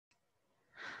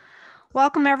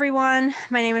Welcome, everyone.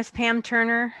 My name is Pam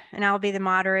Turner, and I'll be the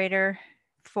moderator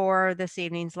for this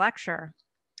evening's lecture.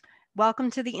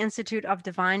 Welcome to the Institute of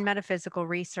Divine Metaphysical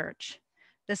Research.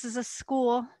 This is a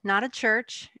school, not a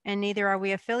church, and neither are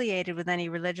we affiliated with any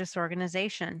religious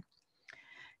organization.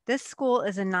 This school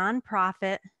is a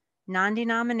nonprofit,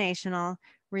 non-denominational,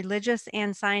 religious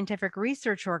and scientific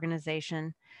research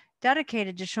organization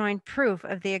dedicated to showing proof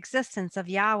of the existence of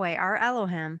Yahweh, our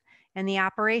Elohim, and the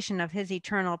operation of his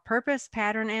eternal purpose,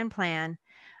 pattern, and plan,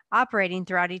 operating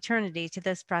throughout eternity to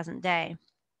this present day.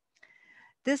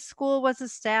 This school was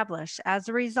established as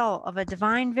a result of a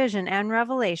divine vision and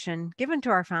revelation given to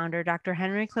our founder, Dr.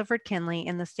 Henry Clifford Kinley,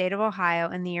 in the state of Ohio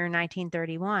in the year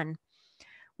 1931.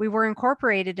 We were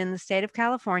incorporated in the state of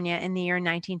California in the year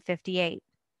 1958.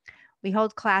 We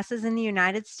hold classes in the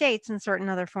United States and certain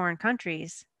other foreign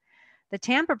countries. The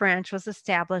Tampa branch was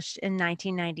established in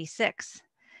 1996.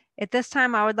 At this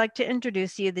time, I would like to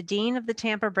introduce you the Dean of the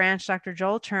Tampa branch, Dr.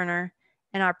 Joel Turner,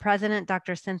 and our President,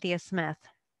 Dr. Cynthia Smith.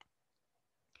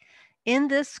 In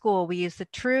this school, we use the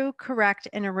true, correct,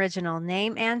 and original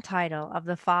name and title of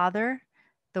the Father,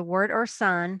 the Word or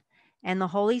Son, and the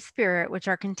Holy Spirit, which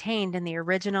are contained in the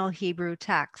original Hebrew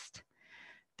text.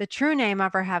 The true name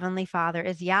of our Heavenly Father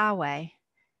is Yahweh.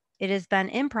 It has been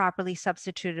improperly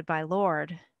substituted by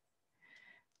Lord.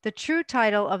 The true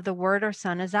title of the Word or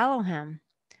Son is Elohim.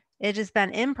 It has been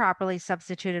improperly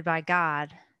substituted by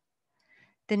God.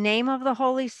 The name of the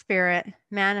Holy Spirit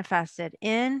manifested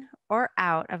in or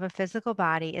out of a physical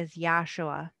body is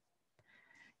Yahshua.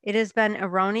 It has been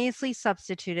erroneously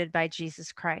substituted by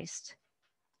Jesus Christ.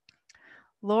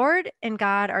 Lord and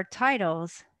God are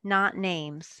titles, not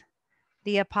names.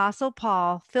 The Apostle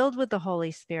Paul, filled with the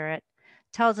Holy Spirit,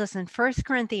 tells us in 1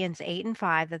 Corinthians 8 and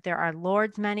 5 that there are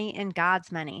Lord's many and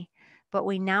God's many, but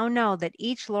we now know that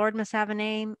each Lord must have a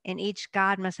name and each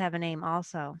God must have a name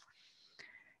also.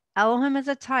 Elohim is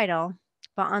a title,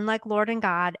 but unlike Lord and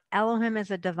God, Elohim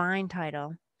is a divine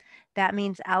title. That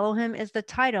means Elohim is the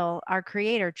title our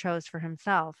Creator chose for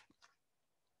himself.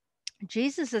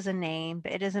 Jesus is a name,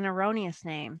 but it is an erroneous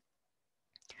name.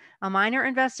 A minor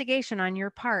investigation on your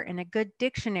part in a good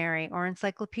dictionary or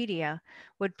encyclopedia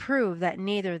would prove that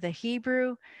neither the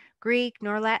Hebrew, Greek,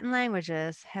 nor Latin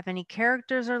languages have any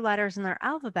characters or letters in their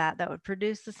alphabet that would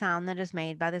produce the sound that is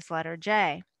made by this letter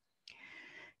J.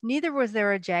 Neither was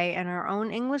there a J in our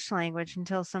own English language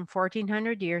until some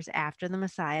 1400 years after the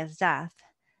Messiah's death,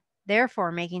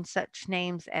 therefore making such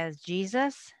names as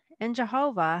Jesus and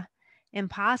Jehovah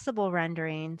impossible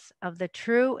renderings of the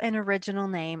true and original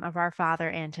name of our Father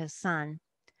and his Son.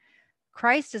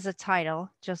 Christ is a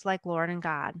title, just like Lord and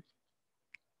God.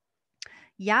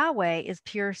 Yahweh is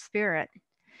pure spirit,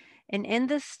 and in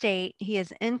this state he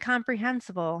is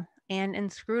incomprehensible and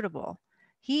inscrutable.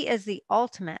 He is the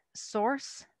ultimate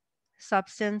source,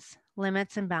 substance,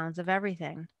 limits, and bounds of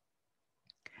everything.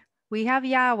 We have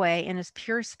Yahweh in his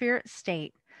pure spirit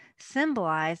state,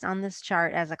 symbolized on this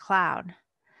chart as a cloud.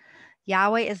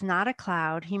 Yahweh is not a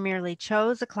cloud. He merely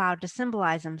chose a cloud to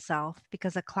symbolize himself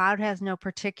because a cloud has no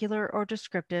particular or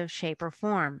descriptive shape or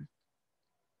form.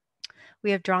 We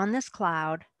have drawn this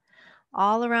cloud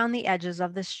all around the edges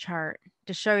of this chart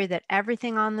to show you that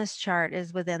everything on this chart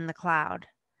is within the cloud.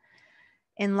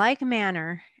 In like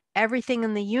manner, everything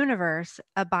in the universe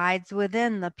abides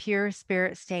within the pure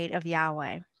spirit state of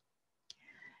Yahweh.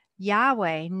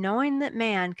 Yahweh, knowing that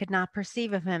man could not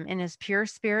perceive of him in his pure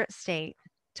spirit state,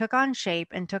 took on shape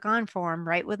and took on form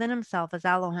right within himself as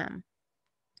Elohim.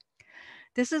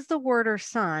 This is the Word or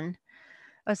Son,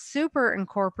 a super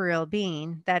incorporeal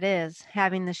being, that is,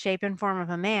 having the shape and form of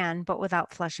a man, but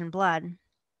without flesh and blood.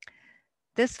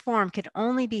 This form could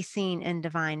only be seen in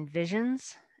divine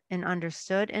visions and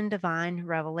understood in divine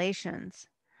revelations.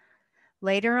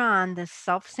 Later on, this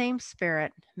self-same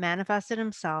spirit manifested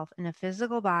himself in a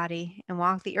physical body and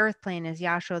walked the earth plane as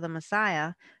Yahshua the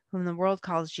Messiah, whom the world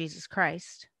calls Jesus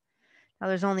Christ. Now,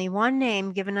 there's only one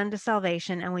name given unto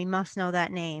salvation, and we must know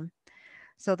that name.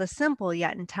 So the simple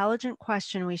yet intelligent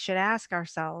question we should ask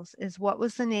ourselves is, what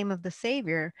was the name of the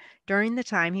Savior during the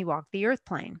time he walked the earth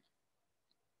plane?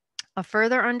 A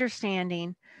further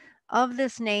understanding of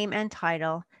this name and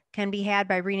title can be had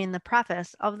by reading the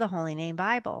preface of the Holy Name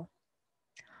Bible.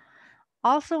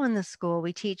 Also in the school,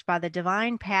 we teach by the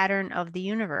divine pattern of the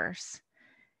universe.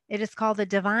 It is called the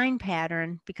divine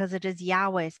pattern because it is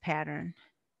Yahweh's pattern.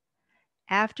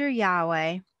 After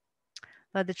Yahweh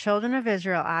led the children of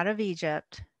Israel out of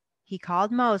Egypt, he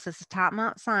called Moses atop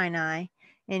Mount Sinai,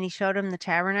 and he showed him the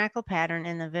tabernacle pattern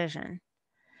in the vision.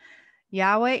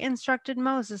 Yahweh instructed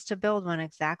Moses to build one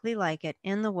exactly like it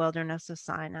in the wilderness of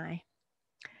Sinai.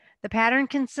 The pattern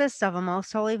consists of a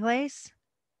most holy place,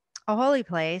 a holy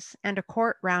place, and a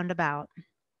court round about.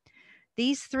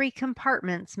 These 3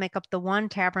 compartments make up the one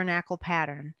tabernacle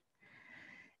pattern.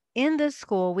 In this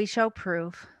school, we show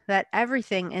proof that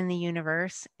everything in the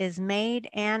universe is made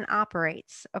and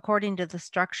operates according to the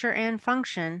structure and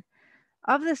function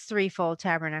of this threefold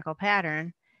tabernacle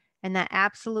pattern, and that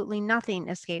absolutely nothing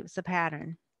escapes the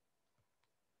pattern.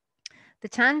 The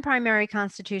 10 primary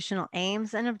constitutional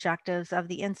aims and objectives of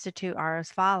the Institute are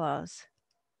as follows.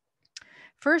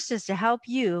 First is to help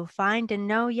you find and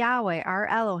know Yahweh, our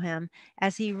Elohim,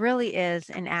 as he really is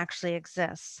and actually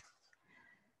exists.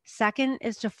 Second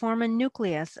is to form a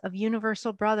nucleus of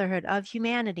universal brotherhood of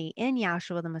humanity in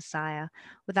Yahshua the Messiah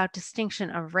without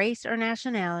distinction of race or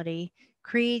nationality,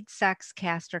 creed, sex,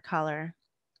 caste, or color.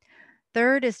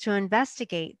 Third is to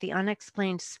investigate the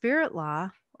unexplained spirit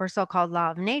law, or so-called law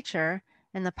of nature,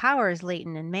 and the powers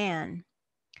latent in man.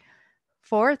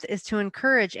 Fourth is to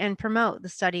encourage and promote the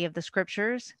study of the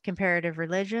scriptures, comparative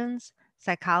religions,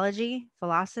 psychology,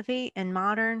 philosophy, and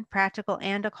modern, practical,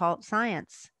 and occult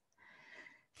science.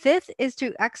 Fifth is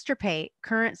to extirpate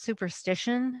current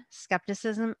superstition,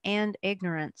 skepticism, and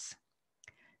ignorance.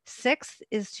 Sixth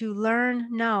is to learn,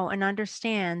 know, and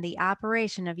understand the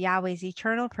operation of Yahweh's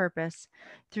eternal purpose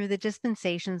through the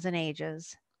dispensations and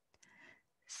ages.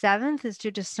 Seventh is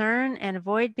to discern and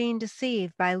avoid being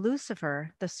deceived by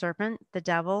Lucifer, the serpent, the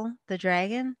devil, the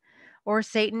dragon, or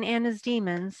Satan and his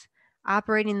demons,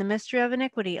 operating the mystery of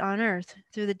iniquity on earth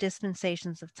through the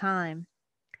dispensations of time.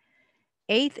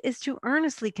 Eighth is to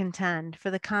earnestly contend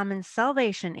for the common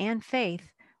salvation and faith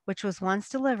which was once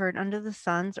delivered unto the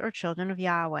sons or children of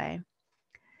Yahweh.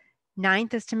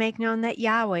 Ninth is to make known that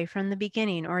Yahweh from the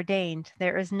beginning ordained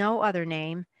there is no other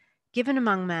name given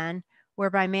among men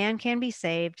whereby man can be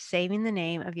saved, saving the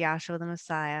name of Yahshua the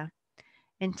Messiah.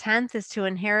 And 10th is to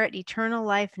inherit eternal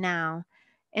life now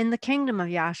in the kingdom of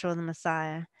Yahshua the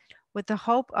Messiah, with the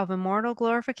hope of immortal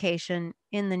glorification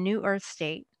in the new earth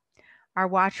state. Our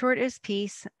watchword is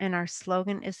peace, and our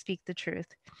slogan is speak the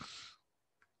truth.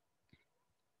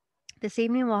 This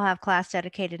evening we'll have class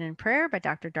dedicated in prayer by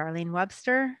Dr. Darlene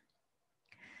Webster.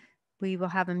 We will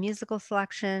have a musical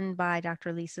selection by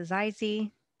Dr. Lisa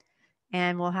Zeise,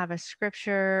 and we'll have a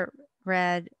scripture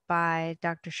read by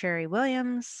Dr. Sherry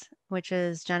Williams, which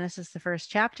is Genesis, the first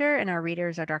chapter, and our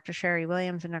readers are Dr. Sherry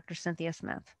Williams and Dr. Cynthia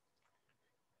Smith.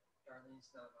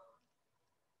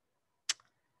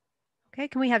 Okay,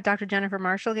 can we have Dr. Jennifer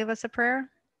Marshall give us a prayer?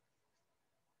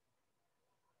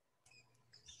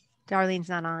 Darlene's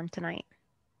not on tonight.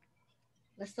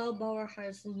 Let's all bow our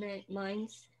hearts and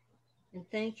minds and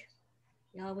thank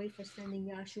Yahweh for sending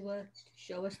Yahshua to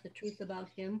show us the truth about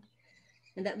him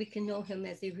and that we can know him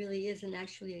as he really is and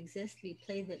actually exists. We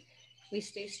pray that we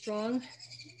stay strong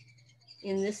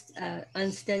in this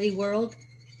unsteady world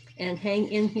and hang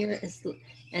in here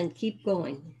and keep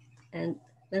going. And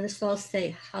let us all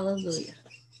say hallelujah.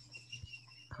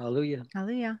 Hallelujah.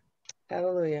 Hallelujah.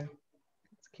 Hallelujah.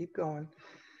 Let's keep going.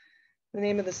 The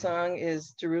name of the song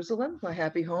is Jerusalem, My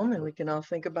Happy Home, and we can all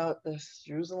think about this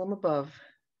Jerusalem above.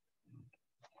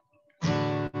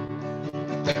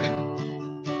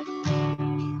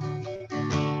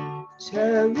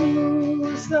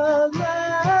 Jerusalem,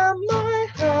 my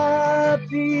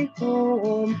happy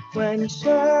home, when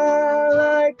shall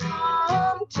I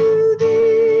come to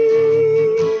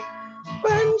thee?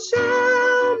 When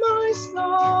shall my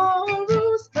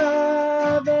sorrows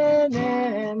have an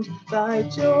end? Thy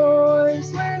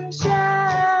joys, when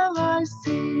shall I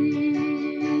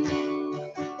see?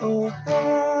 O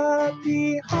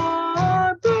happy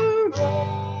harbor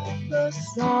of the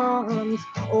Psalms,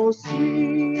 O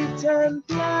sweet and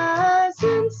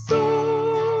pleasant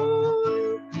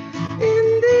soul,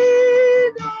 in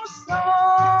thee no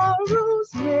sorrows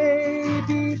may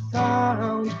be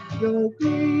found, no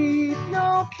grief,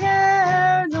 no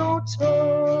care, no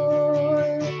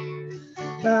toil.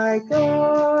 Thy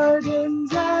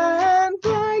gardens and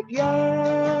thy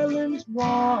gallant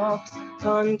walks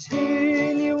continually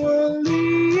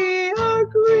are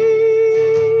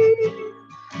green.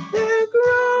 There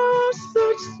grow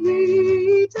such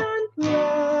sweet and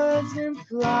pleasant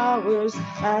flowers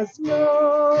as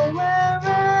nowhere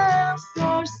else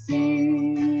are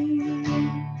seen.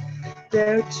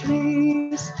 Their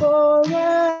trees forevermore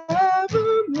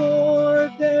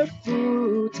bear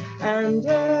fruit and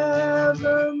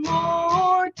evermore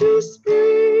do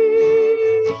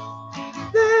spring.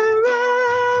 There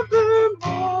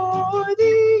evermore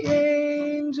the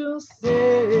angels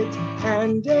sit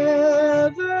and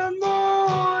evermore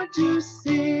do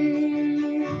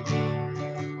sing.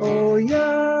 Oh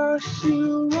Yahshua,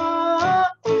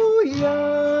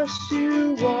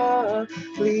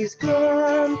 please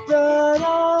grant that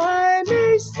I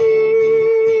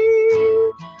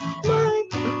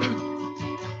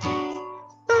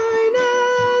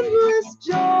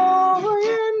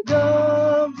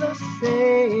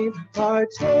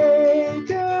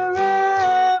caretaker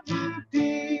ever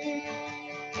be.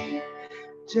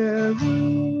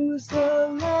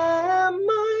 Jerusalem,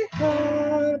 my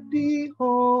happy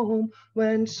home,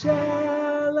 when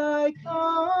shall I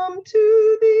come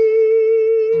to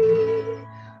thee?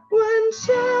 When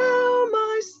shall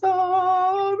my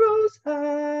sorrows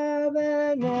have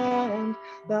an end?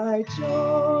 Thy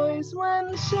joys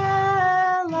when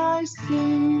shall I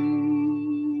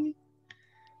see?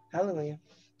 Hallelujah.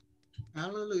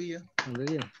 Hallelujah.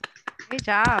 Hallelujah. Great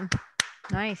job.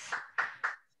 Nice.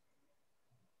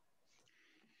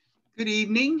 Good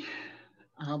evening.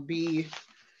 I'll be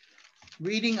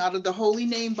reading out of the Holy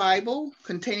Name Bible,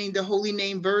 containing the Holy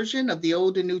Name version of the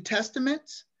Old and New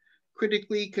Testaments,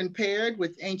 critically compared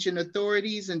with ancient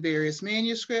authorities and various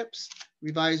manuscripts,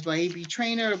 revised by A.B.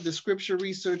 Trainer of the Scripture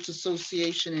Research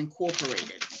Association,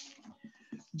 Incorporated.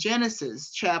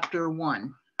 Genesis chapter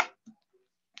 1.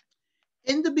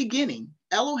 In the beginning,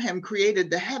 Elohim created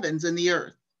the heavens and the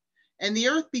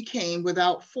earth became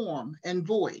without form and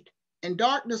void, and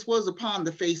darkness was upon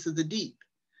the face of the deep.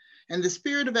 And the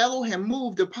spirit of Elohim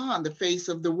moved upon the face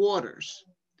of the waters.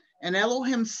 And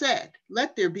Elohim said,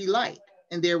 let there be light,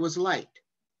 and there was light.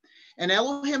 And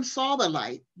Elohim saw the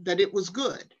light, that it was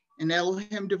good. And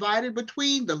Elohim divided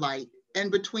between the light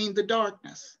and between the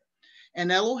darkness.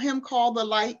 And Elohim called the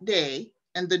light day,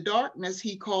 and the darkness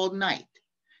he called night.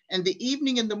 And the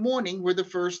evening and the morning were the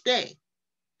first day.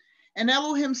 And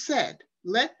Elohim said,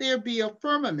 let there be a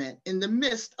firmament in the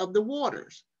midst of the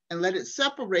waters, and let it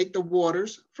separate the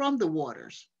waters from the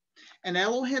waters. And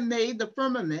Elohim made the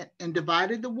firmament and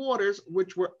divided the waters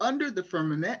which were under the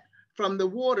firmament from the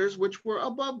waters which were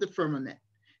above the firmament.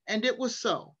 And it was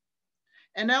so.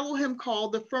 And Elohim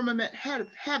called the firmament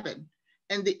heaven,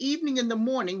 and the evening and the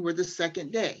morning were the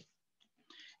second day.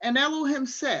 And Elohim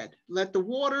said, let the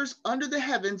waters under the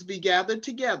heavens be gathered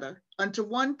together unto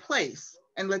one place,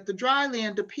 and let the dry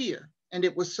land appear. And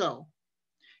it was so.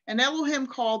 And Elohim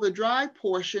called the dry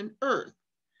portion earth,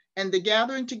 and the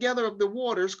gathering together of the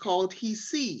waters called he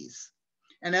seas.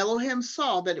 And Elohim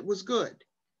saw that it was good.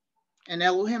 And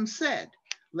Elohim said,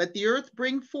 let the earth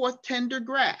bring forth tender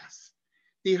grass,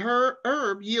 the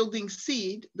herb yielding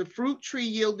seed, the fruit tree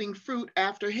yielding fruit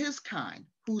after his kind,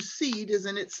 whose seed is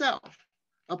in itself,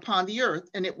 upon the earth,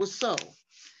 and it was so.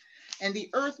 And the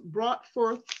earth brought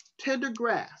forth tender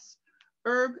grass,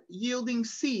 herb yielding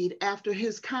seed after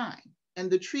his kind,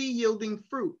 and the tree yielding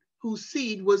fruit, whose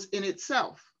seed was in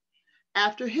itself,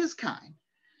 after his kind.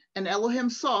 And Elohim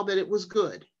saw that it was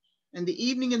good. And the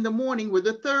evening and the morning were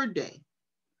the third day.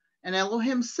 And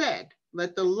Elohim said,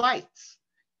 let the lights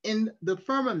in the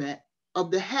firmament of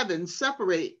the heavens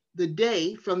separate the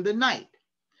day from the night.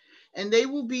 And they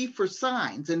will be for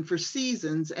signs and for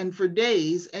seasons and for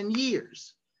days and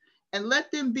years. And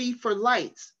let them be for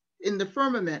lights in the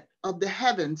firmament of the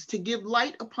heavens to give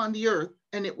light upon the earth.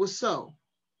 And it was so.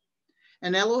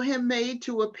 And Elohim made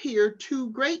to appear two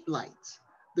great lights,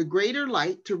 the greater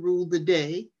light to rule the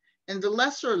day, and the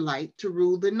lesser light to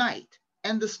rule the night,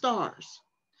 and the stars.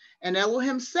 And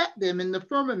Elohim set them in the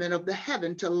firmament of the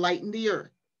heaven to lighten the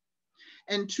earth,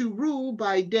 and to rule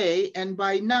by day and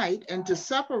by night, and to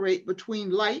separate between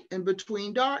light and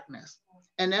between darkness.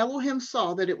 And Elohim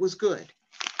saw that it was good.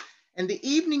 And the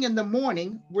evening and the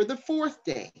morning were the fourth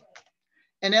day.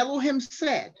 And Elohim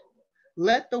said,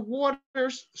 let the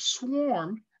waters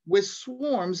swarm with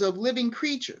swarms of living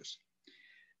creatures,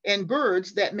 and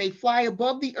birds that may fly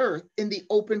above the earth in the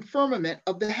open firmament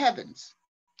of the heavens.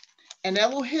 And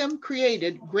Elohim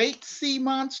created great sea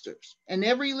monsters, and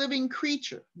every living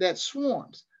creature that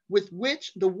swarms, with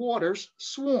which the waters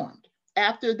swarmed,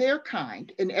 after their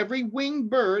kind, and every winged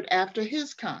bird after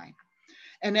his kind.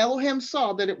 And Elohim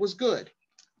saw that it was good.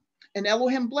 And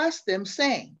Elohim blessed them,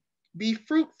 saying, be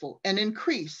fruitful and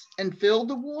increase, and fill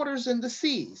the waters and the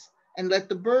seas, and let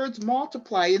the birds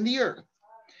multiply in the earth.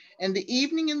 And the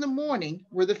evening and the morning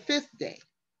were the fifth day.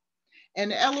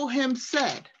 And Elohim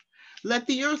said, let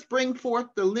the earth bring forth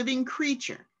the living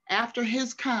creature after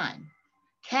his kind,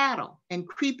 cattle and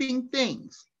creeping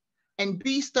things, and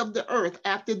beasts of the earth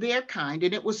after their kind.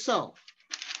 And it was so.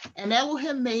 And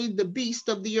Elohim made the beasts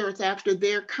of the earth after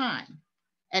their kind,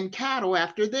 and cattle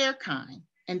after their kind,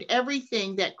 and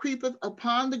everything that creepeth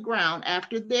upon the ground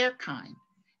after their kind.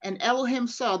 And Elohim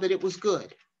saw that it was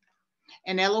good.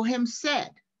 And Elohim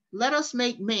said, let us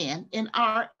make man in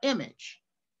our image,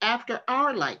 after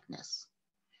our likeness,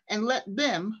 and let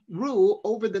them rule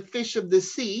over the fish of the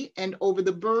sea, and over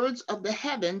the birds of the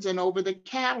heavens, and over the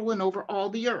cattle, and over all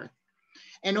the earth,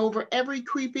 and over every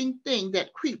creeping thing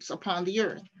that creeps upon the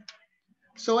earth.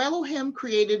 So Elohim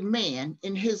created man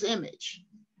in his image.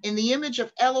 In the image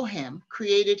of Elohim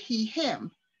created he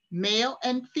him, male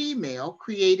and female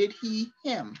created he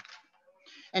him.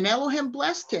 And Elohim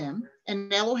blessed him,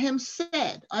 and Elohim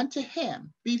said unto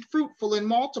him, be fruitful and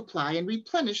multiply and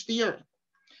replenish the earth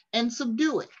and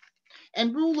subdue it,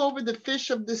 and rule over the fish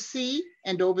of the sea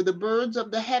and over the birds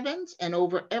of the heavens and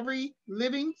over every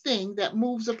living thing that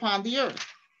moves upon the earth.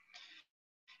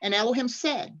 And Elohim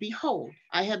said, behold,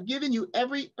 I have given you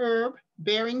every herb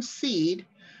bearing seed,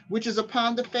 which is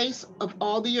upon the face of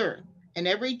all the earth, and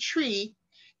every tree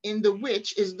in the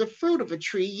which is the fruit of a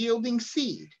tree yielding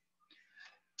seed.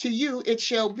 To you it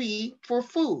shall be for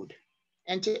food,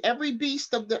 and to every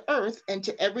beast of the earth, and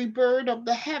to every bird of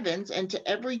the heavens, and to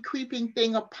every creeping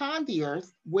thing upon the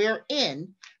earth,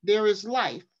 wherein there is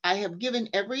life, I have given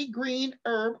every green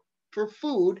herb for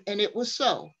food, and it was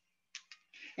so.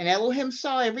 And Elohim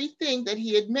saw everything that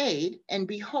he had made, and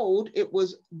behold, it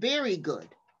was very good.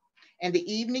 And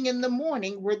the evening and the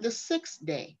morning were the sixth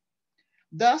day.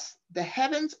 Thus the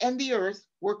heavens and the earth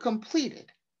were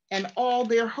completed, and all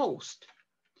their host.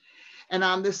 And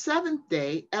on the seventh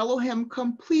day, Elohim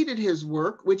completed his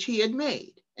work which he had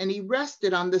made, and he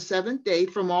rested on the seventh day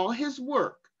from all his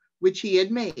work which he had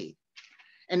made.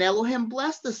 And Elohim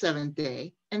blessed the seventh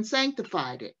day and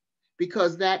sanctified it,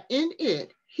 because that in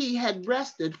it he had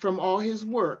rested from all his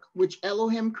work which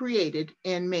Elohim created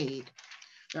and made.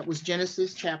 That was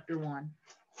Genesis chapter 1.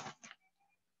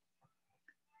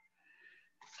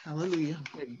 Hallelujah.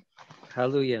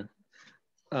 Hallelujah.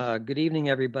 Good evening,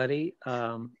 everybody.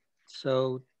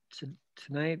 So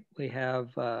tonight we have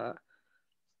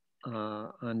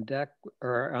on deck,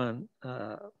 or on,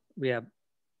 we have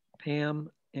Pam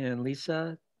and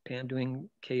Lisa. Pam doing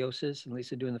Chaosis and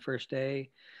Lisa doing the first day.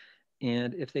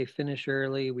 And if they finish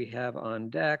early, we have on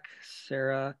deck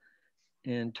Sarah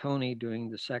and Tony doing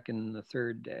the second and the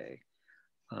third day.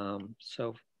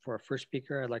 So for our first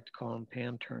speaker, I'd like to call on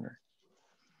Pam Turner.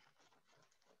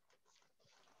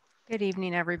 Good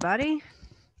evening, everybody.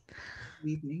 Good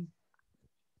evening.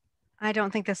 I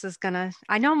don't think this is gonna,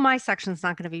 I know my section's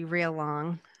not gonna be real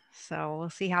long, so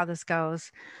we'll see how this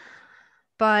goes.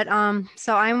 But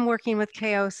so I'm working with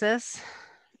Chaosis,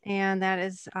 and that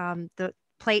is the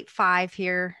plate 5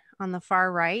 here on the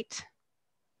far right.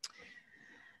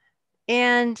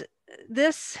 And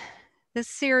this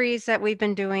series that we've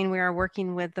been doing, we are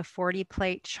working with the 40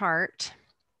 plate chart.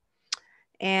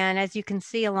 And as you can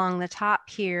see along the top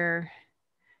here,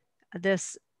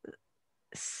 this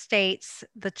states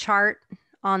the chart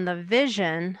on the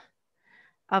vision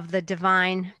of the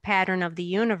divine pattern of the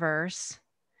universe,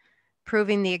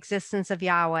 proving the existence of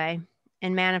Yahweh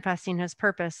and manifesting his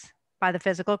purpose by the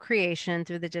physical creation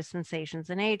through the dispensations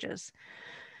and ages.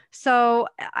 So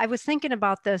I was thinking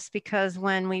about this because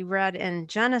when we read in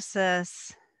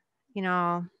Genesis, you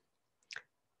know,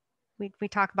 we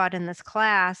talk about in this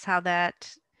class how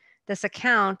that this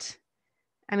account,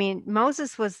 I mean,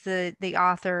 Moses was the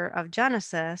author of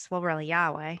Genesis, well, really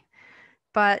Yahweh,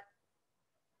 but,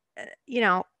 you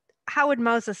know, how would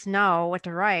Moses know what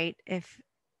to write if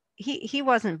he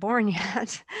wasn't born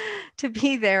yet to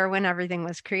be there when everything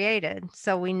was created?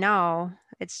 So we know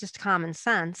it's just common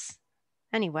sense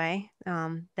anyway,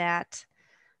 that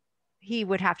he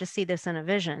would have to see this in a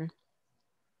vision.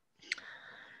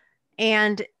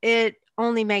 And it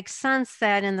only makes sense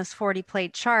that in this 40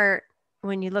 plate chart,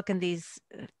 when you look in these,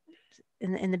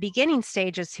 in the beginning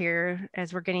stages here,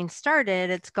 as we're getting started,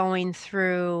 it's going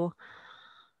through,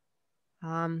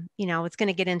 you know, it's going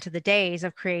to get into the days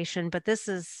of creation, but this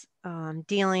is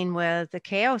dealing with the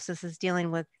Chaosis is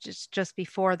dealing with just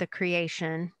before the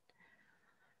creation.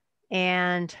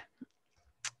 And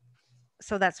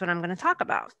so that's what I'm going to talk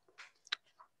about.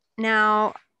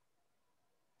 Now,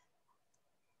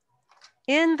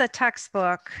 in the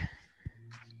textbook,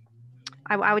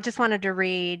 I would just wanted to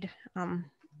read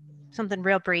something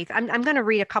real brief. I'm going to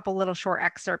read a couple little short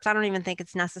excerpts. I don't even think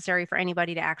it's necessary for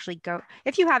anybody to actually go.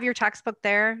 If you have your textbook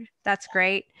there, that's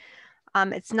great.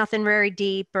 It's nothing very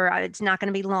deep, or it's not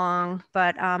going to be long,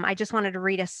 but I just wanted to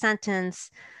read a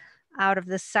sentence out of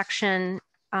this section.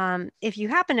 If you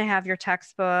happen to have your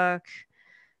textbook,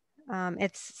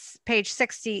 it's page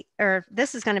 60, or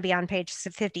this is going to be on page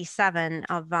 57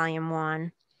 of volume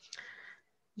 1.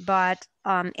 But,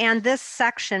 and this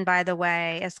section, by the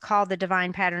way, is called the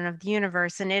divine pattern of the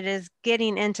universe, and it is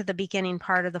getting into the beginning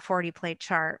part of the 40 plate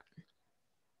chart.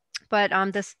 But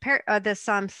this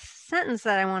sentence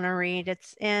that I want to read,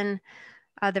 it's in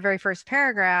the very first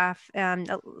paragraph,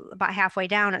 about halfway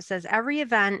down. It says, every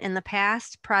event in the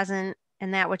past, present,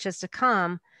 and that which is to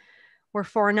come were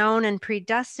foreknown and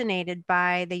predestinated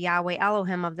by the Yahweh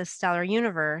Elohim of the stellar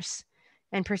universe,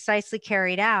 and precisely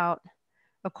carried out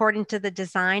according to the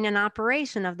design and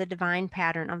operation of the divine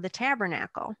pattern of the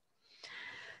tabernacle.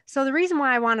 So the reason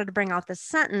why I wanted to bring out this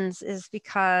sentence is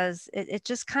because it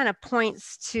just kind of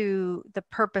points to the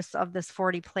purpose of this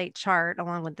 40 plate chart,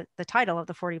 along with the title of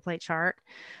the 40 plate chart,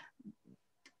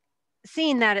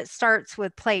 seeing that it starts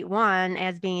with plate 1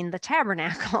 as being the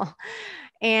tabernacle.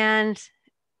 And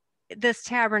this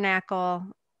tabernacle,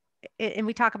 and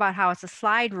we talk about how it's a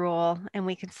slide rule, and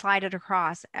we can slide it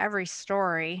across every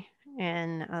story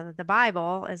in the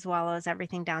Bible, as well as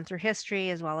everything down through history,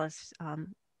 as well as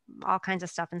all kinds of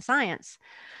stuff in science.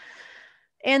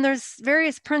 And there's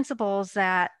various principles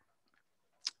that,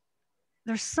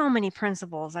 there's so many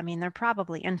principles. I mean, they're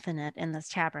probably infinite in this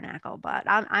tabernacle, but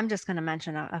I'm just going to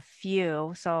mention a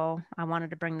few. So I wanted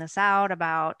to bring this out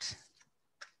about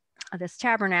this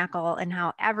tabernacle and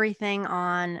how everything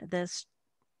on this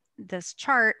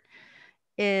chart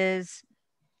is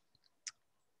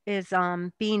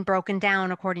being broken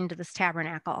down according to this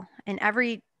tabernacle. And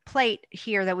every plate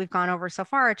here that we've gone over so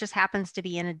far, it just happens to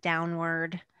be in a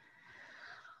downward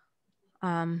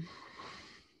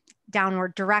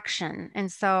direction.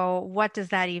 And so what does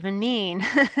that even mean?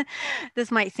 This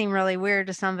might seem really weird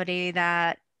to somebody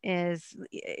that is,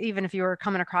 even if you were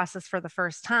coming across this for the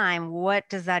first time, what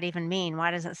does that even mean?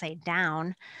 Why does it say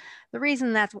down? The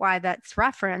reason that's why that's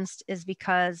referenced is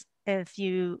because if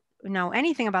you know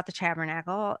anything about the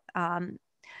tabernacle,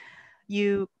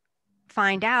 you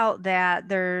find out that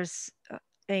there's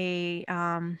a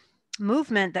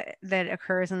movement that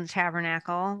occurs in the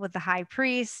tabernacle with the high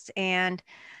priest. And,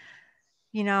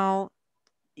 you know,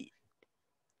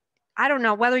 I don't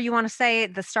know whether you want to say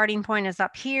the starting point is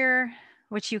up here,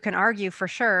 which you can argue for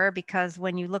sure, because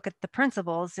when you look at the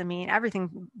principles, I mean,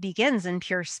 everything begins in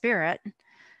pure spirit.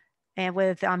 And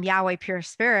with Yahweh, pure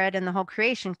spirit, and the whole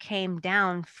creation came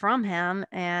down from him.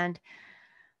 And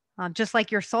just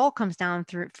like your soul comes down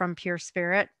from pure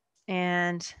spirit,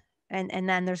 and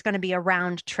then there's going to be a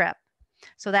round trip.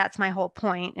 So that's my whole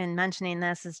point in mentioning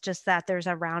this, is just that there's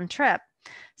a round trip.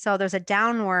 So there's a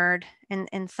downward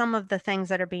in some of the things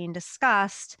that are being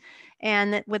discussed.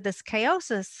 And with this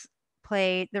Chaosis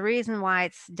plate, the reason why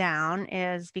it's down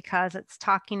is because it's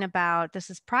talking about,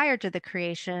 this is prior to the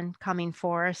creation coming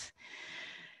forth,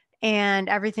 and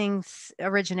everything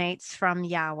originates from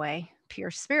Yahweh, pure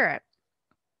spirit.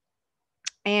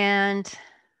 And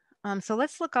so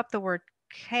let's look up the word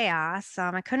chaos.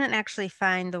 I couldn't actually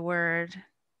find the word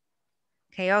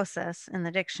chaosis in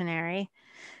the dictionary,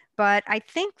 but I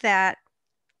think that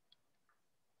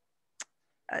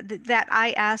that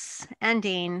IS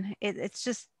ending, it's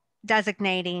just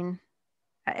designating,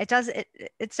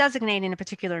 it's designating a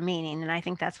particular meaning. And I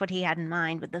think that's what he had in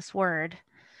mind with this word.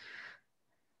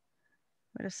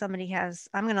 But if somebody has,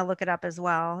 I'm going to look it up as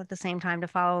well at the same time to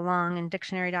follow along in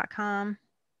dictionary.com.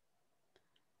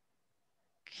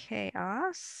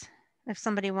 Chaos. If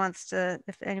somebody wants to,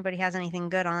 if anybody has anything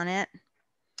good on it,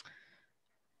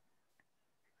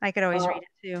 I could always read it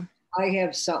too. I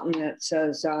have something that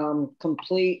says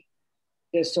complete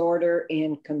disorder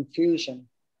and confusion.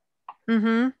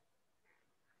 Mm-hmm.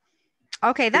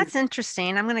 Okay, that's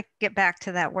interesting. I'm going to get back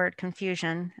to that word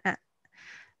confusion.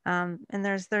 And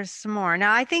there's some more.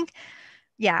 Now I think,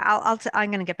 yeah, I'm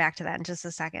going to get back to that in just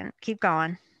a second. Keep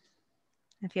going.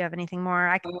 If you have anything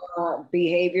more,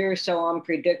 behavior so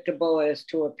unpredictable as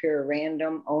to appear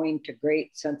random, owing to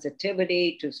great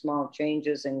sensitivity to small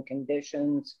changes in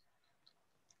conditions.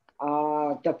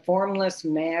 The formless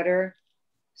matter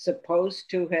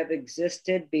supposed to have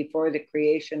existed before the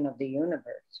creation of the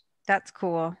universe. That's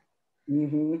cool.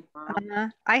 Mm-hmm.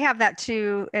 I have that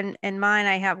too. In mine,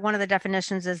 I have one of the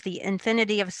definitions is the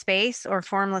infinity of space or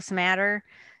formless matter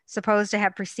supposed to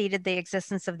have preceded the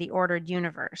existence of the ordered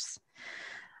universe.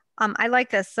 I like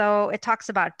this. So it talks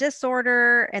about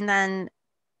disorder and then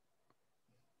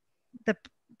the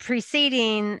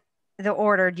preceding the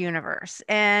ordered universe.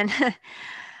 And,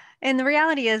 and the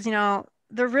reality is, you know,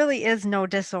 there really is no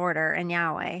disorder in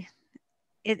Yahweh.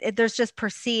 There's just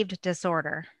perceived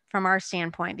disorder from our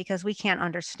standpoint, because we can't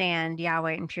understand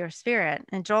Yahweh in pure spirit.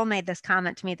 And Joel made this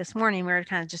comment to me this morning. We were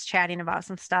kind of just chatting about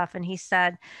some stuff. And he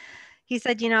said,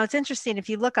 you know, it's interesting. If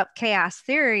you look up chaos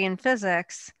theory in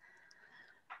physics,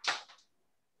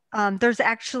 there's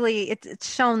actually,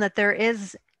 it's shown that there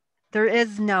is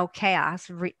no chaos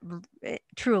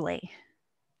truly.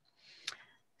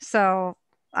 So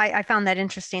I found that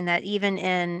interesting, that even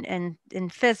in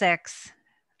physics,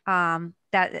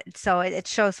 that so it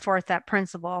shows forth that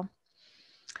principle.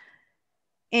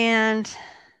 And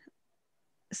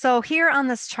so here on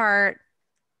this chart,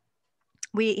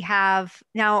 we have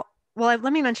now, well,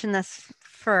 let me mention this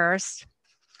first,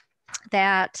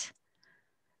 that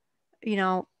you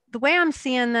know, the way I'm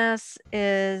seeing this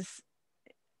is,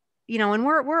 you know, and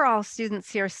we're all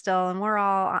students here still, and we're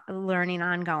all learning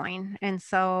ongoing. And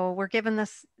so we're given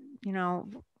this, you know,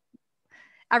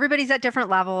 everybody's at different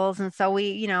levels. And so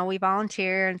we, you know, we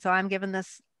volunteer. And so I'm given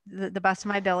this the best of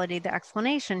my ability, the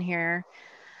explanation here.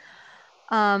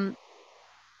 And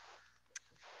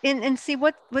see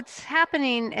what's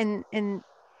happening in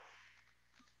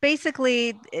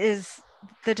basically is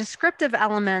the descriptive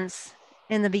elements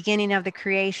in the beginning of the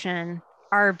creation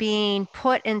are being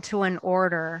put into an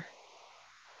order.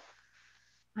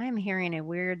 I'm hearing a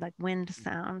weird like wind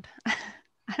sound.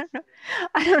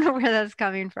 I don't know where that's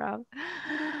coming from.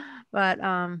 But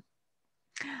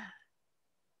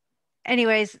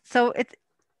anyways, so it's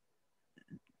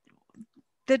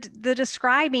the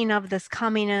describing of this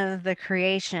coming of the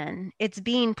creation, it's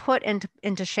being put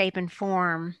into shape and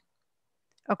form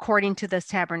according to this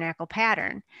tabernacle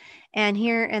pattern. And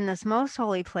here in this most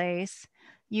holy place,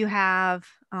 you have,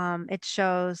 it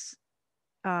shows,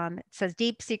 it says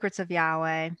deep secrets of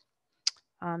Yahweh.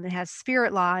 It has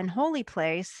spirit law and holy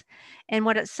place. And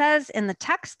what it says in the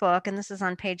textbook, and this is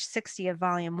on page 60 of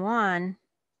volume 1,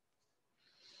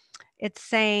 it's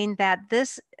saying that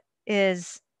this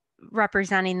is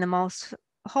representing the most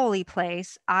holy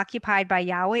place occupied by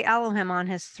Yahweh Elohim on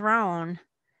his throne,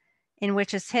 in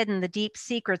which is hidden the deep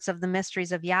secrets of the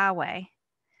mysteries of Yahweh,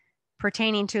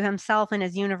 pertaining to himself and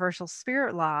his universal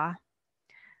spirit law,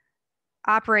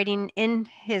 operating in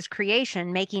his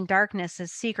creation, making darkness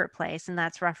his secret place. And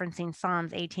that's referencing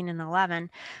Psalms 18 and 11.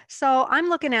 So I'm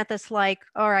looking at this like,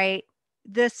 all right,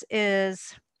 this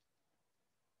is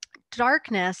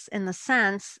darkness in the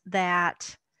sense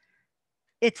that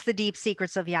it's the deep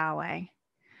secrets of Yahweh.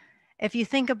 If you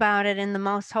think about it, in the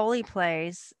most holy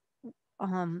place,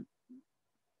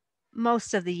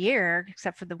 most of the year,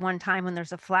 except for the one time when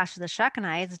there's a flash of the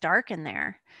Shekinah, it's dark in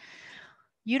there.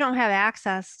 You don't have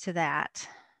access to that.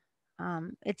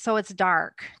 So it's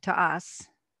dark to us.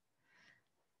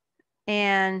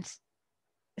 And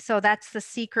so that's the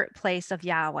secret place of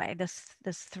Yahweh, this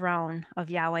throne of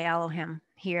Yahweh Elohim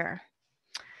here.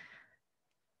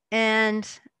 And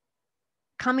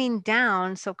coming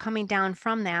down, so coming down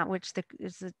from that, which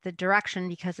is the direction,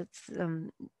 because it's,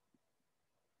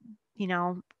 you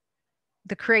know,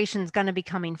 the creation's going to be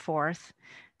coming forth.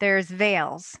 There's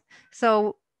veils.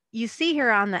 So you see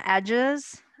here on the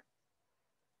edges,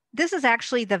 this is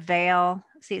actually the veil.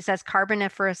 See, it says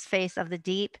carboniferous face of the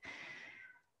deep.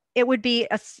 It would be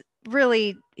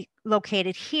really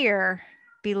located here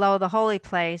below the holy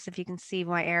place. If you can see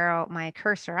my arrow, my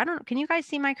cursor. I don't know. Can you guys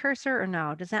see my cursor or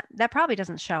no? Does that probably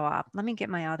doesn't show up. Let me get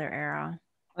my other arrow.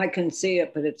 I can see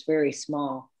it, but it's very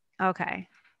small. Okay.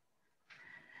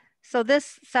 So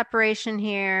this separation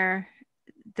here,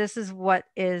 this is what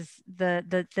is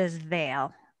this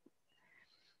veil.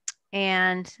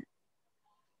 And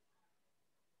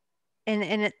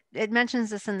it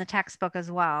mentions this in the textbook as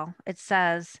well. It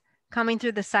says, coming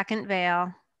through the second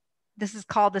veil, this is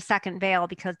called the second veil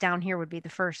because down here would be the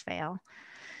first veil.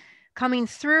 Coming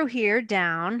through here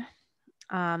down,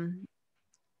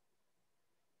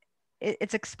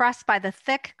 it's expressed by the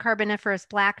thick carboniferous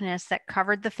blackness that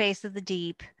covered the face of the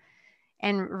deep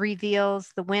and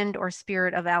reveals the wind or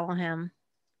spirit of Elohim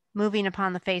moving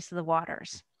upon the face of the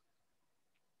waters.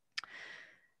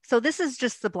 So this is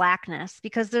just the blackness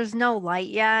because there's no light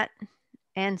yet.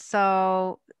 And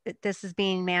so this is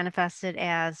being manifested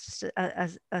as just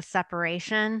a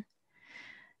separation.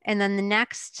 And then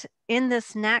in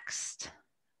this next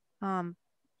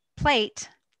plate,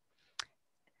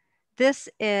 this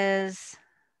is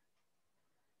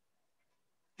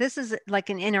like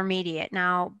an intermediate.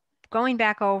 Now, going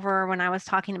back over when I was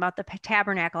talking about the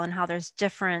tabernacle and how there's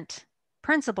different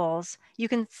principles, you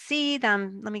can see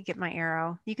them. Let me get my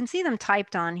arrow. You can see them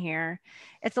typed on here.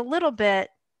 It's a little bit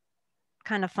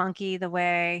kind of funky the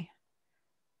way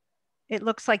it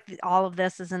looks like all of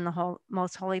this is in the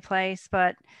most holy place.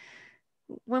 But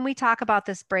when we talk about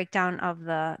this breakdown of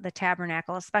the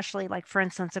tabernacle, especially like, for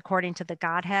instance, according to the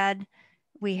Godhead,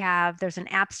 there's an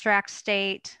abstract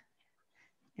state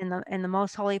in the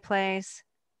most holy place,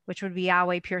 which would be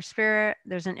Yahweh pure spirit.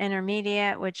 There's an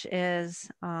intermediate, which is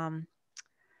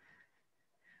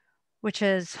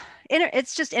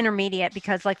it's just intermediate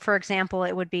because, like, for example,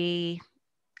 it would be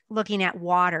looking at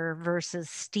water versus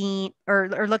steam,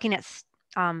 or looking at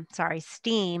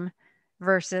steam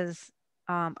versus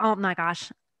oh my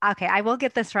gosh, okay, I will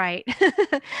get this right.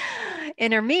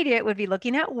 Intermediate would be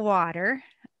looking at water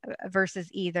versus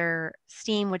either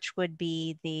steam, which would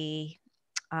be the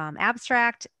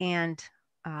abstract, and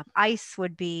ice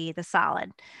would be the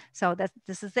solid. So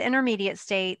this is the intermediate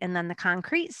state, and then the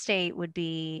concrete state would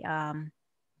be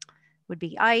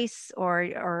ice, or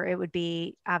it would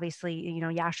be obviously, you know,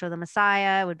 Yahshua the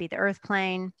Messiah would be the earth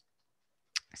plane.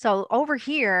 So over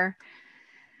here,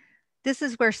 this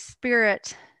is where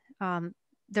spirit,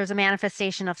 there's a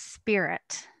manifestation of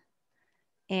spirit.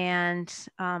 And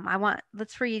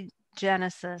let's read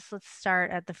Genesis. Let's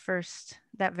start at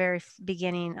that very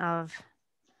beginning of,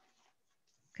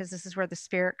 because this is where the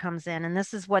spirit comes in. And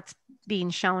this is what's being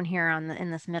shown here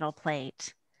in this middle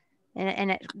plate.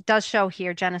 And it does show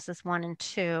here Genesis 1 and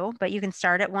 2, but you can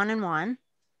start at 1 and 1.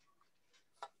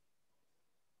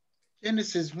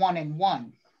 Genesis 1 and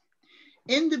 1.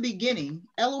 In the beginning,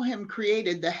 Elohim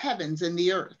created the heavens and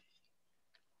the earth.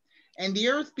 And the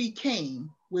earth became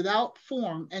without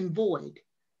form and void,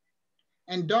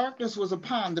 and darkness was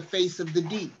upon the face of the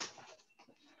deep.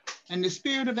 And the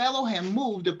spirit of Elohim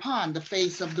moved upon the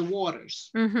face of the waters.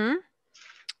 Mm-hmm.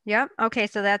 Yep. Okay,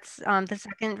 so that's the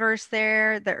second verse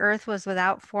there. The earth was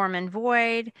without form and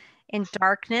void, and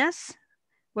darkness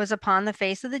was upon the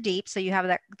face of the deep. So you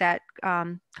have that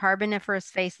carboniferous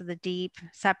face of the deep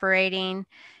separating.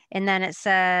 And then it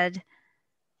said,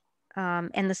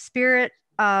 and the spirit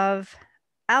of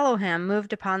Elohim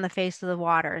moved upon the face of the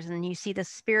waters. And you see the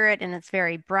spirit, and it's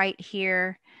very bright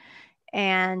here.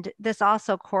 And this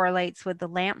also correlates with the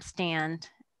lampstand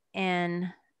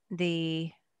in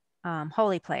the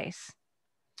holy place.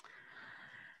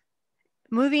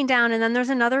 Moving down, and then there's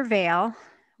another veil.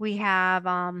 We have,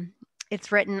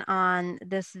 it's written on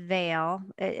this veil.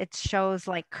 It shows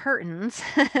like curtains,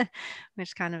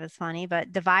 which kind of is funny,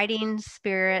 but dividing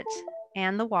spirit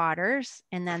and the waters.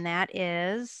 And then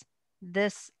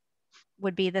this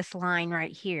would be this line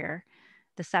right here,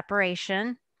 the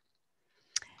separation.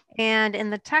 And in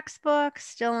the textbook,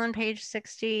 still on page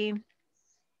 60,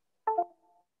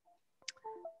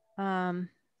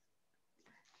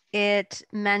 it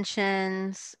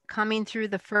mentions coming through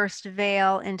the first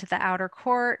veil into the outer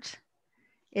court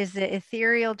is the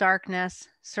ethereal darkness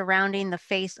surrounding the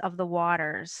face of the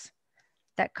waters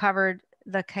that covered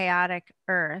the chaotic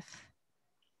earth,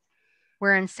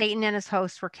 wherein Satan and his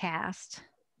hosts were cast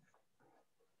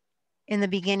in the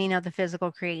beginning of the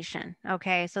physical creation.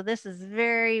 Okay, so this is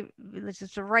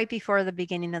right before the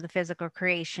beginning of the physical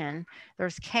creation.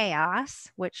 There's chaos,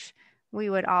 which we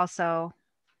would also,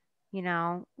 you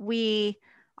know, we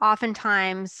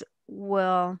oftentimes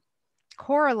will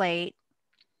correlate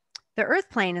the earth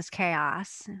plane as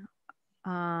chaos,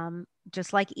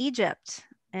 just like Egypt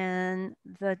and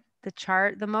the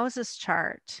chart, the Moses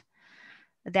chart,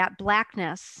 that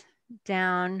blackness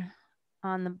down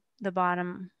on the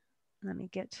bottom. Let me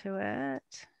get to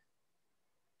it.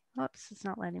 Whoops, it's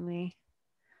not letting me.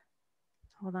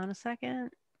 Hold on a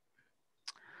second.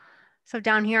 So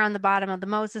down here on the bottom of the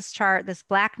Moses chart, this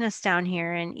blackness down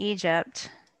here in Egypt,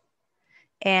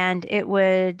 and it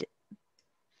would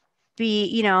be,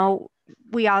 you know,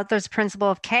 there's a principle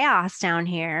of chaos down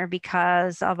here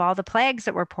because of all the plagues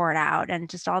that were poured out and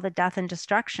just all the death and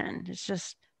destruction.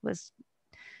 Was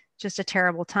just a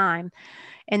terrible time.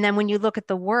 And then when you look at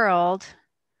the world,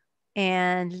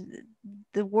 and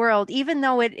the world, even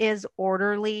though it is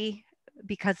orderly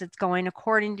because it's going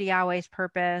according to Yahweh's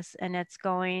purpose and it's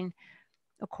going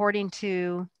according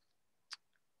to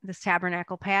this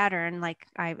tabernacle pattern, like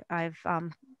I've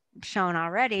shown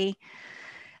already,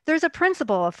 there's a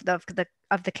principle of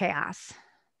the chaos,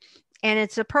 and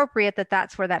it's appropriate that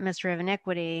that's where that mystery of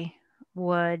iniquity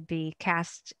would be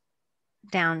cast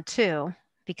down to,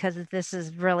 because this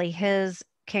is really his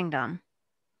kingdom.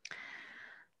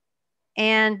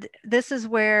 And this is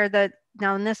where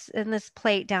in this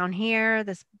plate down here,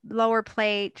 this lower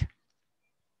plate,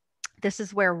 this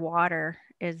is where water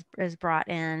is brought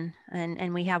in,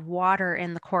 and we have water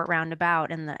in the court roundabout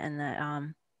in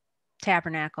the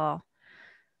tabernacle.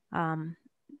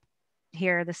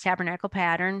 Here, this tabernacle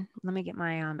pattern. Let me get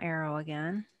my arrow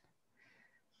again.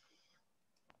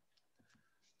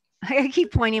 I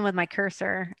keep pointing with my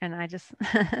cursor, and I just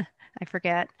I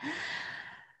forget.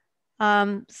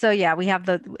 So yeah, we have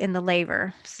in the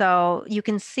laver. So you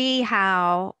can see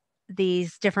how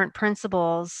these different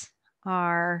principles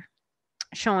are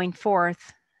showing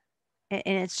forth, and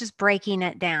it's just breaking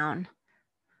it down.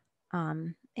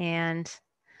 And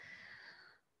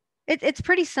it's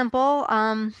pretty simple.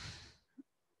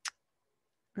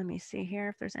 Let me see here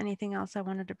if there's anything else I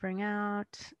wanted to bring out.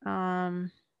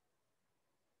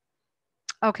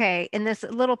 Okay, in this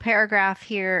little paragraph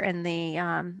here in the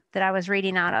that I was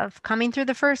reading out of, coming through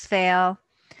the first veil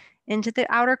into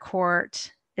the outer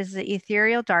court is the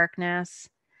ethereal darkness,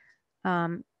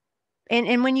 and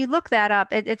And when you look that up,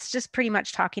 it's just pretty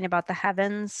much talking about the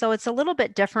heavens. So it's a little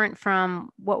bit different from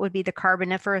what would be the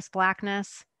Carboniferous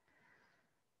blackness.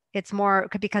 It's more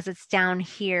because it's down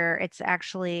here. It's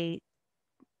actually,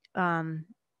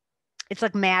 it's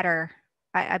like matter.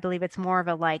 I believe it's more of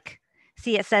a like,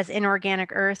 see, it says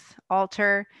inorganic earth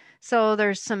altar. So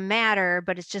there's some matter,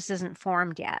 but it just isn't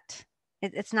formed yet.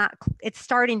 It's not, it's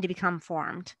starting to become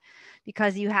formed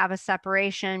because you have a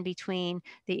separation between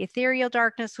the ethereal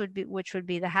darkness which would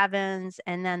be the heavens,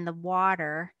 and then the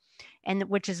water, and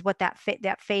which is what that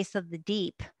face of the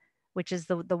deep, which is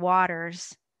the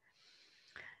waters.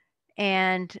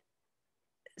 And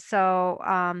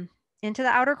so into the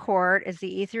outer court is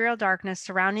the ethereal darkness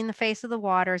surrounding the face of the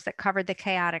waters that covered the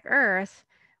chaotic earth,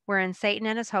 wherein Satan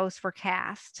and his hosts were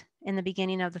cast in the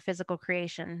beginning of the physical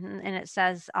creation. And it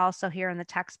says also here in the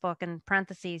textbook in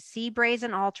parentheses, sea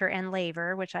brazen altar and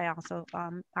laver, which I also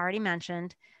already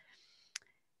mentioned.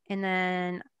 And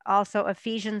then also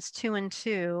Ephesians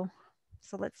 2:2.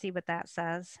 So let's see what that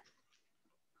says.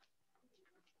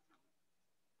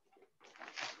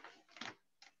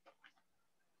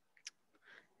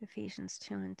 Ephesians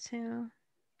 2:2.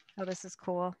 Oh, this is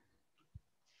cool.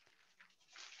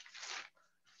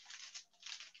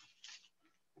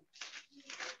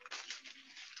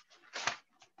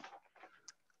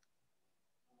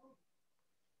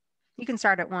 You can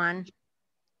start at 1.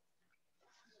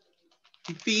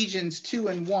 Ephesians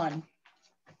 2:1.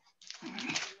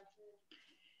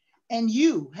 And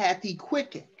you hath he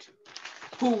quickened,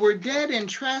 who were dead in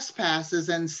trespasses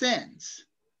and sins,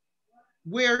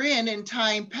 wherein in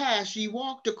time past ye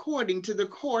walked according to the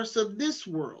course of this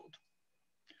world,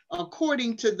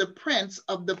 according to the prince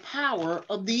of the power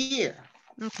of the air.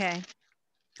 Okay.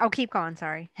 Oh, keep going,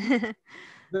 sorry.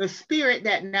 The spirit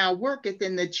that now worketh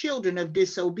in the children of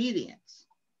disobedience.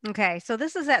 Okay, so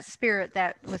this is that spirit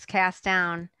that was cast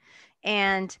down,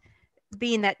 and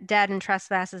being that dead in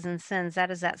trespasses and sins,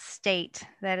 that is that state,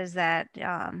 that is that,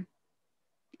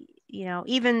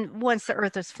 even once the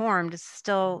earth is formed, it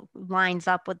still lines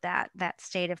up with that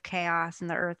state of chaos in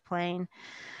the earth plane.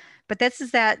 But this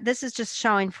is just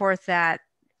showing forth that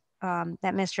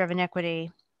that mystery of iniquity,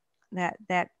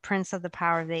 that prince of the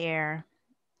power of the air.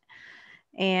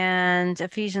 And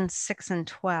Ephesians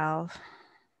 6:12.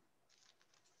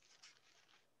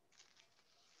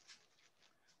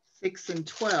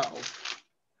 6:12.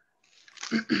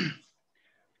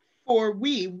 For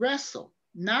we wrestle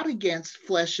not against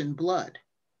flesh and blood,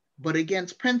 but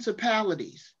against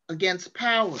principalities, against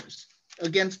powers,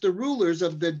 against the rulers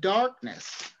of the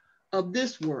darkness of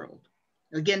this world,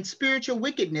 against spiritual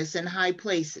wickedness in high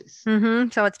places.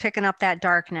 So it's picking up that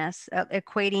darkness,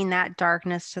 equating that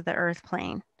darkness to the earth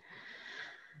plane.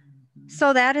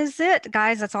 So that is it,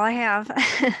 guys. That's all I have.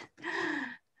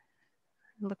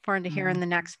 Look forward to hearing the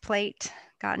next plate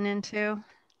gotten into.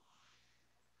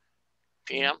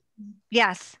 Pam?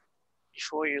 Yes.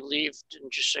 Before you leave,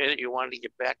 didn't you say that you wanted to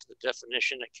get back to the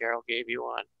definition that Carol gave you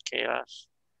on chaos?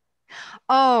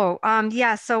 Oh,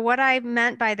 yeah. So what I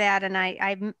meant by that, and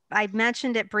I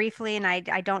mentioned it briefly, and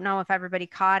I don't know if everybody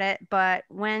caught it, but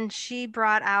when she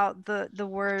brought out the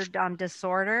word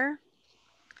disorder,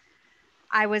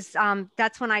 I was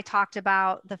that's when I talked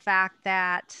about the fact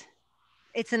that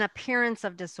it's an appearance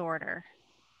of disorder.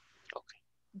 Okay.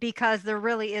 Because there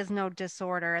really is no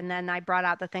disorder. And then I brought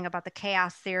out the thing about the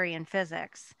chaos theory in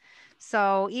physics.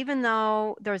 So even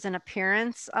though there's an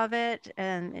appearance of it,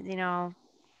 and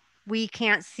we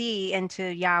can't see into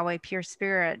Yahweh pure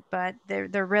spirit, but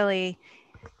they're really,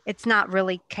 it's not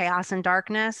really chaos and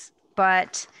darkness.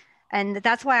 And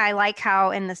that's why I like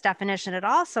how in this definition it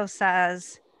also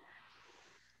says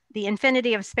the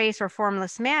infinity of space or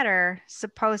formless matter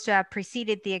supposed to have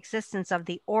preceded the existence of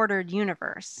the ordered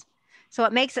universe. So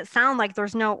it makes it sound like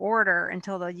there's no order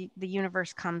until the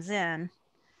universe comes in.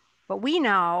 But we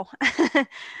know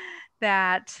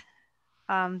that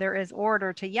there is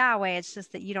order to Yahweh. It's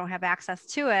just that you don't have access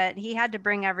to it. He had to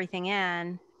bring everything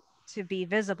in to be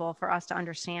visible for us to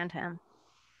understand him.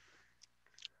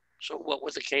 So what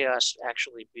would the chaos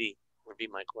actually be, would be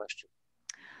my question.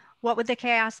 What would the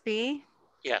chaos be?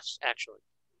 Yes, actually.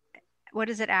 What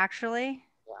is it actually?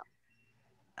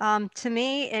 Yeah. To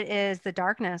me, it is the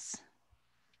darkness.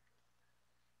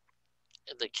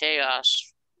 The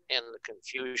chaos and the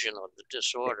confusion of the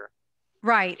disorder,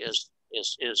 right, is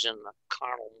in the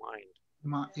carnal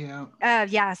mind. Yeah.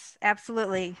 Yes,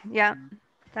 absolutely. Yeah,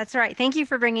 that's right. Thank you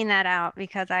for bringing that out,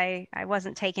 because I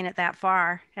wasn't taking it that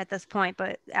far at this point,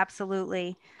 but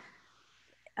absolutely.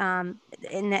 And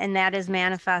that is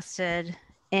manifested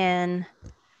in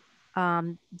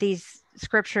these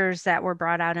scriptures that were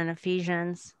brought out in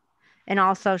Ephesians. and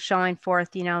also showing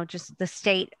forth, you know, just the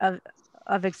state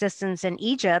of existence in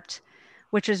Egypt,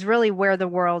 which is really where the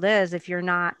world is if you're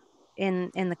not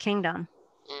in the kingdom.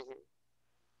 Mm-hmm.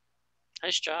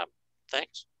 Nice job.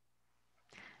 Thanks.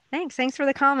 Thanks for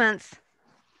the comments.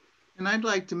 And I'd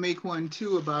like to make one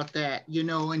too about that, you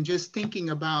know, and just thinking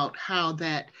about how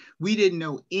that we didn't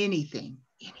know anything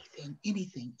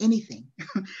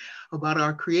about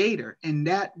our creator. And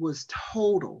that was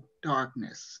total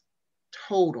darkness,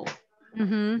 total,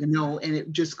 you know, and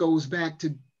it just goes back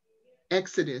to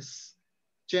Exodus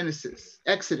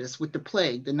with the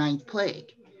plague, the 9th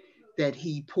plague, that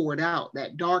he poured out,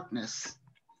 that darkness,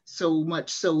 so much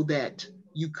so that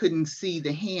you couldn't see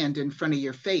the hand in front of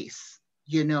your face,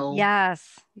 you know?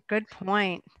 Yes, good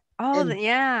point. Oh, And,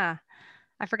 yeah.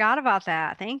 I forgot about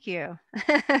that. Thank you.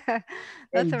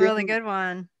 That's a really good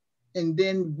one. And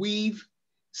then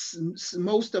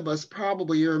most of us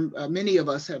probably, or many of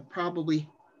us have probably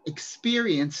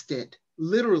experienced it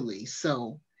literally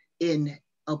so in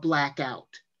a blackout,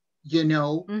 you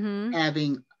know,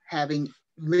 having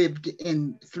lived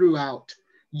in throughout,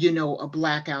 you know, a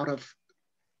blackout of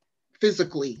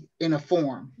physically in a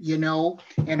form, you know,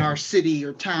 in our city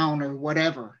or town or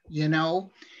whatever, you know,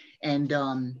 and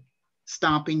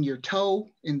stomping your toe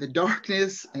in the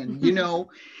darkness and, you know,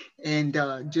 and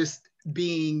just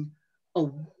being,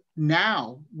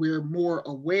 now we're more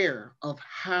aware of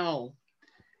how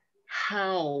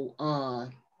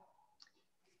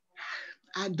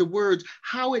the words,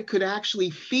 how it could actually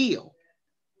feel,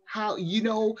 how, you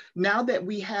know, now that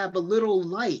we have a little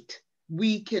light,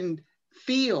 we can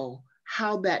feel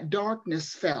how that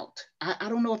darkness felt. I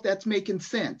don't know if that's making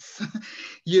sense.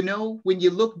 You know, when you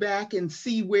look back and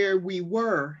see where we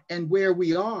were and where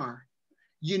we are,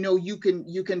 you know, you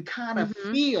can kind of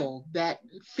feel that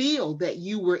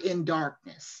you were in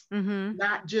darkness,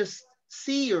 not just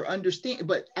see or understand,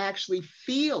 but actually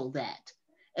feel that,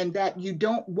 and that you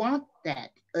don't want that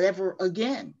ever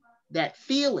again, that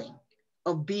feeling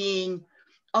of being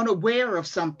unaware of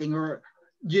something, or,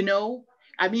 you know,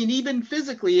 I mean, even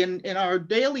physically in our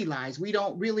daily lives, we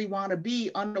don't really want to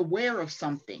be unaware of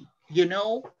something, you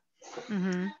know?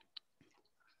 That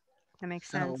makes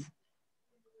sense.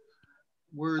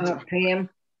 Words. Pam?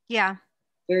 Yeah.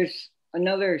 There's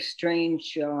another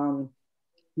strange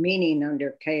meaning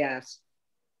under chaos,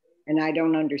 and I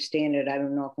don't understand it. I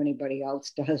don't know if anybody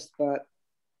else does, but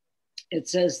it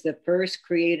says the first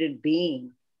created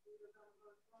being,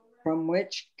 from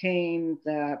which came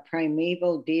the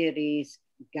primeval deities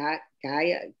Gaia,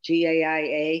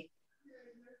 G-A-I-A,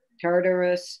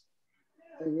 Tartarus,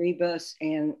 Erebus,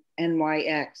 and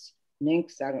NYX.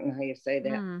 Nynx, I don't know how you say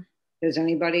that. Does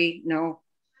anybody know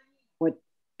what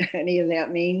any of that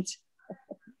means?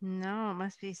 No, it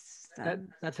must be.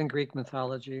 That's in Greek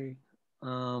mythology.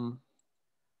 Gaia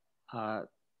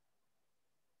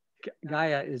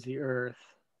is the earth.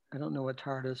 I don't know what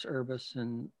Tartarus, Erebus,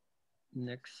 and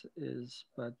Nyx is,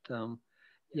 but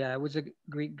yeah, it was a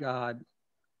Greek god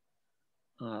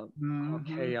called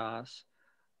Chaos.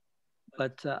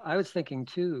 But I was thinking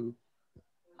too,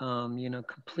 you know,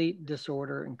 complete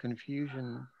disorder and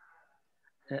confusion.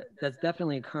 That's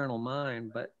definitely a carnal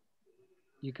mind, but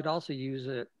you could also use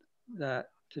that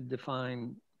to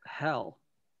define hell,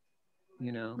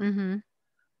 you know.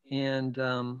 And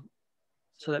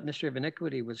so that mystery of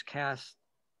iniquity was cast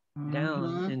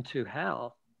down into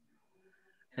hell,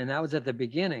 and that was at the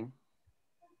beginning.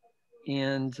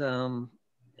 And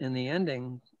in the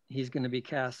ending, he's going to be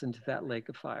cast into that lake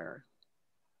of fire,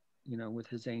 you know, with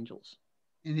his angels.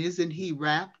 And isn't he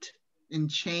wrapped in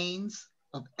chains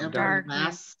of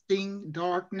everlasting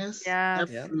darkness? Yeah,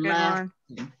 everlasting.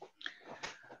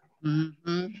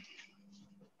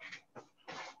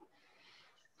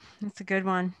 That's a good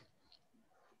one.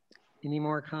 Any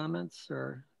more comments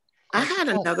or? I had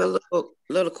another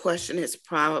little question. It's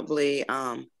probably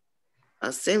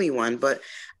a silly one, but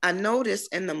I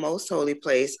noticed in the most holy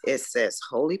place it says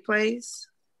holy place,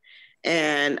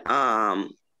 and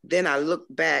then I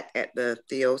looked back at the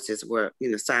theosis where, you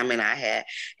know, Simon I had,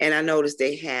 and I noticed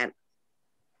they had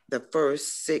the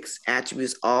first 6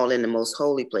 attributes all in the most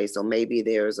holy place. So maybe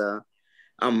there's a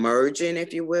merging,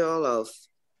 if you will, of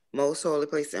most holy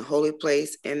place and holy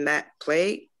place in that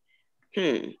plate.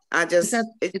 I just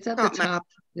it's at the top.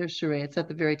 There's Sheree. It's at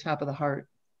the very top of the heart.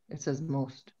 It says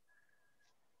most.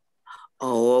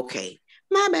 Oh, okay.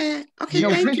 My bad. Okay,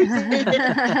 thank you.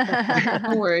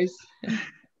 No worries.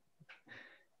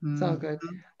 It's all good.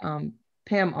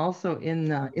 Pam, also in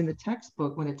the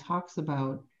textbook, when it talks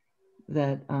about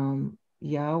that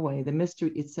Yahweh, the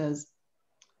mystery, it says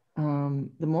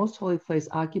the most holy place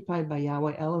occupied by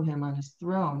Yahweh Elohim on his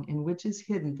throne, in which is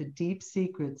hidden the deep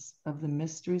secrets of the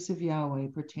mysteries of Yahweh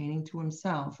pertaining to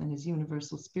himself and his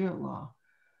universal spirit law,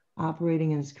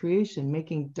 operating in his creation,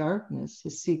 making darkness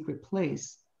his secret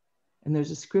place. And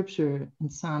there's a scripture in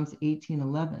Psalms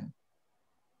 18:11.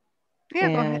 Yeah,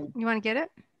 go ahead. You want to get it?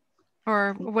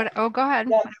 Or what? Oh, go ahead.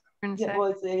 Yeah,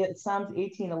 well, it's Psalms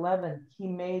 18:11. He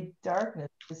made darkness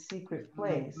his secret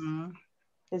place. Mm-hmm.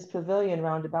 His pavilion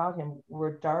round about him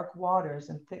were dark waters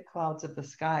and thick clouds of the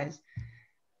skies.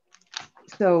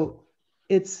 So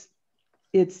it's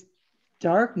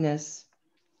darkness,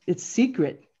 it's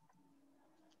secret.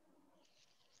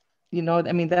 You know,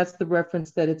 I mean, that's the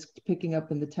reference that it's picking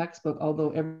up in the textbook,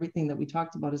 although everything that we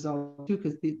talked about is all true,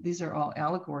 because these are all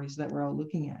allegories that we're all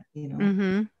looking at, you know.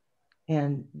 Mm-hmm.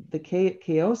 And the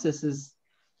chaosis is,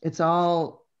 it's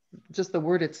all, just the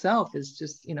word itself is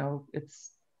just, you know,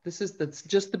 that's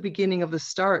just the beginning of the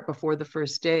start before the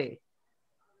first day.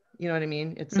 You know what I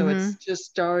mean? So it's just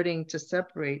starting to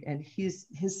separate, and his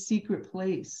secret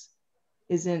place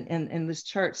is in, and this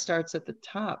chart starts at the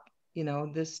top, you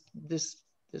know, this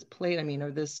plate, I mean,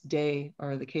 or this day,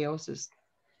 or the chaosis.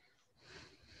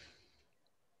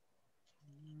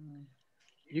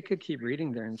 You could keep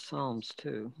reading there in Psalms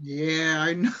too. Yeah,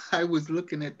 I know. I was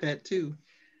looking at that too.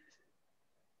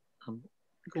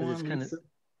 Go on, Lisa.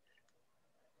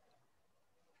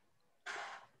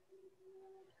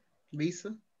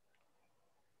 Lisa?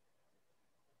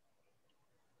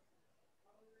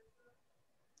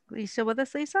 Lisa with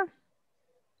us, Lisa?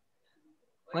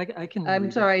 I can.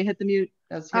 I'm sorry, I hit the mute.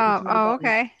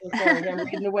 Okay. So sorry, I'm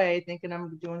reading away, thinking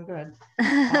I'm doing good.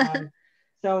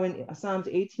 So in Psalms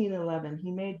 18:11,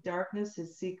 he made darkness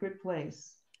his secret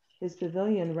place. His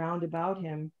pavilion round about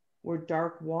him were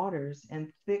dark waters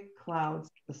and thick clouds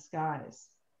of the skies.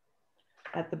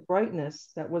 At the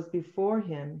brightness that was before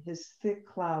him, his thick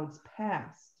clouds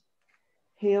passed,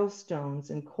 hailstones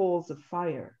and coals of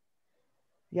fire.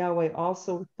 Yahweh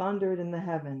also thundered in the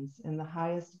heavens, and the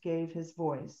highest gave his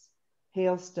voice,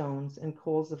 hailstones and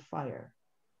coals of fire.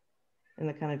 And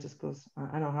it kind of just goes,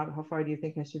 I don't know, how far do you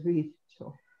think I should read,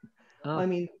 Joel? I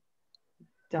mean,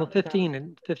 well,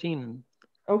 15.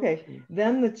 Okay,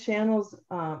 then the channels,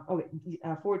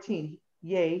 14,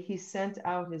 yea, he sent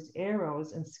out his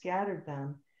arrows and scattered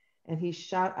them, and he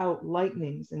shot out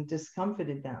lightnings and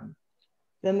discomfited them.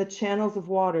 Then the channels of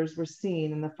waters were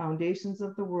seen, and the foundations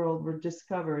of the world were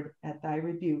discovered at thy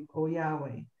rebuke, O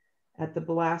Yahweh, at the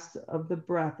blast of the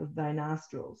breath of thy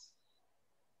nostrils.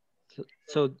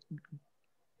 So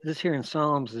this here in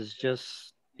Psalms is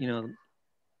just, you know,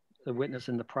 the witness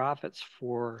and the prophets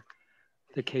for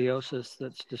the chaosis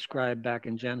that's described back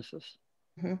in Genesis.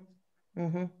 Mm-hmm.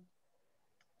 Mm-hmm.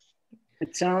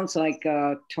 It sounds like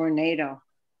a tornado.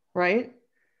 Right?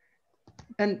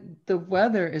 And the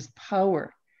weather is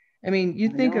power. I mean, you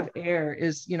think of air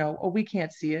is, you know, we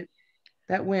can't see it.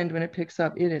 That wind, when it picks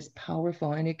up, it is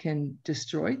powerful, and it can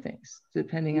destroy things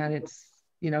depending on its,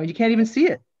 you know, you can't even see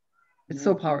it. It's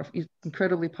so powerful. It's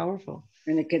incredibly powerful.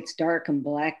 And it gets dark and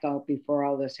black out before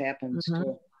all this happens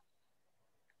too.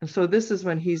 And so this is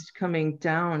when he's coming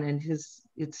down, and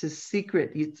it's his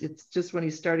secret. It's just when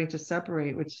he's starting to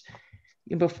separate, which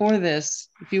before this,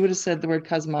 if you would have said the word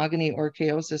cosmogony or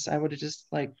chaosis, I would have just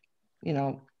like, you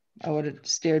know, I would have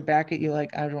stared back at you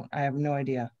like, I have no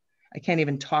idea. I can't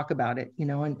even talk about it, you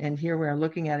know, and here we are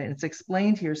looking at it. And it's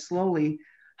explained here slowly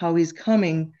how he's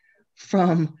coming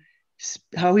from,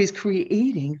 how he's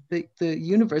creating the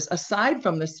universe, aside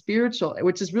from the spiritual,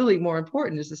 which is really more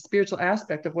important, is the spiritual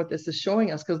aspect of what this is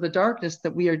showing us, because the darkness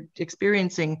that we are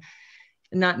experiencing,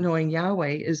 not knowing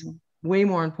Yahweh, is way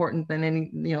more important than any,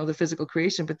 you know, the physical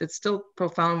creation, but it's still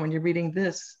profound when you're reading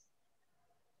this.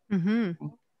 Mm-hmm.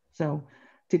 So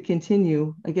to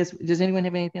continue, I guess, does anyone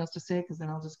have anything else to say? Because then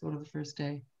I'll just go to the first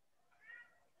day.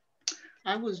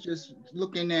 I was just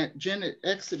looking at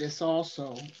Exodus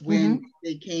also, when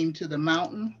they came to the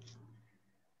mountain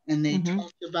and they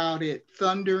talked about it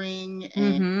thundering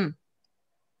and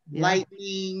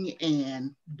lightning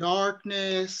and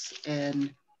darkness,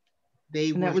 and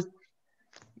that was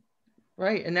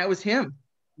right, and that was him.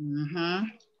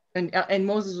 And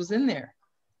Moses was in there.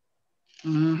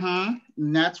 And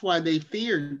that's why they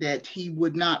feared that he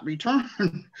would not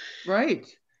return. Right.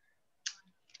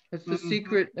 That's the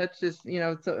secret. That's just, you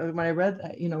know, so when I read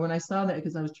that, you know, when I saw that,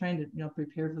 because I was trying to, you know,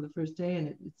 prepare for the first day,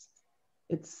 and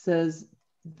it says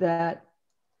that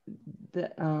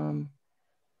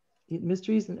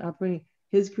mysteries and operating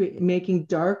making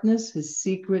darkness his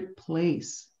secret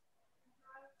place.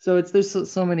 So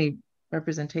there's so many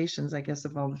representations, I guess,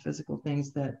 of all the physical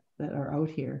things that are out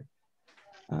here.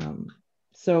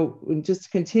 So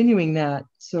just continuing that.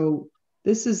 So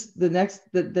this is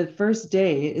the first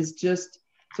day is just,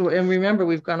 so, and remember,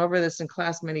 we've gone over this in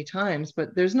class many times,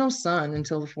 but there's no sun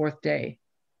until the fourth day.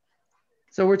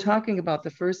 So we're talking about the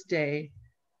first day,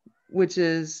 which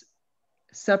is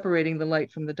separating the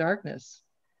light from the darkness.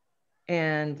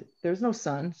 And there's no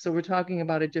sun. So we're talking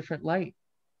about a different light.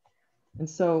 And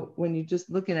so when you're just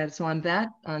looking at it, so on that,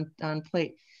 on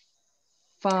plate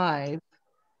 5,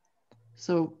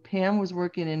 so Pam was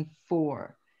working in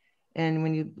 4. And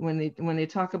when they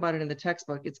talk about it in the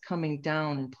textbook, it's coming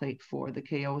down in plate 4, the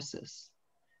chaosis,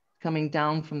 coming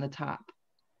down from the top.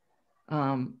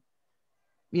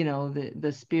 You know,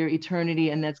 the spirit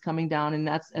eternity, and that's coming down, and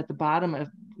that's at the bottom of,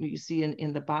 you see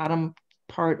in the bottom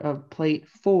part of plate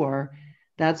 4,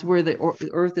 that's where the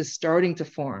earth is starting to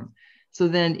form. So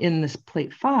then in this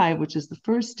plate 5, which is the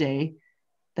first day,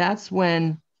 that's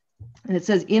when, and it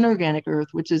says inorganic earth,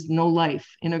 which is no life.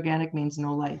 Inorganic means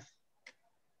no life.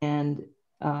 And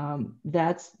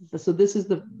so this is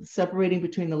the separating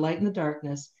between the light and the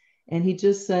darkness. And he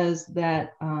just says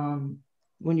that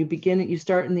when you begin, you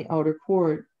start in the outer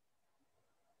court,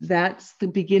 that's the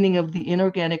beginning of the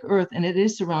inorganic earth, and it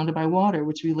is surrounded by water,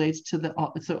 which relates to the,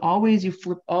 so always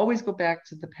always go back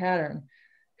to the pattern,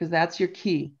 because that's your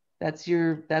key. That's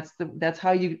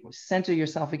how you center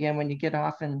yourself again when you get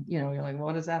off and, you know, you're like,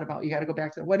 what is that about? You got to go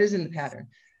back to what is in the pattern.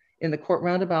 In the court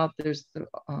roundabout, there's the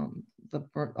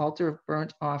altar of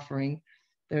burnt offering,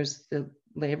 there's the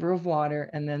laver of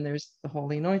water, and then there's the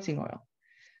holy anointing oil.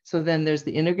 So then there's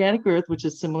the inorganic earth, which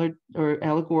is similar or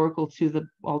allegorical to the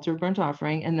altar of burnt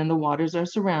offering, and then the waters are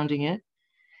surrounding it.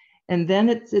 And then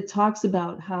it talks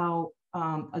about how,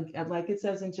 like it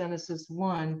says in Genesis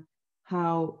 1,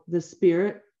 how the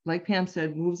spirit, like Pam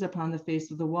said, moves upon the face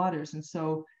of the waters. And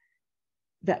so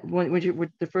that when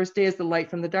the first day is the light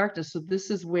from the darkness. So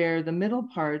this is where the middle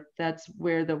part, that's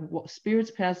where the spirit's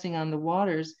passing on the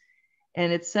waters.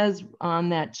 And it says on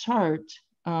that chart,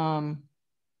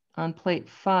 on plate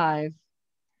 5,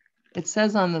 it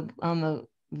says on the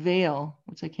veil,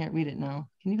 which I can't read it now.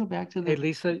 Can you go back to the? Hey,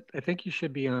 Lisa, I think you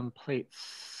should be on plate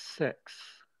 6.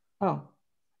 Oh,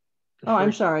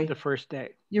 I'm sorry. The first day.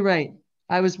 You're right.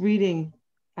 I was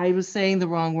saying the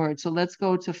wrong word. So let's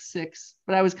go to 6,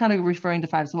 but I was kind of referring to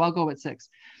 5. So I'll go with 6.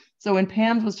 So when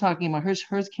Pam was talking about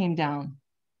hers came down.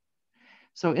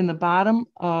 So in the bottom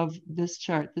of this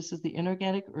chart, this is the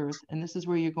inorganic earth, and this is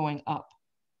where you're going up.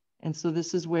 And so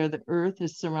this is where the earth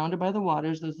is surrounded by the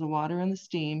waters. There's the water and the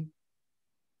steam.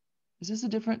 Is this a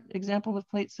different example of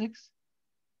plate 6?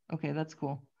 Okay, that's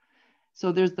cool.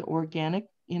 So there's the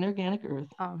inorganic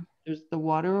earth. There's the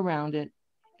water around it.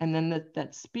 And then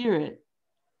that spirit,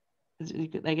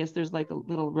 I guess there's like a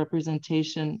little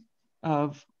representation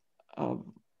of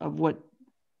what,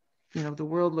 you know, the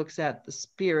world looks at the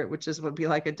spirit, which would be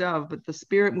like a dove, but the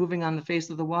spirit moving on the face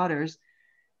of the waters,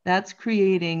 that's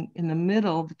creating in the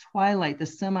middle, the twilight, the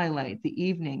semi-light, the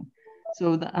evening.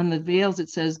 So on the veils, it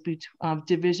says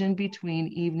division between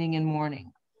evening and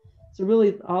morning. So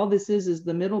really all this is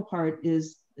the middle part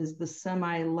is the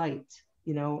semi-light,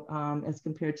 you know, as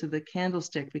compared to the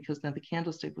candlestick, because then the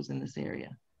candlestick was in this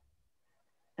area.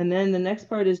 And then the next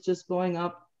part is just going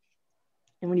up.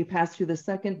 And when you pass through the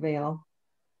second veil,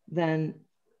 then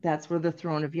that's where the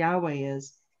throne of Yahweh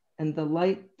is. And the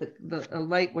light, the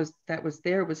light was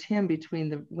him between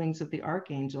the wings of the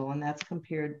archangel. And that's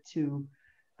compared to,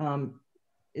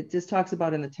 it just talks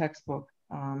about in the textbook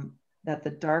that the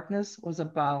darkness was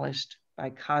abolished by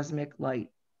cosmic light.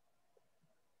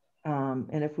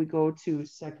 And if we go to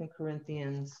 2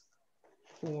 Corinthians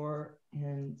 4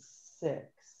 and 6.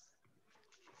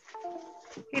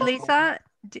 Hey, Lisa,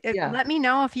 Yeah. let me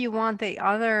know if you want the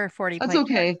other 40 That's plate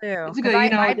okay. too. It's good. You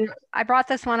know, I brought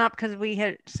this one up because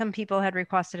some people had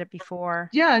requested it before.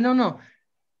 Yeah, no,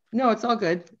 it's all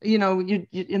good. You know,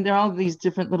 and there are all these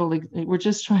different little, we're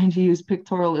just trying to use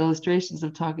pictorial illustrations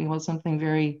of talking about something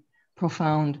very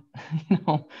profound, you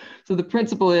know. So the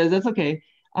principle is, that's okay.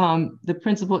 The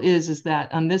principle is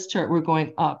that on this chart, we're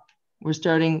going up. We're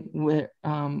starting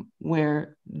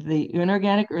where the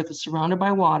inorganic earth is surrounded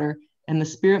by water, and the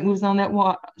spirit moves on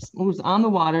moves on the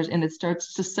waters, and it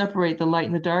starts to separate the light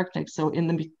and the darkness. So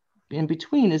in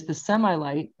between is the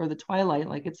semi-light or the twilight,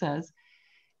 like it says.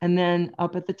 And then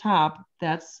up at the top,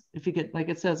 that's, if you get, like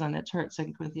it says on that chart,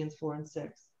 2 Corinthians 4 and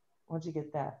 6. Once you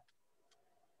get that.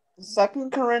 2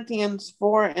 Corinthians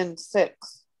 4 and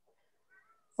 6.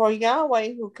 For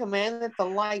Yahweh, who commanded the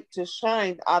light to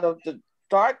shine out of the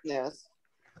darkness,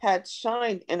 had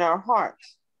shined in our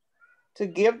hearts to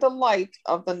give the light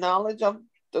of the knowledge of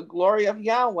the glory of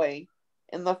Yahweh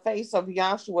in the face of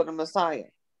Yahshua the Messiah.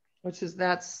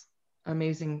 That's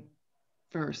amazing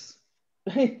verse.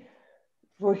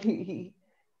 For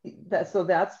so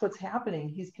that's what's happening.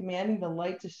 He's commanding the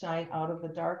light to shine out of the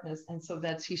darkness. And so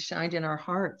that's he shined in our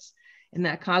hearts. And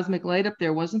that cosmic light up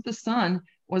there wasn't the sun,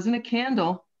 wasn't a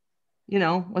candle,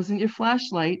 wasn't your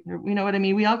flashlight. Or, you know what I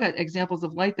mean? We all got examples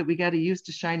of light that we got to use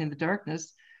to shine in the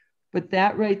darkness. But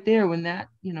that right there, when that,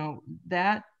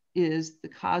 that is the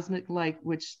cosmic light,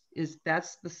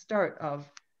 that's the start of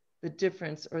the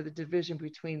difference or the division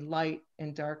between light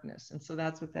and darkness. And so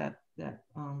that's what that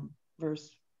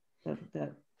verse,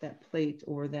 that plate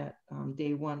or that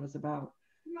day one was about.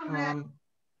 It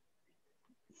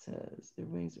says the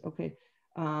wings. Okay.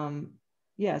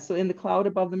 Yeah. So in the cloud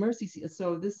above the mercy seat.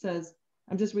 So this says,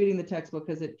 I'm just reading the textbook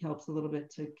because it helps a little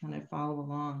bit to kind of follow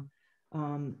along.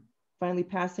 Finally,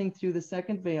 passing through the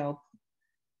second veil,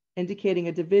 indicating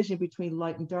a division between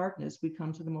light and darkness, we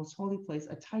come to the most holy place,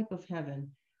 a type of heaven,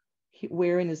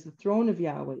 wherein is the throne of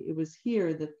Yahweh. It was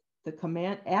here that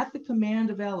at the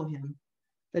command of Elohim,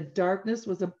 the darkness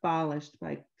was abolished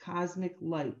by cosmic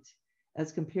light,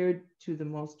 as compared to the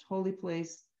most holy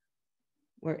place,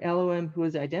 where Elohim, who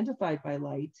is identified by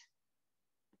light,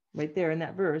 right there in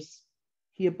that verse,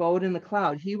 he abode in the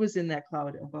cloud. He was in that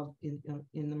cloud above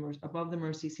above the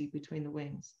mercy seat between the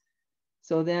wings.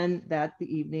 So then that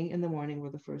the evening and the morning were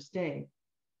the first day.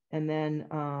 And then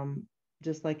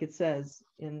just like it says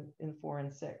in 4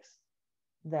 and 6,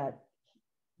 that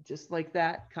just like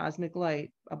that cosmic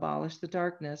light abolished the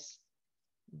darkness,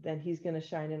 then he's going to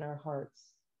shine in our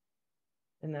hearts.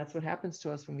 And that's what happens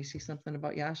to us when we see something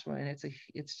about Yahshua. And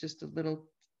it's just a little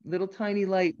tiny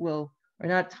light or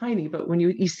not tiny, but when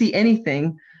you see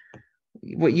anything,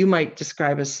 what you might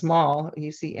describe as small,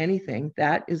 you see anything,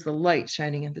 that is the light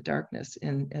shining in the darkness.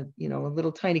 And a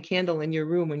little tiny candle in your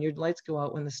room, when your lights go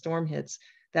out, when the storm hits,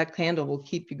 that candle will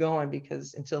keep you going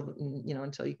until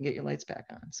you can get your lights back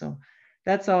on. So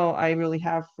that's all I really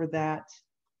have for that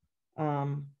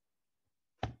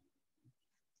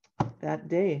that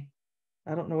day.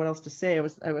 I don't know what else to say.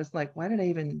 I was like, why did I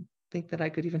even think that I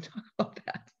could even talk about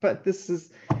that? But it's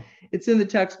in the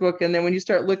textbook. And then when you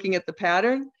start looking at the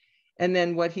pattern and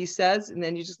then what he says, and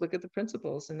then you just look at the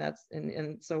principles, and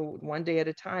so one day at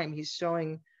a time, he's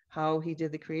showing how he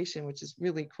did the creation, which is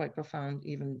really quite profound,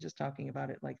 even just talking about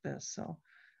it like this. So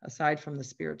aside from the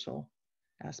spiritual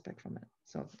aspect from it.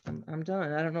 So I'm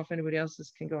done. I don't know if anybody else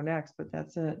can go next, but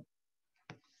that's it.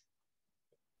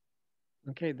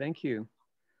 Okay, thank you.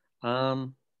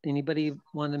 Anybody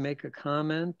want to make a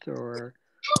comment or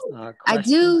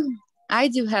question? I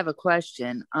do have a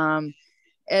question. Not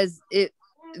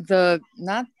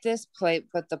this plate,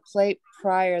 but the plate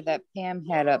prior that Pam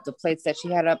had up, the plates that she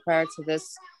had up prior to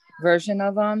this version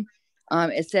of them,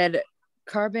 it said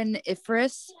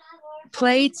carboniferous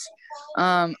plate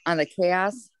on the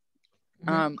chaos,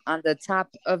 on the top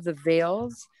of the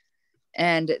veils,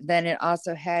 and then it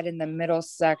also had in the middle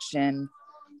section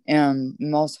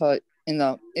it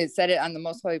said it on the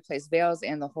most holy place veils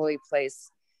and the holy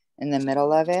place in the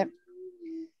middle of it.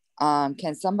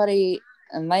 Can somebody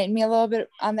enlighten me a little bit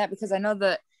on that? Because I know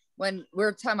that when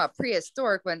we're talking about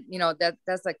prehistoric, when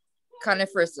that's like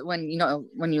coniferous, when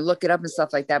you look it up and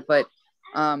stuff like that, but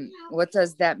what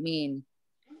does that mean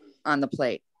on the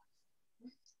plate?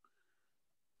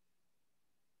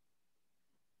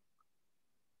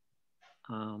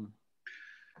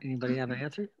 Anybody have an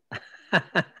answer?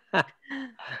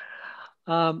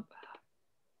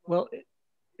 Well,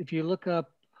 if you look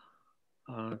up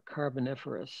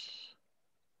carboniferous,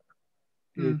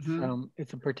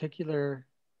 it's a particular,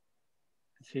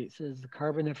 let's see, it says the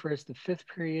carboniferous, the 5th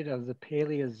period of the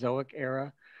Paleozoic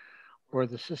era, or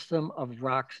the system of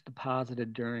rocks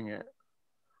deposited during it.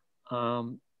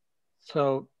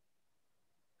 So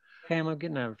Pam, I'm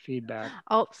getting our feedback.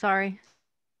 Oh, sorry.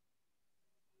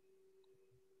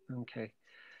 Okay.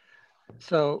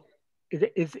 So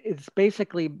it's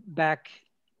basically back,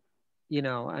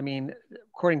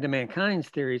 according to mankind's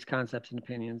theories, concepts, and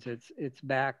opinions, it's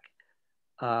back,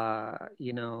 way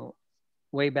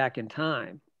back in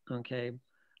time, okay,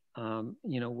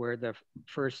 where the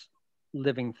first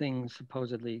living things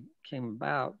supposedly came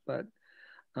about. But,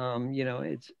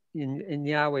 it's in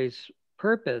Yahweh's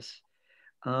purpose,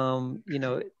 all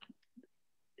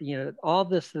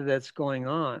this that's going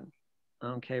on,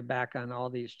 okay, back on all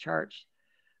these charts,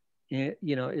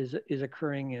 is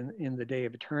occurring in the day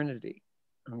of eternity,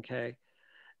 okay?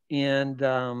 And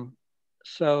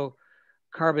so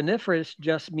carboniferous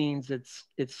just means it's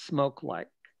smoke-like,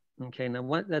 okay?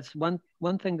 Now that's one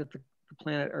thing that the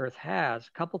planet Earth has.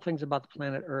 A couple things about the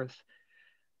planet Earth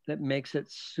that makes it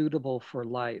suitable for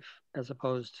life as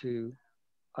opposed to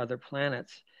other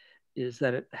planets is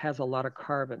that it has a lot of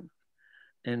carbon.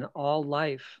 and all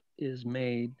life is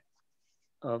made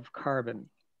of carbon.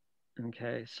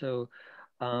 Okay, so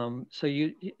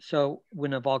so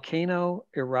when a volcano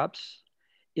erupts,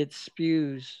 it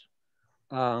spews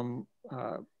um,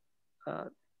 uh, uh,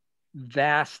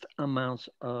 vast amounts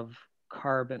of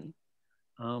carbon.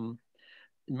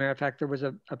 Matter of fact, there was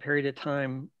a period of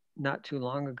time not too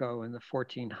long ago in the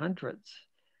 1400s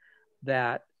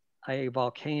that a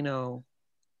volcano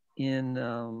in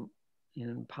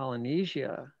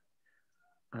Polynesia,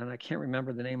 and I can't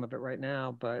remember the name of it right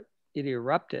now, but it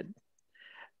erupted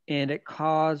and it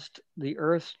caused the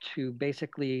Earth to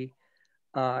basically,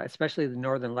 especially the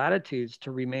northern latitudes,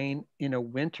 to remain in a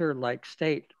winter-like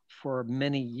state for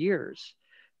many years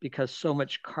because so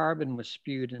much carbon was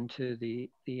spewed into the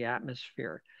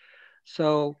atmosphere.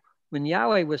 So when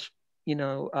Yahweh was,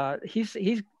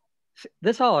 he's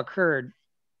this all occurred,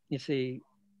 you see,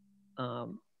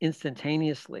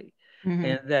 instantaneously,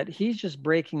 and that he's just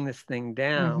breaking this thing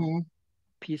down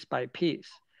piece by piece.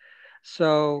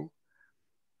 So,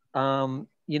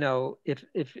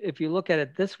 if you look at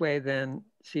it this way, then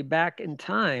see back in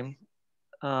time,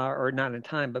 or not in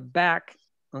time, but back,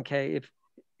 okay,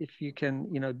 if you can,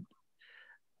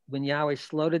 when Yahweh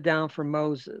slowed it down for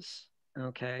Moses,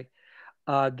 okay,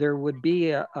 there would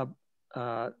be a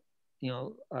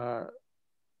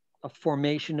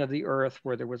formation of the earth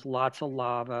where there was lots of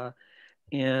lava,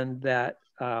 and that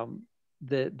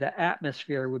the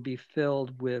atmosphere would be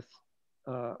filled with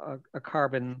a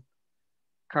carbon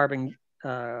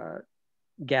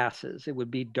gases. It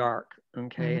would be dark,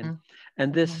 okay,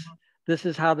 and this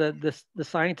is how the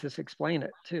scientists explain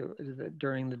it too,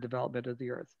 during the development of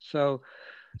the earth. So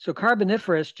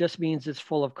carboniferous just means it's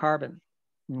full of carbon,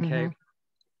 okay,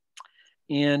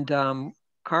 and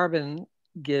carbon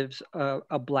gives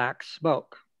a black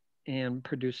smoke and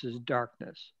produces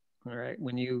darkness. All right,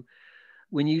 when you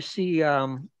see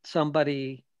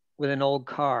somebody with an old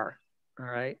car, all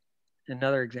right,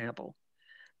 another example,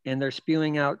 and they're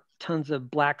spewing out tons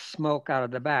of black smoke out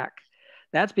of the back,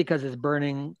 that's because it's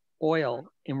burning oil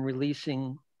and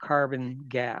releasing carbon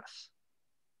gas.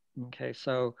 Okay,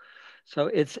 so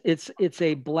it's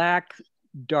a black,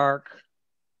 dark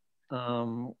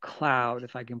cloud,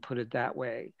 if I can put it that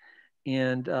way.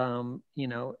 And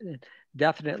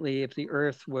definitely, if the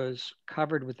Earth was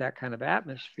covered with that kind of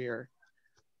atmosphere,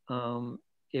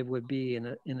 it would be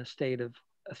in a state of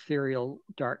ethereal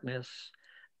darkness,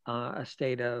 a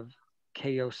state of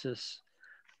chaosis.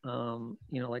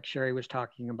 Like Sherry was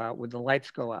talking about, when the lights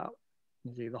go out,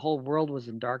 you see, the whole world was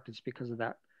in darkness because of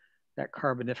that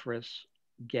carboniferous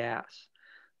gas.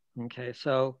 Okay,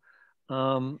 so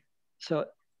so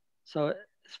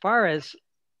as far as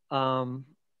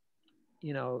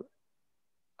you know,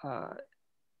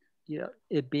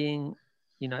 it being,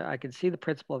 I can see the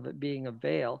principle of it being a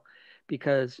veil,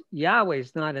 because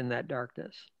Yahweh's not in that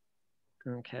darkness.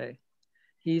 Okay,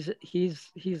 he's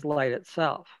light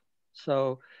itself.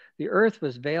 So the earth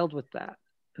was veiled with that.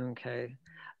 Okay,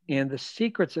 and the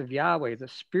secrets of Yahweh, the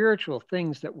spiritual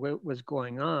things that was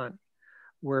going on,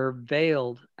 were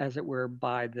veiled, as it were,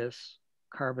 by this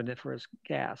carboniferous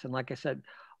gas. And like I said,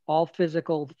 all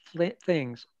physical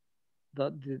things,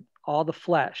 all the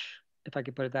flesh, if I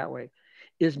could put it that way,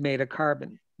 is made of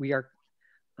carbon. We are,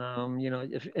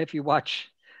 if you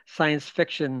watch science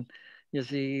fiction, you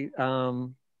see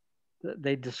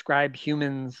they describe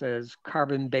humans as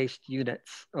carbon-based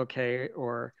units, okay,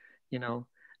 or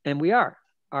and we are.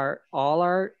 All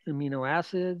our amino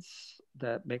acids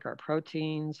that make our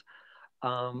proteins,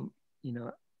 all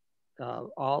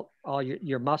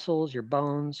your muscles, your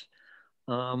bones,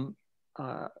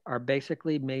 are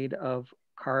basically made of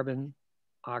carbon,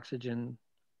 oxygen,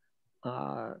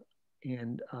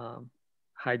 and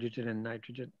hydrogen and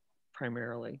nitrogen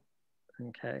primarily.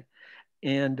 Okay,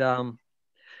 and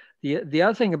the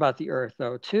other thing about the Earth,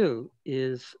 though, too,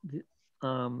 is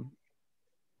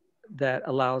that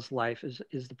allows life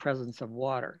is the presence of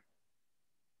water.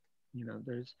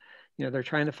 They're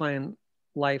trying to find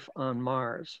life on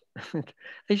Mars.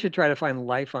 They should try to find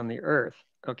life on the Earth.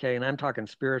 Okay, and I'm talking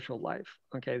spiritual life.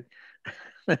 Okay,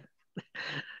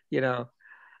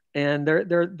 and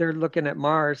they're looking at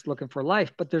Mars, looking for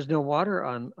life, but there's no water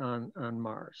on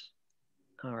Mars.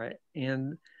 All right,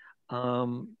 and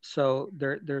so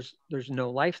there's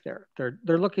no life there.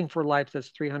 They're looking for life that's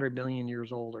 300 million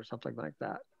years old or something like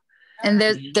that. And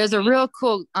there's a real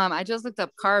cool, I just looked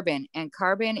up carbon, and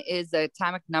carbon is the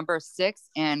atomic number 6,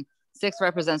 and 6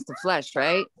 represents the flesh,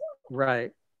 right?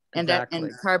 Right. And exactly.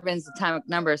 and carbon's atomic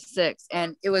number 6.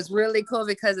 And it was really cool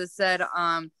because it said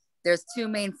there's 2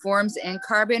 main forms in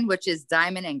carbon, which is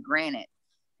diamond and granite.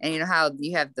 And you know how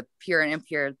you have the pure and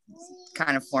impure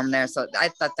kind of form there. So I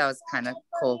thought that was kind of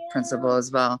cool principle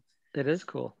as well. It is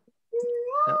cool.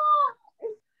 Yep.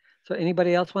 So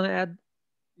anybody else want to add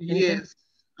anything? Yes,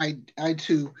 I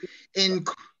too. In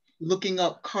looking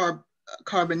up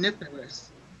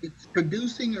carboniferous, it's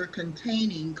producing or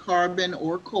containing carbon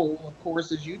or coal, of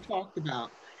course, as you talked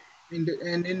about. And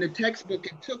in the textbook,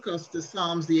 it took us to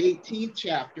Psalms, the 18th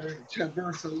chapter, to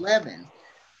verse 11.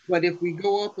 But if we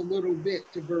go up a little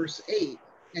bit to verse 8,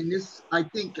 and this, I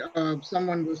think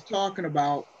someone was talking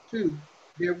about too,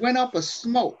 there went up a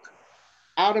smoke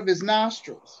out of his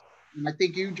nostrils. And I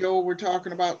think you, Joel, were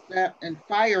talking about that, and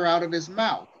fire out of his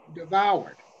mouth,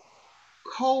 devoured.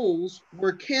 Coals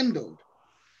were kindled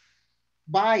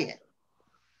by it.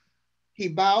 He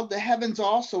bowed the heavens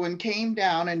also and came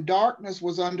down, and darkness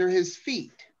was under his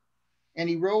feet. And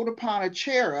he rode upon a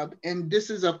cherub, and this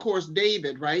is, of course,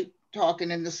 David, right?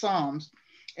 Talking in the Psalms.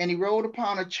 And he rode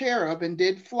upon a cherub and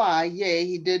did fly, yea,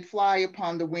 he did fly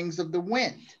upon the wings of the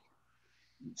wind.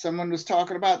 Someone was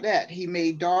talking about that. He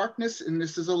made darkness, and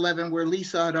this is 11 where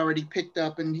Lisa had already picked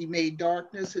up, and he made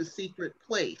darkness his secret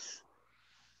place.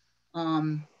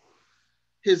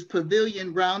 His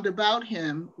pavilion round about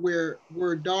him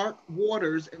were dark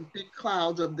waters and thick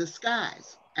clouds of the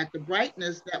skies. At the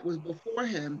brightness that was before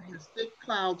him, his thick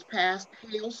clouds passed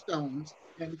hailstones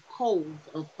and coals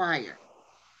of fire.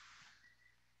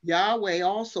 Yahweh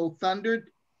also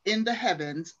thundered in the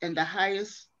heavens, and the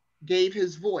highest gave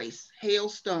his voice,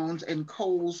 hailstones and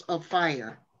coals of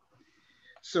fire.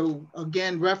 So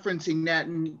again, referencing that,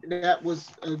 and that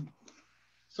was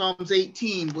Psalms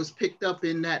 18 was picked up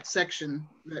in that section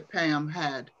that Pam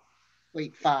had,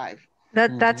 plate 5.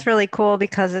 That's really cool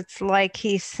because it's like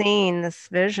he's seeing this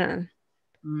vision.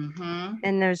 Mm-hmm.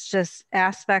 And there's just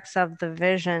aspects of the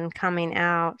vision coming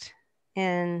out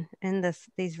in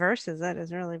these verses. That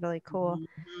is really, really cool.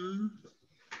 Mm-hmm.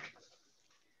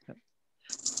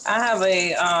 I have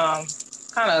a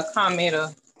kind of comment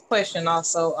or question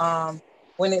also.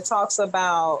 When it talks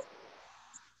about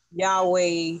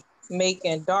Yahweh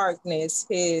making darkness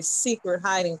his secret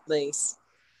hiding place,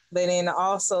 but then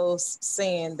also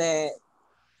saying that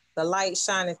the light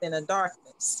shineth in the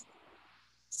darkness.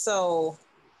 So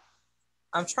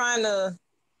I'm trying to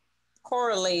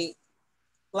correlate,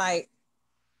 like,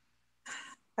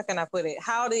 how can I put it?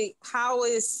 How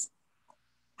is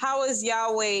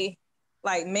Yahweh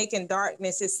like making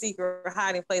darkness his secret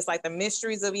hiding place? Like the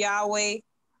mysteries of Yahweh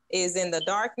is in the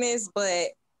darkness, but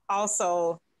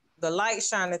also the light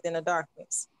shineth in the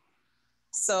darkness.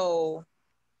 So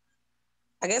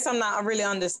I guess I'm not really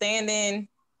understanding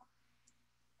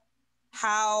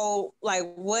how, like,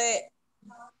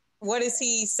 what is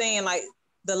he saying? Like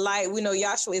the light, we know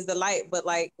Yahshua is the light, but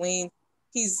like when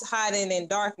he's hiding in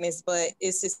darkness, but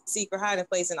it's his secret hiding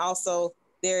place, and also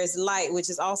there is light, which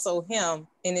is also him,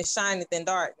 and it shineth in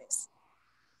darkness.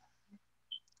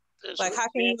 Like, how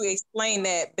can you explain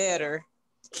that better?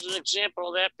 There's an example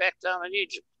of that back down in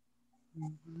Egypt.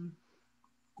 Mm-hmm.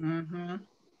 Mm-hmm.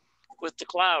 With the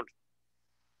cloud.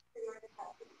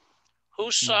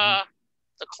 Who saw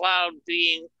the cloud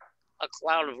being a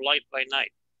cloud of light by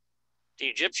night? The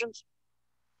Egyptians?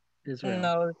 Israel.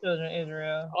 No, the children of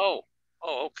Israel. Oh,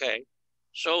 okay.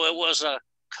 So it was a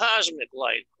cosmic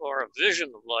light or a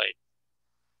vision of light.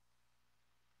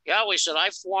 Yahweh said, I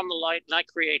form the light and I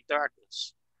create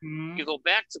darkness. Mm-hmm. You go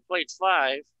back to plate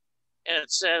 5, and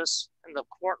it says in the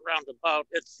court roundabout,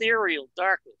 ethereal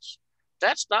darkness.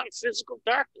 That's not physical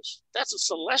darkness. That's a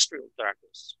celestial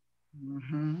darkness.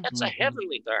 Mm-hmm. That's a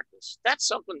heavenly darkness. That's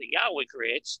something that Yahweh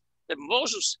creates, that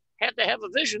Moses had to have a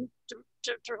vision to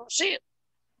see it.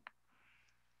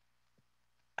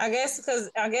 I guess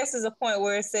there's a point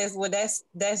where it says, well,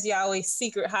 that's Yahweh's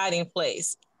secret hiding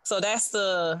place. So that's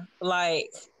the, like,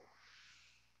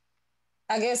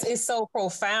 I guess it's so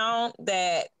profound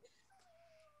that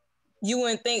you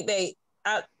wouldn't think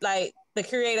that like the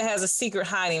creator has a secret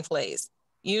hiding place.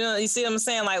 You know, you see what I'm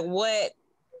saying? Like,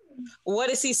 what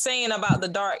is he saying about the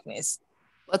darkness?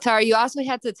 Well, Tara, you also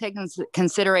have to take into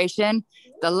consideration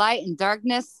the light and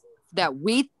darkness that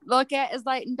we look at as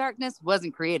light and darkness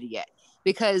wasn't created yet,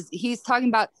 because he's talking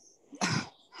about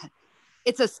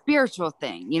it's a spiritual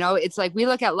thing. You know, it's like we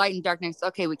look at light and darkness.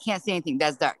 Okay, we can't see anything.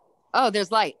 That's dark. Oh,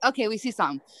 there's light. Okay, we see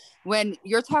something. When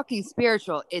you're talking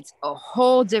spiritual, it's a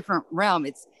whole different realm.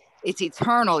 It's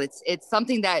eternal. It's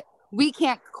something that we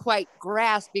can't quite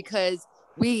grasp because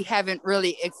we haven't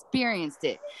really experienced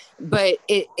it. But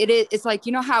it's like,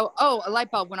 you know how, a light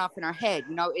bulb went off in our head.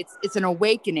 You know, it's an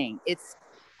awakening.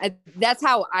 That's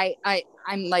how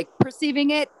I'm like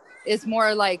perceiving it. Is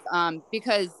more like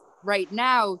because right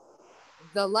now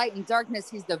the light and darkness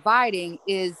he's dividing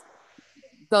is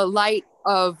the light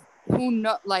of who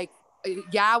know, like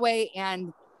Yahweh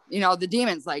and, you know, the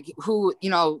demons, like who, you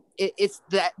know, it's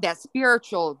that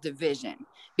spiritual division,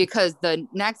 because the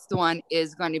next one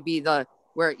is going to be the,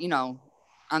 where, you know,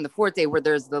 on the fourth day where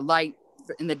there's the light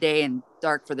in the day and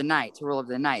dark for the night, to rule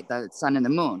over the night, the sun and the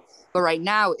moon. But right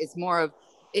now it's more of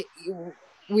it,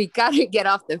 we got to get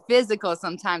off the physical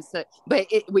sometimes, but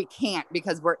we can't,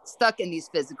 because we're stuck in these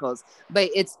physicals. But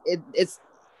it's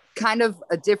kind of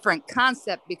a different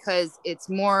concept, because it's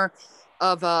more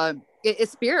of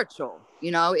it's spiritual,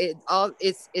 you know.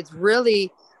 It's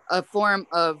really a form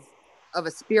of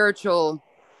a spiritual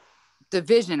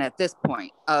division at this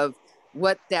point, of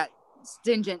what that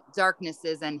stingent darkness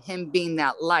is and him being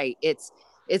that light. It's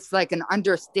like an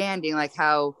understanding, like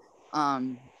how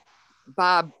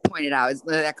Bob pointed out, is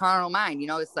that carnal mind, you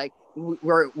know. It's like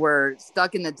we're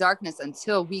stuck in the darkness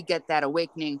until we get that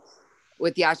awakening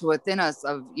with Yahshua within us,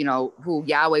 of, you know, who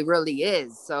Yahweh really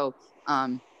is. So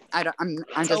I'm just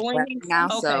now.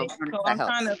 Okay, so that I'm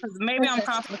helps. trying to, because maybe I'm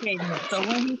complicating it. So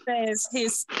when he says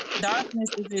his darkness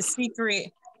is his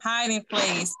secret hiding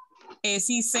place, is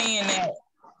he saying that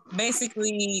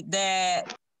basically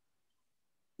that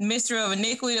mystery of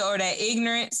iniquity, or that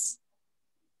ignorance,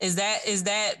 is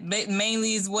that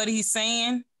mainly is what he's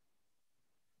saying?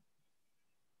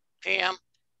 Pam?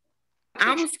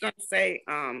 I was going to say,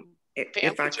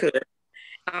 if I could,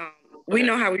 we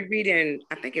know how we read in,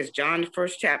 I think it's John, the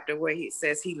first chapter, where he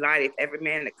says he lighteth every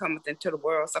man that cometh into the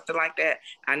world, something like that.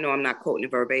 I know I'm not quoting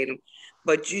it verbatim,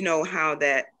 but you know how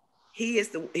that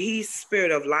he's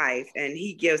spirit of life, and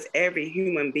he gives every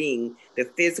human being the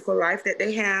physical life that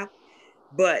they have.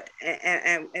 But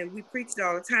and we preach it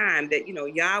all the time that, you know,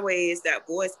 Yahweh is that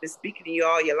voice been speaking to you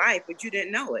all your life, but you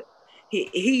didn't know it.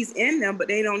 He's in them, but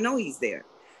they don't know he's there.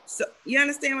 So you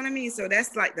understand what I mean? So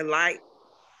that's like the light,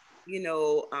 you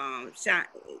know,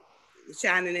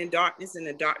 shining in darkness, and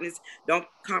the darkness don't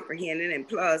comprehend it. And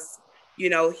plus, you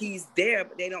know, he's there,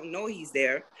 but they don't know he's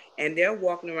there, and they're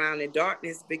walking around in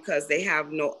darkness because they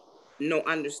have no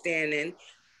understanding.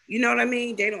 You know what I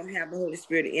mean? They don't have the Holy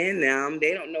Spirit in them.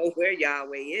 They don't know where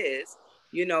Yahweh is,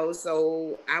 you know.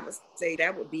 So I would say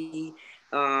that would be,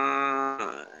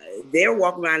 they're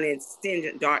walking around in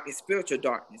stingent darkness, spiritual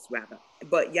darkness rather.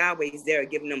 But Yahweh is there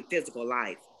giving them physical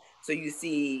life. So you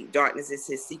see, darkness is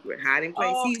his secret hiding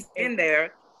place. Okay. He's in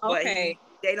there, but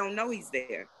they don't know he's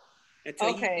there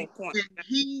until he points.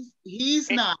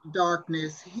 He's not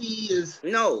darkness. He is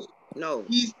no.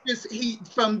 He's just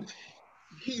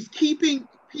he's keeping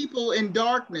people in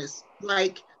darkness,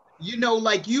 like, you know,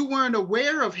 like you weren't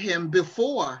aware of him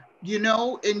before, you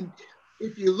know. And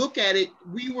if you look at it,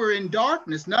 we were in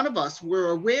darkness. None of us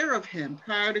were aware of him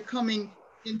prior to coming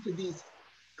into these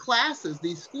classes,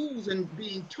 these schools, and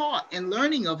being taught and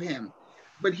learning of him.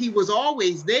 But he was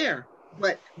always there.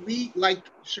 But we, like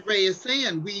Sheree is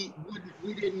saying, we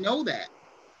didn't know that.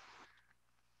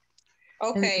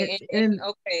 Okay.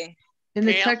 Okay. In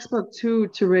the textbook too,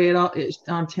 Tara,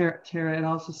 it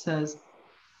also says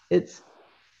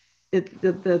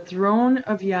the throne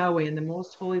of Yahweh in the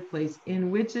most holy place,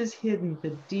 in which is hidden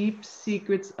the deep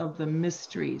secrets of the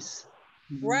mysteries.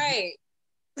 Right.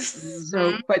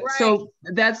 So, so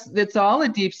that's all a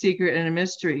deep secret and a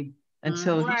mystery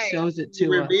until he shows it to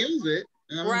us. Reveals it.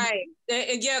 Right.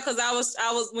 And yeah, because I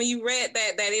was when you read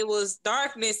that it was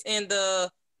darkness in the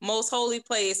most holy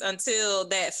place until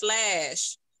that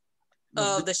flash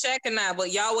of the Shekinah,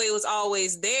 but Yahweh was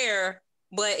always there.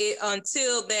 But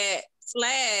until that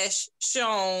flash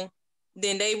shone,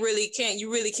 then you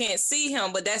really can't see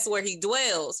him, but that's where he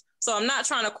dwells. So I'm not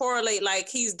trying to correlate like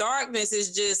he's darkness.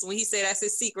 Is just when he said that's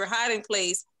his secret hiding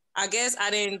place. I guess I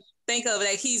didn't think of it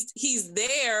like he's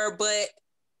there, but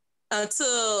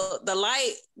until the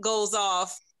light goes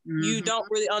off, you don't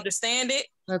really understand it.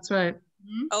 That's right.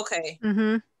 Okay.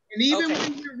 And even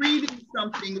when you're reading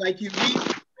something, like you read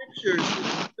the scriptures,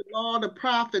 the law, the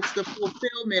prophets, the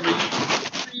fulfillment, or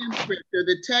the transcript or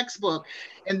the textbook,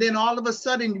 and then all of a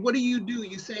sudden, what do?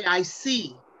 You say, I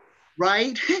see,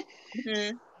 right?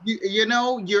 You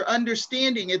know, you're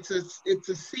understanding. It's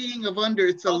a seeing of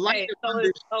it's a light of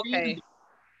understanding.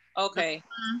 Okay.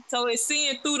 So it's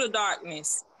seeing through the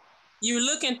darkness. You're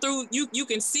looking through, you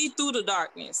can see through the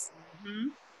darkness.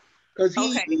 Because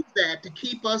he used that to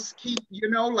keep, you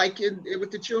know, like with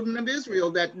the children of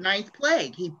Israel, that 9th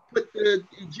plague. He put the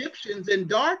Egyptians in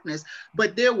darkness,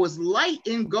 but there was light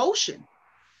in Goshen.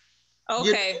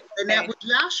 Okay. And that was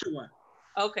Joshua.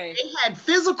 Okay. They had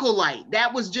physical light.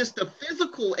 That was just a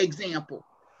physical example.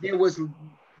 There was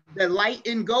the light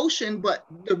in Goshen, but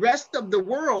the rest of the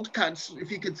world,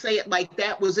 if you could say it like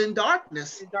that, was in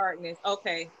darkness. In darkness.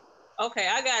 Okay. Okay,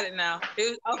 I got it now.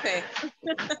 Okay.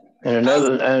 And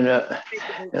another,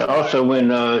 and also when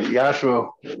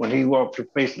Yahshua, when he walked the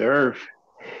face of the earth,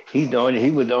 he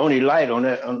was the only light on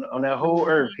that whole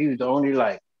earth. He was the only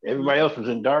light. Everybody else was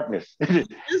in darkness. He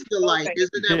is the light,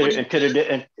 isn't that what he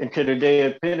said? Until the day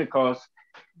of Pentecost,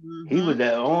 he was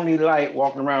the only light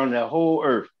walking around the whole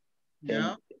earth.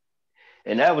 Yeah.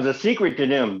 And that was a secret to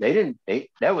them. They didn't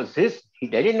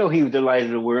know he was the light of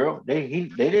the world. They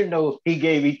didn't know he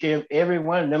gave every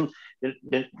one of them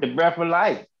the breath of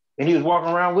life. And he was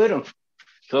walking around with them.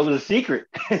 So it was a secret.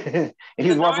 And he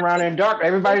was walking around in dark.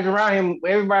 Everybody's around him.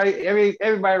 Everybody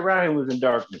around him was in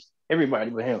darkness. Everybody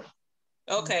but him.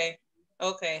 Okay.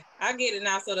 I get it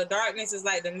now. So the darkness is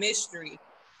like the mystery.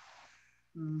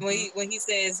 When he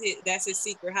says that's his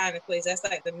secret hiding place, that's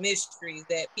like the mystery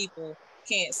that people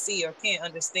can't see or can't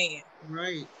understand.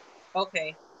 Right.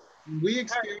 Okay. We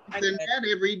experience that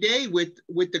every day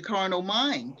with the carnal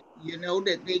mind, you know,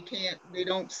 that they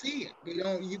don't see it.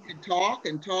 You can talk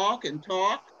and talk and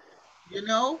talk, you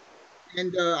know,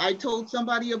 and I told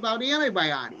somebody about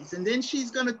antibiotics, and then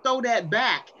she's going to throw that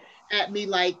back at me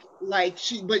I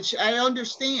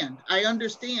understand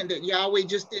that Yahweh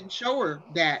just didn't show her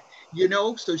that, you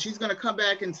know, so she's going to come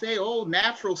back and say, oh,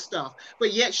 natural stuff,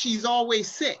 but yet she's always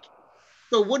sick.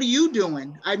 So what are you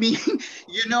doing? I mean,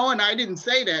 you know, and I didn't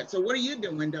say that. So what are you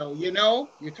doing though? You know,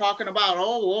 you're talking about,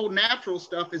 oh, natural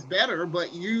stuff is better,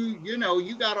 but you know,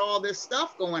 you got all this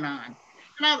stuff going on.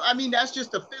 And I mean, that's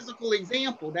just a physical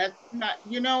example. That's not,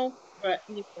 you know, but.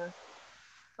 Yeah.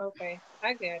 Okay,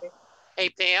 I get it. Hey,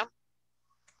 Pam.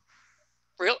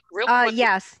 Real quick.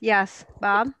 Yes,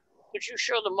 Bob. Could you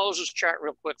show the Moses chart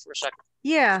real quick for a second?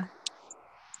 Yeah.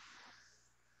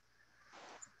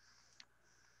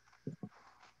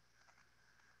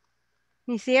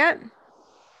 You see it?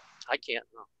 I can't,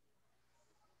 no.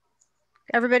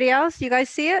 Everybody else, you guys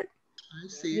see it? I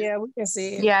see it. Yeah, we can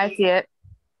see it. Yeah, I see it.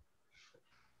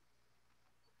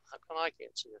 How come I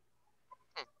can't see it?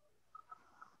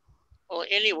 Well,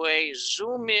 anyway,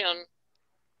 zoom in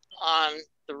on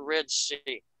the Red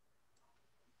Sea.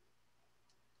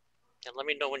 And let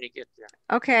me know when you get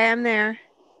there. Okay, I'm there.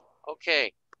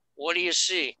 Okay, what do you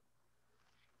see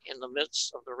in the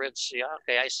midst of the Red Sea?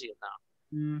 Okay, I see it now.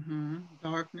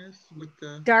 Darkness with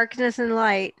the... Darkness and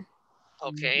light.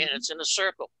 Okay, and it's in a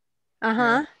circle.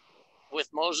 Uh-huh. With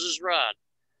Moses' rod.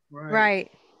 Right.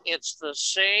 It's the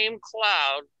same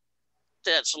cloud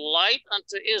that's light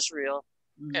unto Israel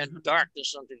and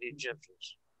darkness unto the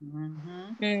Egyptians.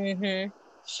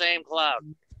 Same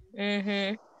cloud.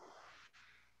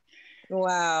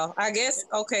 Wow. I guess,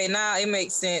 okay, now it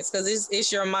makes sense because it's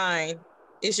your mind.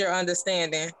 It's your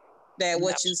understanding that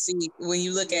what you see when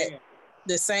you look at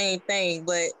the same thing,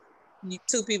 but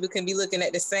two people can be looking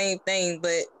at the same thing,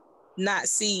 but not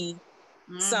see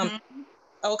something.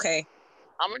 Okay.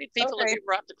 How many people have you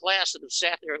brought to class that have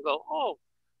sat there and go, oh,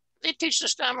 they teach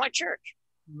this down my church?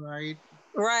 Right.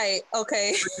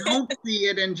 Okay. But don't see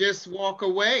it and just walk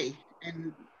away,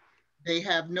 and they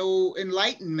have no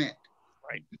enlightenment.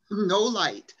 Right. No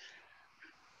light.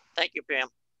 Thank you, Pam.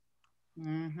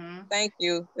 Thank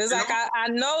you. It's like I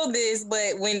know this,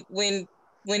 but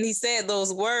when he said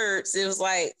those words, it was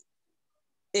like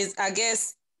I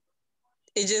guess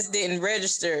it just didn't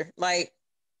register. Like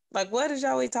what is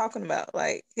Yahweh talking about?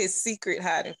 Like his secret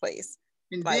hiding place.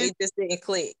 And like then, it just didn't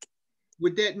click.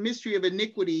 With that mystery of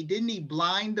iniquity, didn't he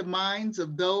blind the minds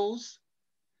of those?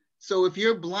 So if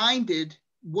you're blinded,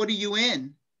 what are you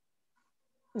in?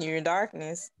 You're in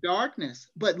darkness. Darkness.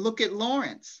 But look at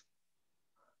Lawrence.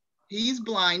 He's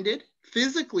blinded,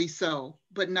 physically so,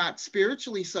 but not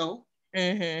spiritually so.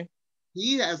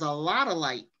 He has a lot of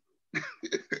light.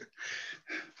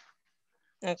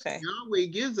 Okay. So Yahweh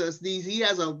gives us these. He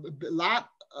has a lot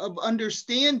of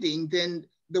understanding than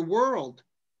the world.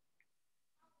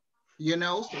 You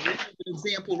know, so we have an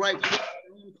example right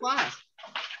in class.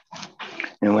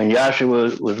 And when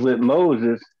Yahshua was with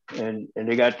Moses and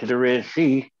they got to the Red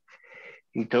Sea,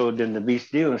 he told them to be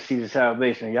still and see the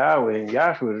salvation of Yahweh. And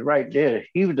Yahshua was right there.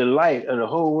 He was the light of the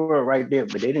whole world right there,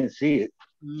 but they didn't see it.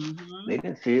 They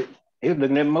didn't see it. They were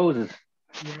looking at Moses.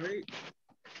 Right.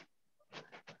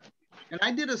 And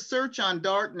I did a search on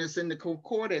darkness in the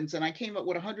concordance, and I came up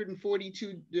with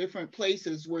 142 different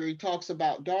places where he talks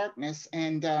about darkness,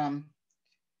 and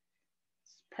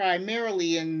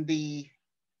primarily in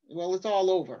well, it's all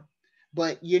over.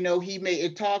 But, you know,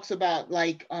 it talks about,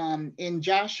 like, in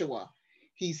Joshua,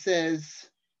 he says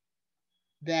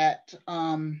that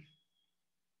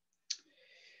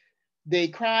They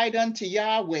cried unto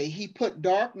Yahweh. He put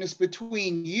darkness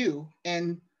between you.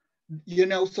 And, you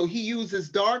know, so he uses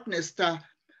darkness to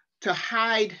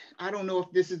hide, I don't know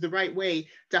if this is the right way,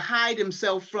 to hide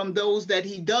himself from those that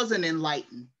he doesn't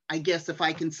enlighten, I guess, if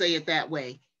I can say it that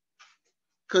way.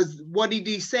 Because what did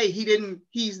he say?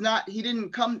 He's not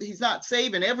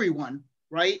saving everyone,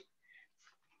 right?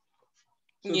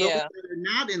 So those that are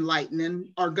not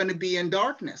enlightening are going to be in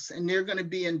darkness, and they're going to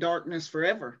be in darkness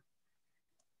forever.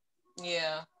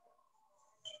 Yeah.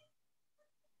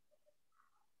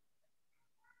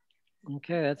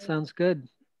 Okay, that sounds good.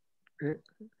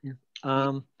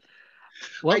 One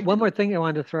more thing I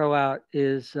wanted to throw out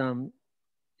is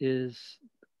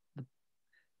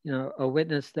you know, a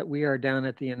witness that we are down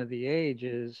at the end of the age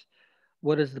is,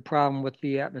 what is the problem with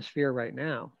the atmosphere right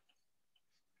now?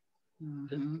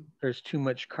 Mm-hmm. There's too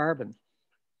much carbon,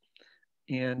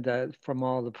 and from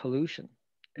all the pollution,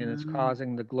 and it's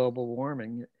causing the global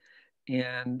warming,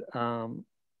 and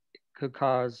could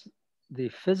cause the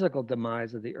physical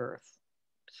demise of the earth.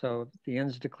 So if the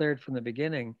end's declared from the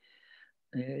beginning,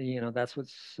 you know, that's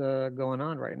what's going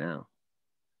on right now.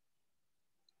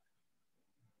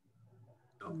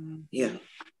 Yeah.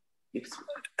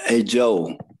 Hey,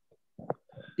 Joe.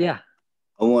 Yeah.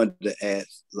 I wanted to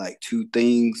ask like two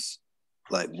things.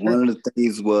 Like one of the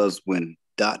things was when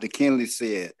Dr. Kennedy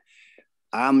said,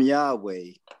 I'm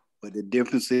Yahweh, but the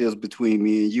difference is between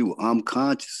me and you. I'm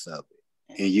conscious of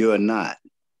it and you're not.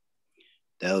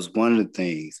 That was one of the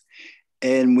things.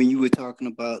 And when you were talking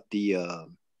about the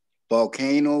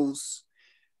volcanoes,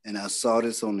 and I saw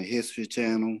this on the History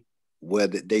Channel, where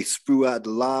they sprue out the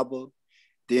lava,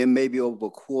 then maybe over a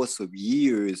course of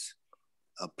years,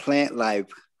 a plant life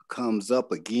comes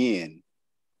up again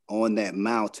on that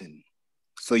mountain.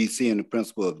 So you see in the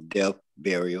principle of death,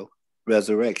 burial,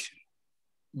 resurrection.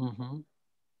 Mm-hmm.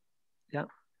 Yeah,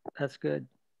 that's good.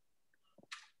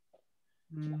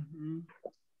 Mm-hmm.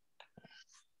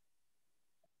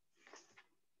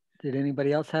 Did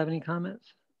anybody else have any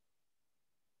comments?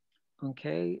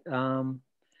 Okay,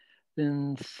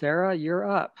 then Sarah, you're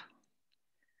up.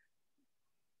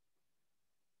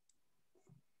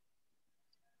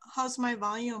 How's my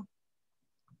volume?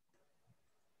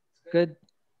 Good.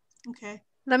 Okay.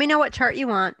 Let me know what chart you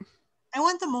want. I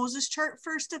want the Moses chart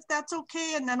first, if that's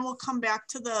okay, and then we'll come back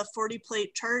to the 40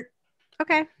 plate chart.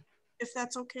 Okay. If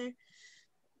that's okay.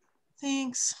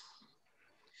 Thanks.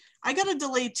 I got a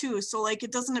delay too, so like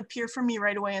it doesn't appear for me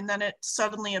right away and then it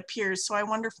suddenly appears. So I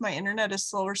wonder if my internet is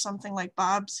slow or something like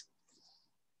Bob's.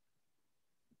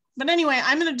 But anyway,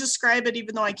 I'm going to describe it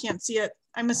even though I can't see it.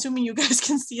 I'm assuming you guys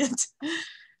can see it.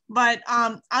 But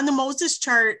on the Moses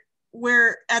chart,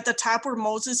 where at the top where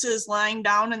Moses is lying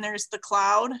down and there's the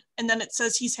cloud, and then it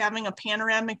says he's having a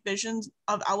panoramic vision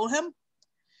of Elohim.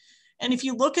 And if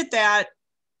you look at that,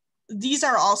 these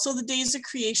are also the days of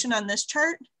creation on this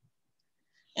chart.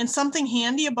 And something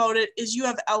handy about it is you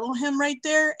have Elohim right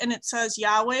there and it says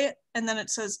Yahweh, and then it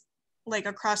says like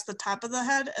across the top of the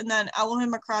head, and then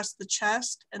Elohim across the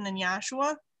chest, and then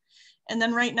Yahshua. And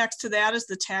then right next to that is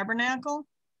the tabernacle.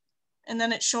 And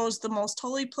then it shows the most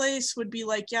holy place would be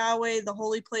like Yahweh, the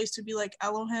holy place would be like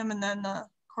Elohim, and then the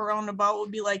roundabout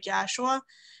would be like Yahshua.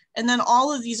 And then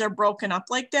all of these are broken up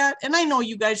like that. And I know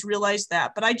you guys realize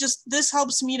that, but this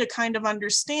helps me to kind of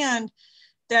understand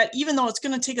that even though it's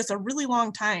going to take us a really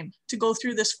long time to go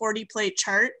through this 40 plate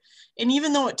chart, and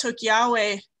even though it took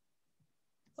Yahweh,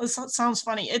 this sounds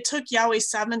funny, it took Yahweh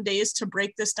 7 days to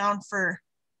break this down for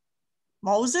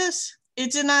Moses,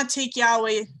 it did not take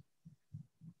Yahweh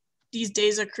these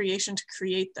days of creation to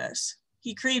create this.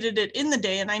 He created it in the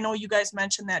day, and I know you guys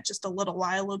mentioned that just a little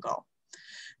while ago,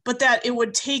 but that it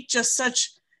would take just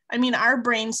such, I mean, our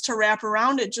brains to wrap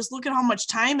around it. Just look at how much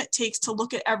time it takes to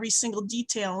look at every single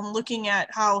detail and looking at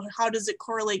how does it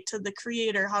correlate to the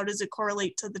creator? How does it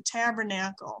correlate to the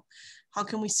tabernacle? How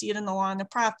can we see it in the law and the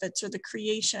prophets or the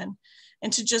creation?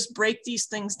 And to just break these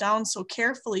things down so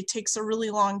carefully takes a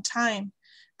really long time.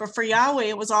 But for Yahweh,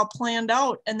 it was all planned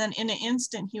out. And then in an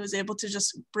instant, he was able to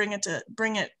just bring it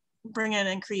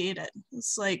and create it.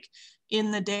 It's like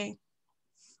in the day.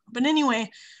 But anyway,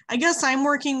 I guess I'm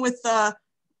working with the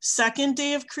second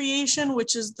day of creation,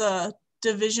 which is the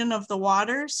division of the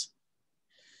waters.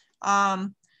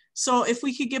 So if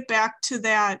we could get back to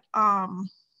that,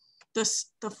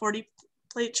 the 40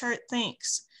 plate chart,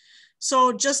 thanks.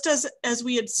 So just as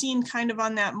we had seen kind of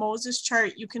on that Moses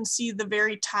chart, you can see the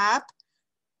very top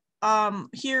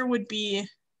here would be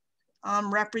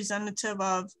representative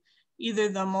of either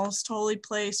the most holy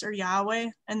place or Yahweh,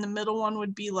 and the middle one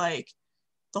would be like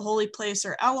the holy place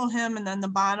or Elohim, and then the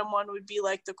bottom one would be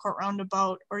like the court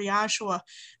roundabout or Yahshua.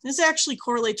 This actually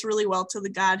correlates really well to the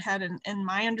Godhead and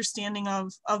my understanding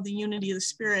of the unity of the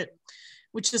Spirit,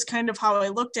 which is kind of how I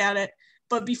looked at it.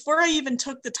 But before I even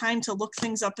took the time to look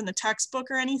things up in the textbook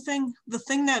or anything, the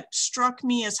thing that struck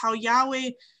me is how Yahweh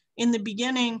in the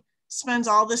beginning spends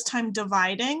all this time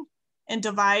dividing and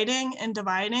dividing and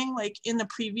dividing. Like in the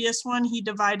previous one, he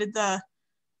divided the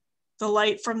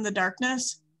light from the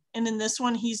darkness. And in this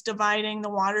one, he's dividing the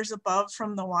waters above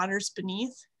from the waters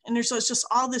beneath. And it's just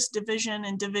all this division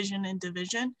and division and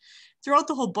division throughout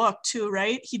the whole book too,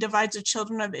 right? He divides the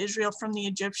children of Israel from the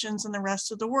Egyptians and the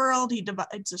rest of the world. He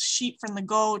divides the sheep from the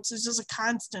goats. It's just a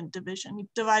constant division. He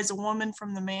divides a woman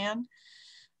from the man.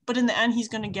 But in the end, he's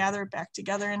going to gather it back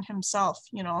together in himself,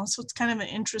 you know? So it's kind of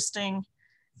an interesting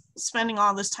spending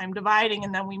all this time dividing,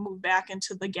 and then we move back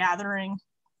into the gathering.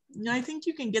 You know, I think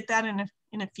you can get that in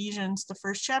Ephesians, the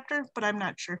first chapter, but I'm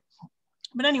not sure.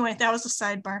 But anyway, that was a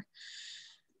sidebar.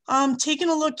 Taking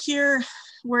a look here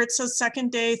where it says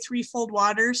second day, threefold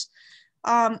waters.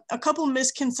 A couple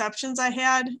misconceptions I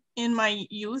had in my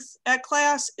youth at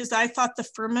class is I thought the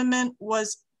firmament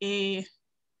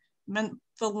meant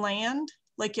the land,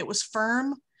 like it was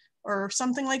firm or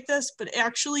something like this, but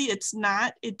actually it's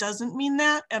not. It doesn't mean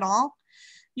that at all.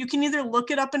 You can either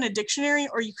look it up in a dictionary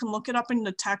or you can look it up in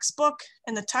the textbook,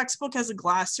 and the textbook has a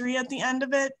glossary at the end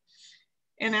of it.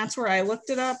 And that's where I looked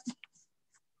it up.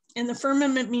 And the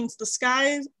firmament means the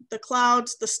sky, the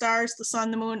clouds, the stars, the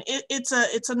sun, the moon.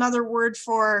 It's another word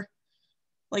for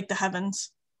like the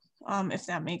heavens, if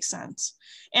that makes sense.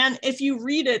 And if you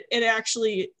read it,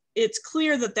 it's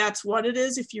clear that that's what it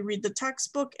is if you read the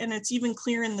textbook, and it's even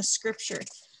clear in the scripture.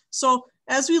 So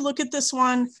as we look at this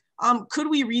one, could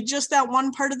we read just that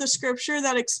one part of the scripture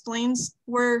that explains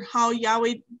how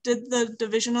Yahweh did the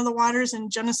division of the waters in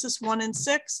Genesis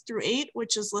 1:6-8,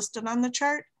 which is listed on the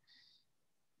chart?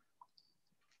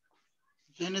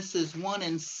 Genesis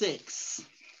 1:6.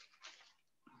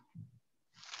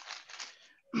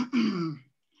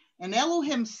 And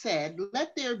Elohim said,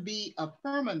 let there be a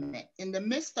firmament in the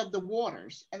midst of the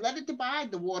waters, and let it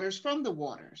divide the waters from the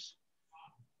waters.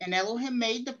 And Elohim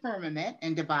made the firmament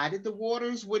and divided the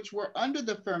waters which were under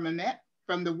the firmament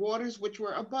from the waters which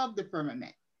were above the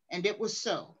firmament. And it was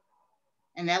so.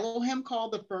 And Elohim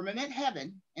called the firmament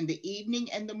heaven, and the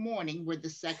evening and the morning were the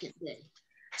second day.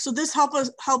 So this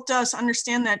helped us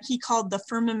understand that he called the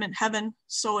firmament heaven.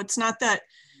 So it's not that,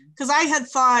 because I had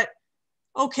thought,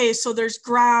 okay, so there's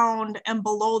ground and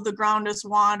below the ground is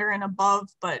water and above,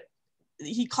 but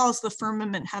he calls the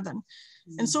firmament heaven.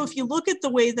 And so if you look at the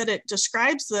way that it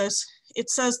describes this, it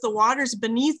says the waters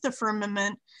beneath the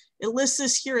firmament, it lists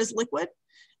this here as liquid.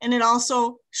 And it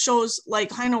also shows like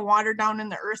kind of water down in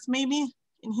the earth maybe.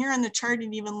 And here on the chart,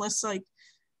 it even lists like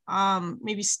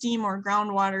maybe steam or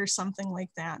groundwater or something like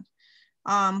that.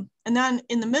 And then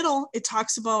in the middle, it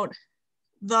talks about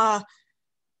the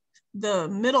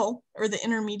middle or the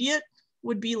intermediate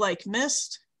would be like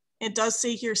mist. It does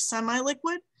say here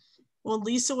semi-liquid. Well,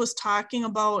 Lisa was talking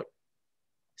about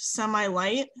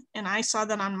semi-light, and I saw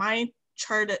that on my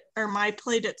chart or my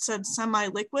plate, it said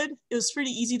semi-liquid. It was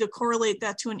pretty easy to correlate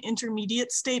that to an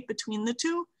intermediate state between the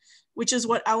two, which is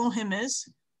what Elohim is.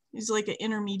 He's like an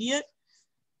intermediate.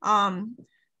 And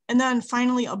then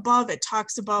finally above it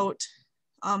talks about,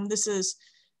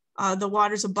 the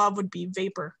waters above would be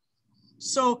vapor.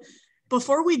 So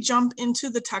before we jump into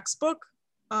the textbook,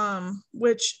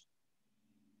 which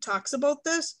talks about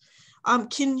this,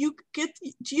 do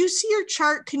you see your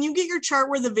chart? Can you get your chart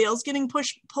where the veil's getting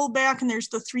pulled back, and there's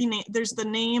there's the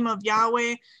name of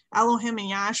Yahweh, Elohim,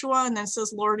 and Yahshua, and then it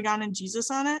says Lord God and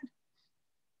Jesus on it?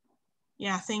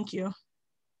 Yeah, thank you.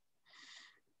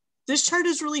 This chart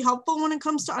is really helpful when it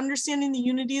comes to understanding the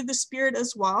unity of the Spirit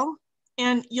as well.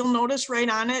 And you'll notice right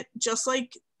on it, just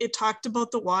like it talked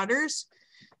about the waters,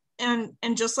 and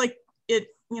just like it,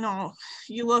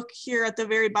 you look here at the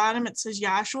very bottom, it says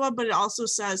Yahshua, but it also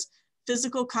says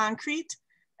physical concrete.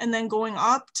 And then going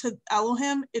up to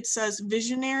Elohim, it says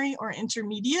visionary or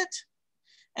intermediate.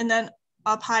 And then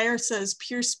up higher says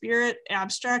pure spirit,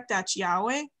 abstract, that's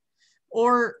Yahweh.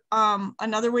 Or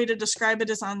another way to describe it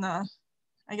is on the,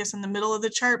 I guess in the middle of the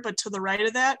chart, but to the right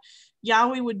of that,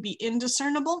 Yahweh would be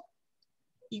indiscernible.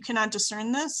 You cannot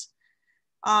discern this.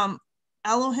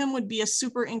 Elohim would be a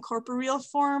super incorporeal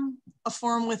form, a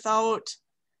form without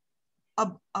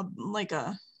like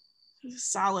a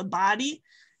solid body,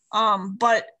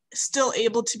 but still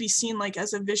able to be seen like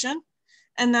as a vision.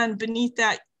 And then beneath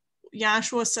that,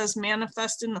 Yahshua says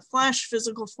manifest in the flesh,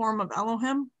 physical form of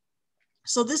Elohim.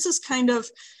 So this is kind of,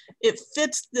 it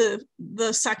fits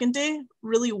the second day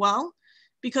really well.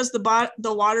 because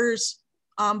the waters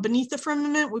beneath the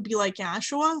firmament would be like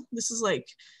Yahshua. This is like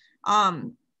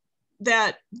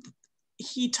that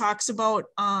he talks about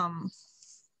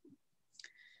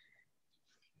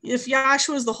if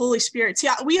Yahshua is the Holy Spirit. See,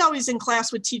 we always in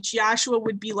class would teach Yahshua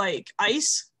would be like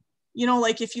ice. You know,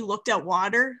 like if you looked at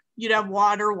water, you'd have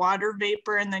water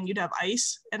vapor, and then you'd have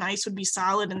ice, and ice would be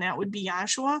solid, and that would be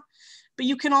Yahshua. But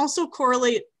you can also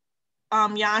correlate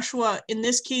Yahshua, in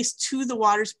this case, to the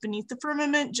waters beneath the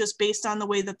firmament, just based on the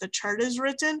way that the chart is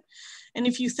written. And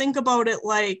if you think about it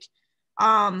like,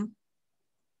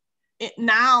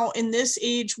 now in this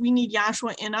age, we need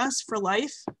Yahshua in us for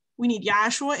life. We need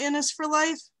Yahshua in us for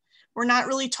life. We're not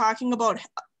really talking about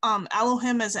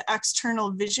Elohim as an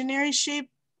external visionary shape.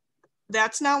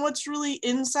 That's not what's really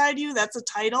inside you. That's a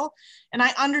title. And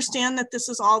I understand that this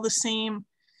is all the same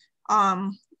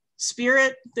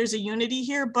spirit. There's a unity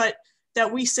here, but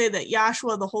that we say that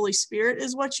Yahshua, the Holy Spirit,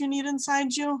 is what you need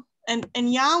inside you. And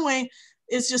Yahweh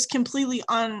is just completely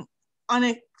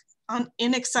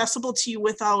inaccessible to you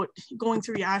without going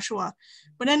through Yahshua.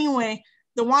 But anyway,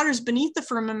 the waters beneath the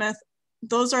firmament,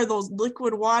 those are those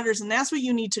liquid waters, and that's what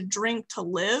you need to drink to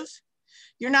live.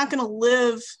 You're not going to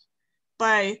live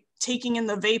by taking in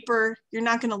the vapor. You're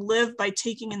not going to live by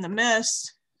taking in the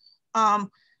mist. I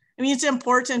mean, it's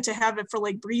important to have it for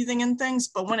like breathing and things,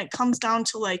 but when it comes down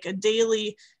to like a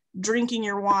daily drinking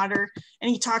your water, and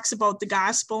he talks about the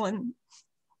gospel and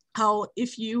how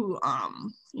if you,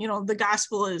 you know, the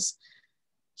gospel is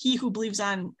he who believes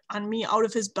on me, out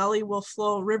of his belly will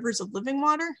flow rivers of living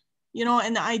water, you know,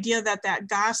 and the idea that that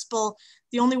gospel,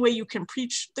 the only way you can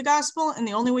preach the gospel and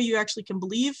the only way you actually can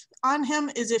believe on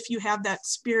him is if you have that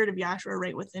spirit of Yahshua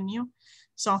right within you.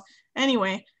 So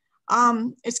anyway,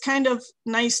 it's kind of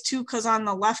nice too, because on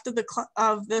the left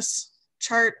of this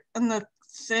chart in the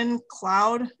thin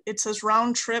cloud, it says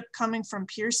round trip coming from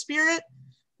pure spirit,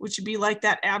 which would be like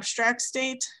that abstract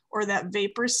state or that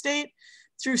vapor state,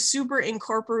 through super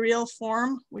incorporeal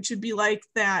form, which would be like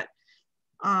that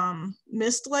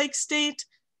mist-like state,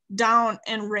 down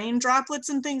and rain droplets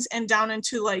and things, and down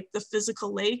into like the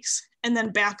physical lakes, and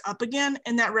then back up again.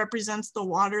 And that represents the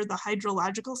water, the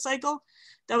hydrological cycle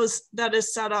that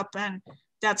is set up, and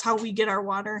that's how we get our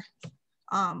water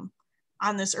on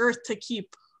this earth to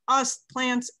keep us,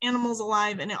 plants, animals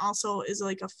alive. And it also is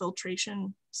like a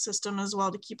filtration system as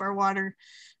well to keep our water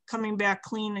coming back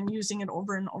clean and using it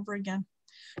over and over again.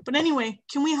 But anyway,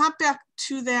 can we hop back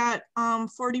to that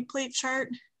 40 plate chart?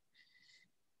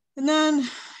 And then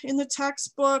in the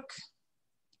textbook,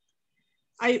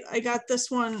 I got this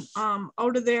one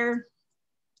out of there.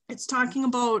 It's talking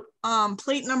about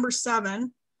plate number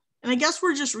 7. And I guess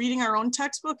we're just reading our own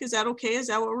textbook. Is that okay? Is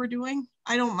that what we're doing?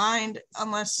 I don't mind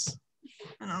unless,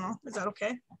 I don't know, is that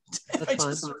okay? If I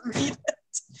just read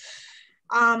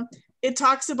it. It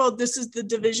talks about this is the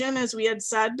division, as we had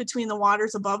said, between the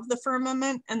waters above the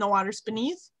firmament and the waters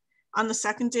beneath on the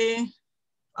second day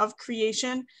of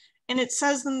creation. And it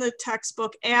says in the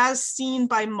textbook, as seen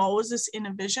by Moses in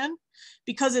a vision,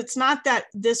 because it's not that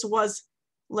this was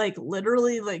like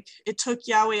literally like it took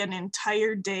Yahweh an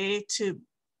entire day to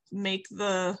make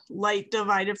the light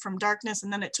divided from darkness,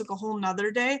 and then it took a whole nother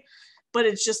day, but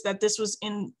it's just that this was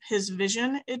in his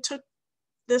vision. It took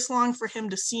this long for him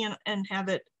to see and have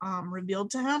it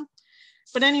revealed to him.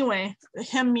 But anyway,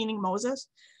 him meaning Moses.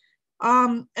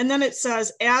 And then it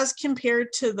says, as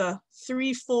compared to the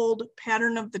threefold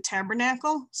pattern of the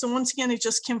tabernacle. So once again, it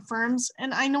just confirms,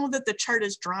 and I know that the chart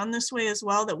is drawn this way as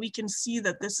well, that we can see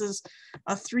that this is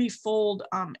a threefold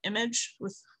image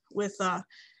with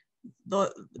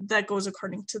that goes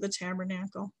according to the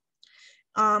tabernacle.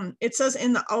 It says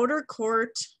in the outer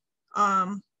court,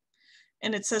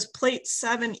 and it says plate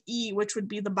 7E, which would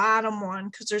be the bottom one,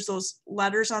 because there's those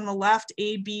letters on the left,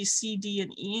 A, B, C, D,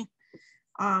 and E.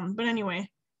 But anyway,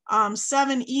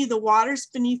 7E, the waters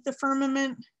beneath the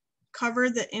firmament cover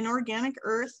the inorganic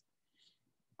earth,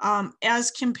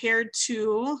 as compared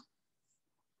to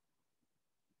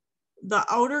the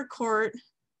outer court.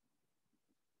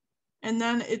 And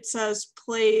then it says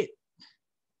plate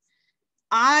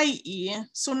IE.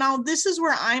 So now this is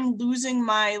where I'm losing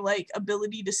my like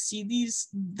ability to see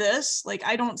this, like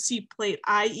I don't see plate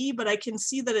IE, but I can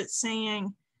see that it's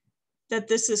saying that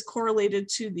this is correlated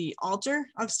to the altar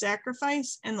of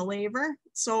sacrifice and the laver.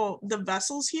 So the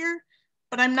vessels here,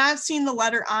 but I'm not seeing the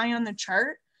letter I on the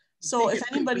chart. So if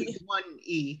anybody,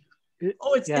 1E.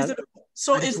 Oh, it's, yeah. Is it,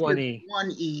 so it's 1E.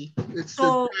 1E. It's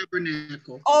so, the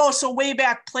tabernacle. Oh, so way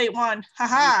back plate 1.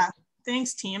 Haha.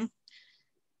 Thanks, team.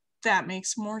 That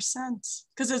makes more sense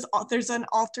because there's an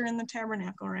altar in the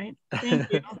tabernacle, right?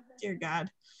 Thank you, dear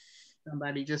God.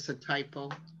 Somebody just a typo.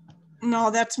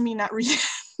 No, that's me not reading,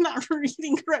 not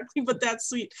reading correctly, but that's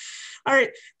sweet. All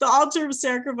right, the altar of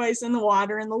sacrifice and the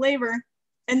water and the laver.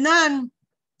 And then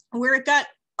where it got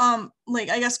like,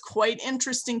 I guess, quite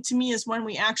interesting to me is when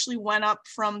we actually went up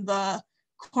from the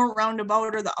court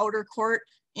roundabout or the outer court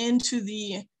into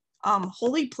the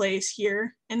holy place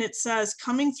here. And it says,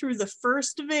 coming through the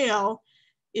first veil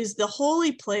is the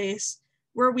holy place,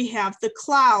 where we have the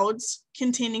clouds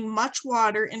containing much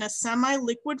water in a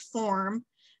semi-liquid form,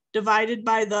 divided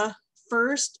by the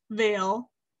first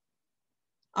veil,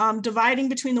 dividing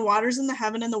between the waters in the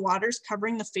heaven and the waters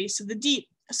covering the face of the deep.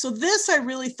 So this I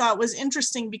really thought was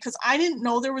interesting, because I didn't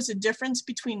know there was a difference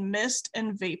between mist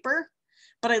and vapor,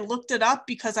 but I looked it up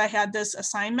because I had this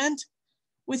assignment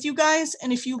with you guys.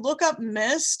 And if you look up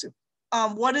mist,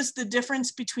 what is the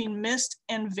difference between mist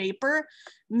and vapor?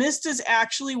 Mist is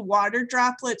actually water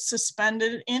droplets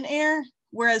suspended in air,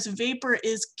 whereas vapor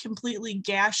is completely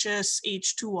gaseous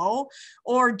H2O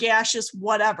or gaseous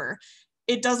whatever.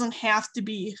 It doesn't have to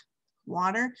be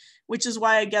water, which is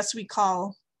why I guess we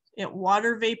call it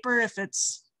water vapor if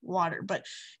it's water. But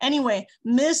anyway,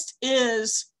 mist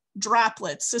is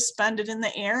droplets suspended in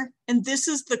the air, and this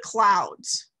is the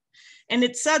clouds. And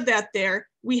it said that there,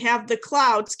 we have the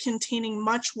clouds containing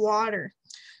much water.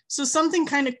 So something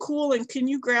kind of cool, and can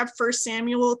you grab 1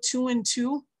 Samuel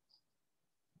 2:2,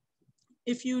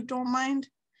 if you don't mind?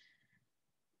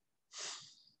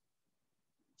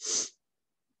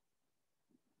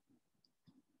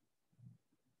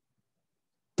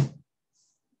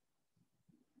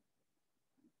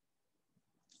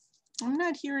 I'm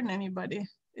not hearing anybody.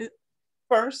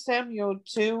 1 Samuel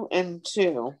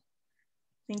 2:2.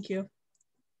 Thank you.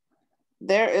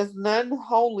 There is none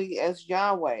holy as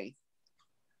Yahweh,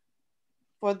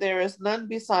 for there is none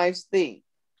besides thee.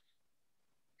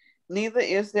 Neither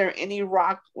is there any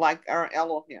rock like our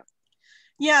Elohim.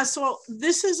 Yeah, so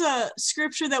this is a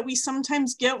scripture that we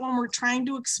sometimes get when we're trying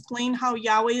to explain how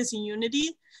Yahweh is a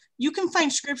unity. You can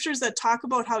find scriptures that talk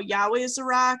about how Yahweh is a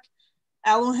rock,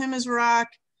 Elohim is a rock,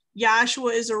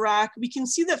 Yahshua is a rock. We can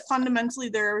see that fundamentally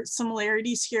there are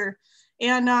similarities here.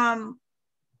 And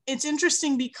it's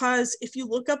interesting because if you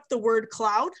look up the word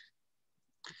cloud,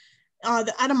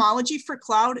 the etymology for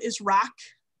cloud is rock.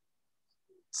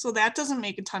 So that doesn't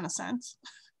make a ton of sense,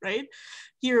 right?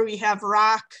 Here we have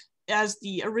rock as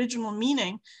the original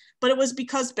meaning, but it was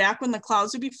because back when the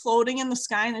clouds would be floating in the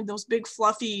sky and those big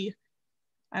fluffy,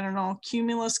 I don't know,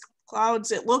 cumulus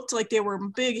clouds, it looked like they were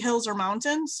big hills or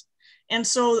mountains. And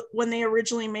so when they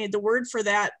originally made the word for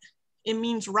that, it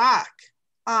means rock.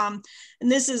 And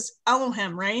this is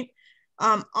Elohim, right?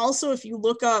 Also, if you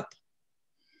look up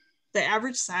the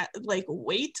average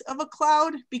weight of a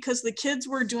cloud, because the kids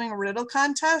were doing a riddle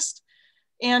contest,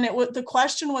 and the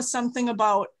question was something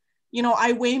about, you know,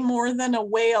 I weigh more than a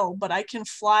whale, but I can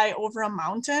fly over a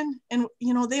mountain. And,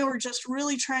 you know, they were just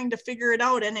really trying to figure it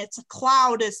out. And it's a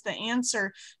cloud is the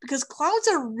answer, because clouds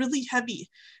are really heavy.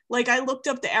 Like I looked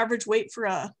up the average weight for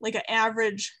an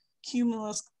average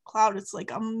cumulus cloud. It's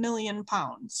like 1,000,000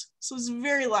 pounds. So it's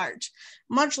very large,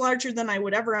 much larger than I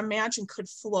would ever imagine could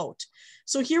float.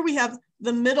 So here we have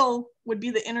the middle would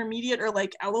be the intermediate, or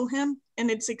like Elohim.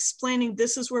 And it's explaining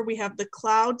this is where we have the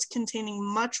clouds containing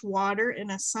much water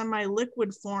in a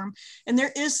semi-liquid form. And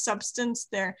there is substance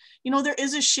there. You know, there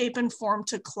is a shape and form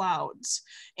to clouds.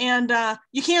 And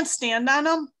you can't stand on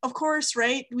them, of course,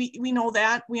 right? We know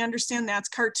that. We understand that's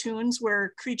cartoons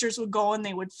where creatures would go and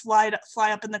they would fly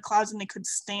up in the clouds and they could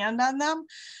stand on them.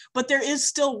 But there is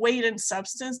still weight and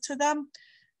substance to them.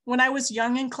 When I was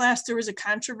young in class, there was a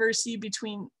controversy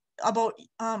about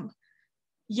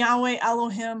Yahweh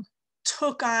Elohim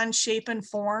took on shape and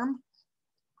form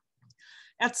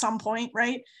at some point,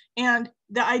 right? And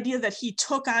the idea that he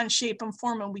took on shape and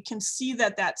form, and we can see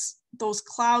that those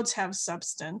clouds have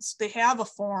substance, they have a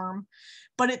form,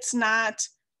 but it's not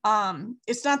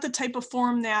the type of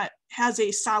form that has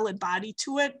a solid body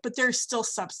to it, but there's still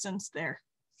substance there.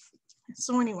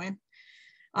 So anyway,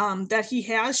 that he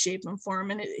has shape and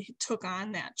form, and it took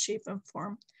on that shape and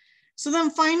form. So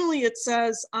then finally it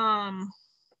says,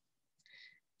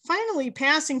 finally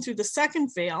passing through the second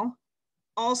veil,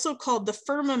 also called the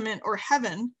firmament or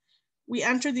heaven, we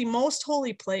enter the most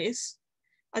holy place,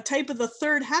 a type of the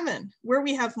third heaven, where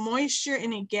we have moisture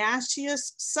in a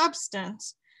gaseous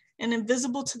substance and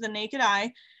invisible to the naked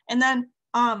eye. And then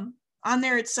on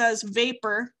there it says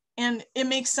vapor. And it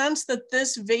makes sense that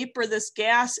this vapor, this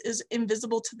gas, is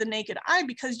invisible to the naked eye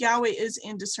because Yahweh is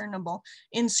indiscernible,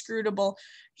 inscrutable.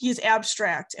 He is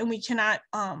abstract, and we cannot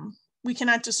we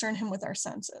cannot discern him with our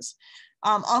senses.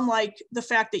 Unlike the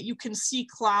fact that you can see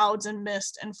clouds and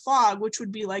mist and fog, which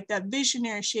would be like that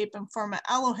visionary shape and form of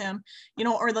Elohim, you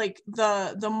know, or like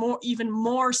the more, even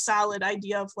more solid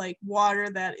idea of like water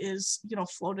that is, you know,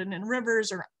 floated in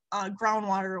rivers or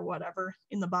groundwater or whatever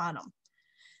in the bottom.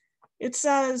 It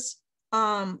says,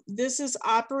 this is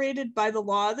operated by the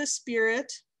law of the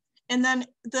spirit. And then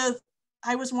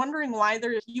I was wondering why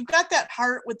you've got that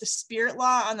part with the spirit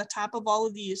law on the top of all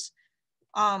of these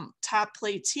top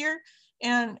plates here.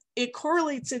 And it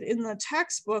correlates it in the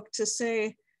textbook to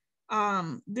say,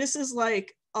 this is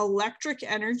like electric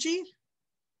energy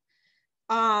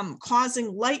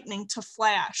causing lightning to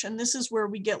flash. And this is where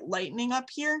we get lightning up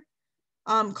here,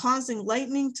 causing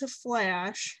lightning to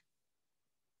flash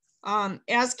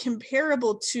as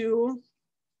comparable to,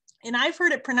 and I've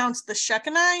heard it pronounced the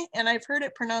Shekinah, and I've heard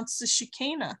it pronounced the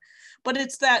Shekinah, but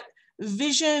it's that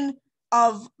vision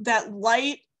of that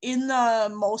light in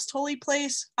the most holy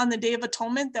place on the Day of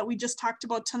Atonement that we just talked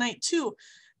about tonight too,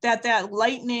 that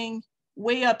lightning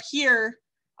way up here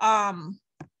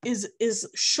is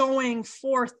showing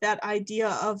forth that idea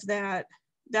of that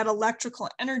electrical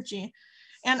energy.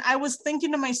 And I was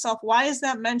thinking to myself, why is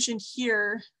that mentioned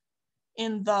here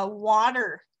in the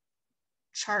water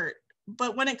chart?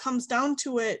 But when it comes down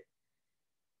to it,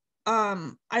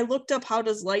 I looked up how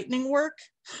does lightning work?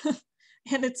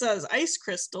 And it says ice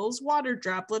crystals, water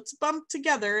droplets bump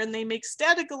together and they make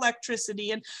static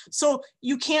electricity. And so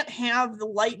you can't have the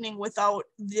lightning without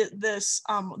the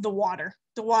water.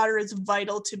 The water is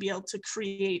vital to be able to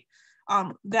create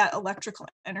that electrical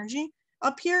energy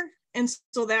up here. And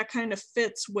so that kind of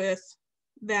fits with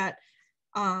that,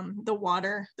 the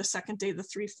water, the second day, the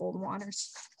threefold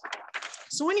waters.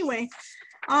 So anyway,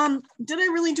 did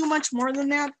I really do much more than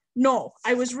that? No,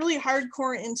 I was really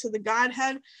hardcore into the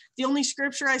Godhead. The only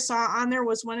scripture I saw on there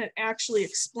was when it actually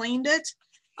explained it.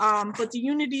 But the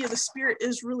unity of the Spirit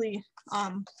is really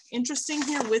interesting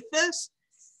here with this.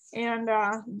 And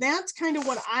that's kind of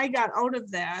what I got out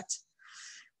of that.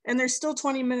 And there's still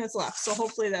 20 minutes left, so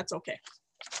hopefully that's okay.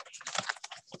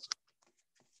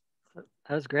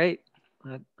 That was great.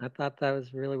 I thought that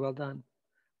was really well done.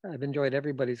 I've enjoyed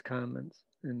everybody's comments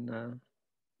and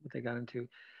what they got into.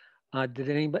 Did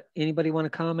anybody want to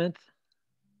comment?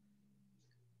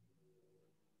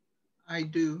 I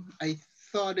do. I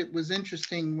thought it was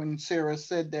interesting when Sarah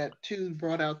said that too,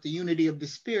 brought out the unity of the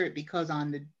Spirit, because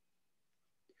on the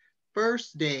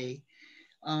first day,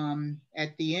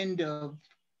 at the end of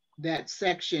that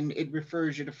section, it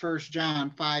refers you to 1 John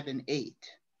 5 and 8.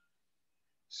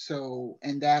 So,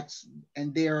 and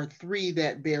there are three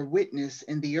that bear witness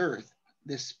in the earth: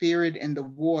 the spirit and the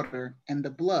water and the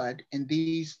blood, and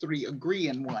these three agree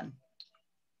in one.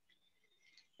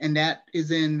 And that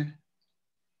is in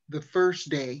the first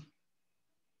day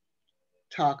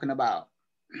talking about.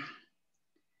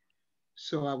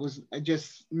 So I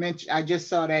just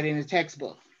saw that in the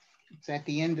textbook. It's at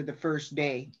the end of the first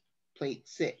day, plate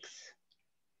 6.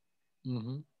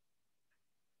 Mm-hmm.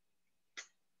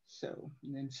 So,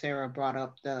 and then Sarah brought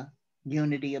up the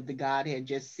unity of the Godhead,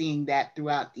 just seeing that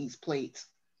throughout these plates.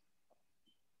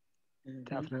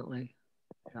 Definitely.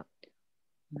 Yeah.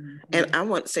 And I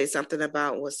want to say something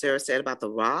about what Sarah said about the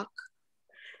rock.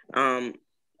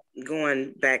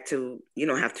 Going back to, you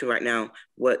don't have to right now,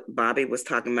 what Bobby was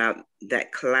talking about,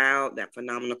 that cloud, that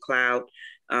phenomenal cloud,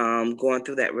 going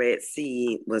through that Red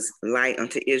Sea was light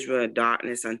unto Israel,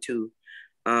 darkness unto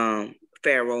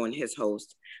Pharaoh and his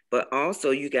host. But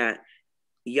also you got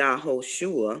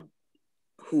Yahushua,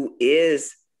 who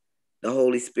is the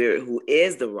Holy Spirit, who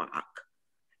is the rock,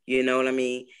 you know what I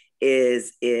mean,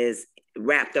 is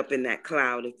wrapped up in that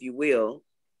cloud, if you will.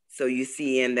 So you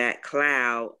see in that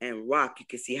cloud and rock, you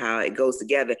can see how it goes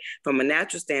together. From a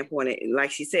natural standpoint,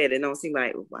 like she said, it don't seem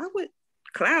like, why would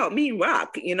cloud mean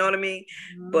rock? You know what I mean?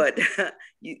 Mm-hmm. But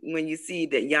when you see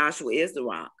that Yahshua is the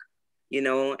rock, you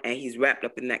know, and he's wrapped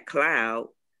up in that cloud,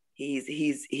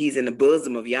 he's in the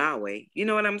bosom of Yahweh. You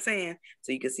know what I'm saying?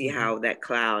 So you can see how that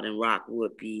cloud and rock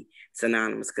would be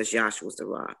synonymous, because Yahshua's the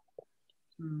rock.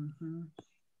 Mm-hmm.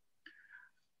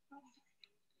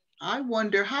 I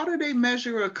wonder, how do they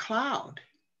measure a cloud?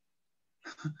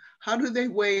 How do they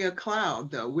weigh a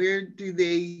cloud, though? Where do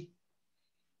they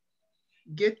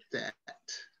get that?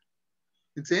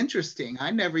 It's interesting.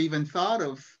 I never even thought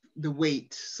of the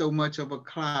weight so much of a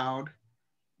cloud.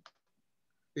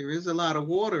 There is a lot of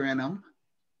water in them.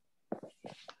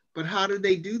 But how do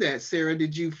they do that, Sarah?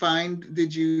 Did you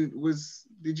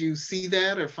see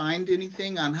that or find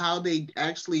anything on how they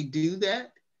actually do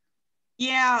that?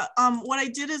 Yeah, what I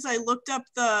did is I looked up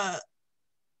the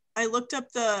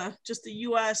just the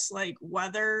US like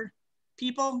weather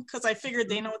people because I figured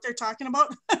they know what they're talking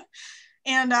about.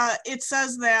 And it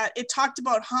says that it talked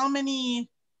about how many,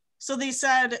 so they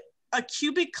said a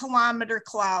cubic kilometer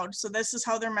cloud. So this is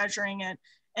how they're measuring it.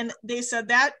 And they said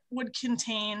that would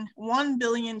contain 1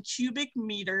 billion cubic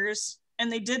meters.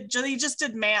 And they just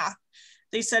did math.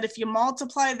 They said if you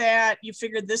multiply that, you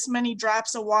figured this many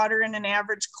drops of water in an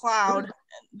average cloud.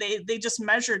 They just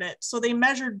measured it. So they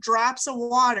measured drops of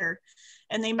water,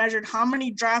 and they measured how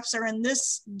many drops are in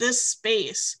this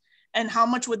space and how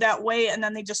much would that weigh, and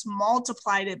then they just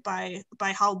multiplied it by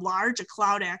how large a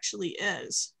cloud actually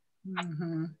is.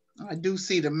 Mm-hmm. I do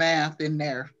see the math in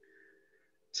there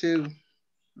too.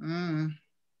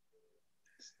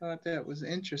 Thought that was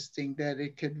interesting that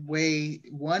it could weigh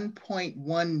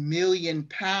 1.1 million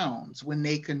pounds when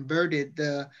they converted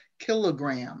the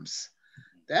kilograms.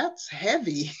 That's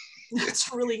heavy.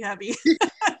 That's really heavy.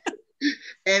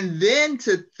 And then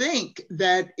to think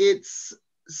that it's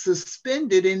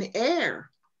suspended in air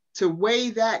to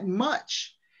weigh that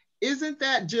much, isn't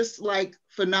that just like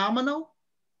phenomenal?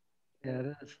 Yeah,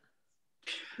 it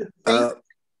is.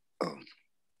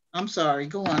 I'm sorry,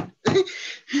 go on.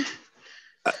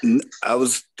 I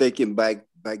was thinking back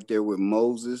there with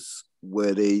Moses,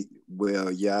 where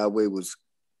Yahweh was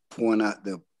pouring out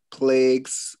the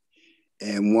plagues,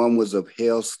 and one was of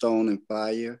hailstone and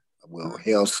fire. Well,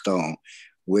 hailstone,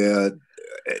 where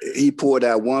he poured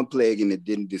out one plague and it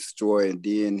didn't destroy, and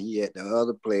then he had the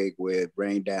other plague where it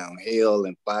rained down hail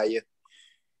and fire,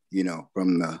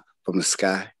 from the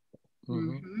sky.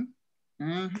 Mm-hmm.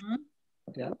 Mm-hmm.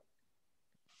 Yeah.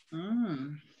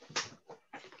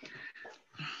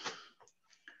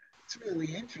 It's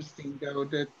really interesting, though,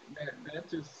 that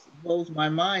just blows my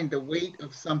mind, the weight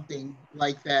of something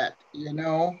like that,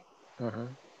 Uh-huh.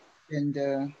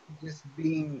 and just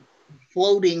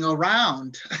floating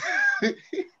around.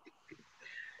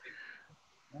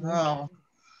 Oh,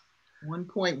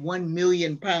 1.1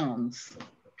 million pounds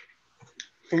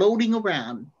floating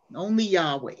around, only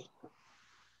Yahweh.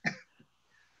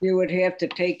 You would have to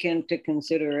take into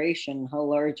consideration how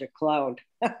large a cloud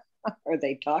are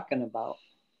they talking about.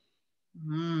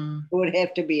 It would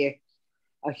have to be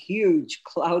a huge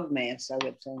cloud mass, I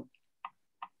would think,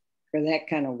 for that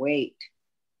kind of weight.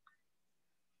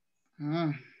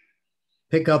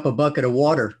 Pick up a bucket of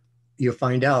water, you'll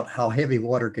find out how heavy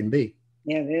water can be.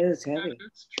 Yeah, it is heavy. Yeah,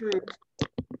 that's true.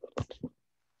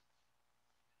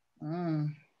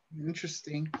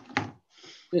 Interesting.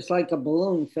 Just like a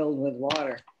balloon filled with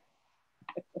water.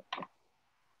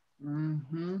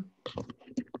 Mm-hmm.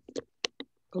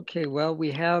 Okay, well,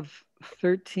 we have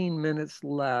 13 minutes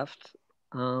left.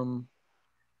 Tony,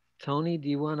 do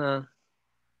you wanna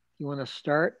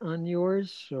start on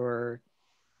yours, or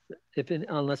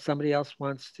unless somebody else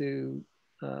wants to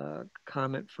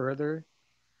comment further?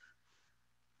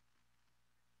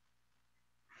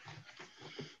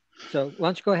 So why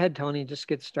don't you go ahead, Tony, just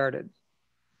get started,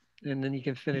 and then you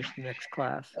can finish the next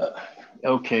class.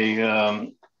 Okay.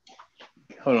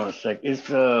 Hold on a sec. It's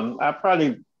I'll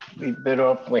probably be better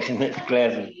off waiting next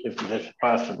class if that's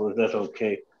possible. If that's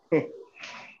okay.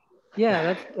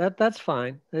 Yeah, that's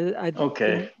fine. I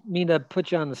didn't mean to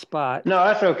put you on the spot. No,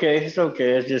 that's okay. It's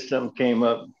okay. It's just something came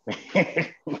up.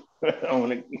 I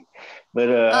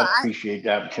appreciate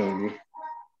the opportunity.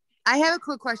 I have a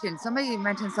quick question. Somebody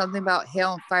mentioned something about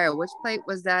hail and fire. Which plate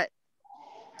was that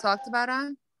talked about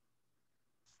on?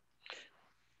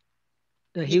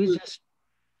 He was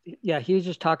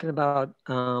just talking about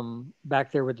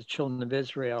back there with the children of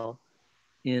Israel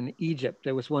in Egypt.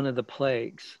 There was one of the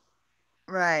plagues.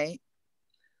 Right.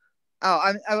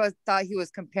 Oh, I thought he was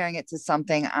comparing it to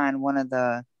something on one of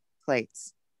the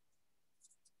plates.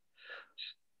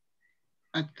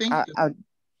 I think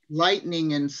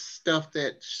lightning and stuff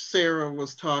that Sarah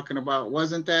was talking about.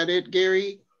 Wasn't that it,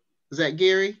 Gary? Is that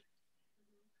Gary?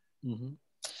 Mm-hmm.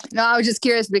 No, I was just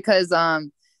curious because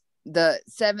the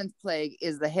seventh plague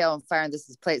is the hail and fire, and this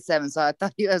is plate 7. So I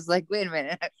thought he was like, wait a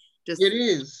minute. It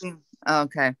is.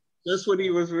 Okay. That's what he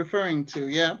was referring to.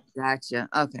 Yeah. Gotcha.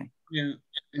 Okay. Yeah.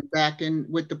 And back in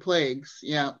with the plagues.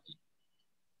 Yeah.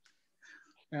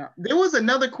 Yeah. There was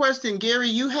another question, Gary,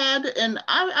 you had, and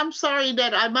I'm sorry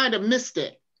that I might have missed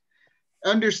it.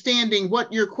 Understanding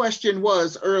what your question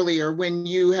was earlier when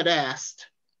you had asked.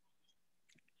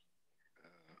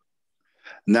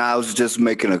 No, I was just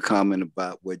making a comment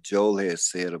about what Joel had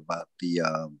said about the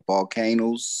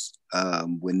volcanoes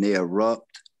when they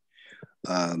erupt.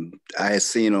 I had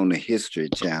seen on the History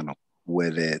Channel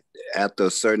where that after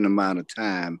a certain amount of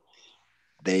time,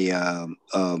 they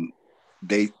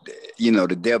the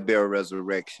death, burial,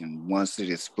 resurrection. Once it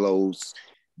explodes,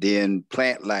 then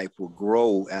plant life will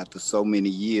grow after so many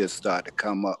years, start to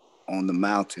come up on the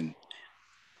mountain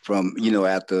from, you know,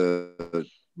 after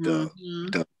the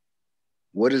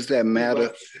what does that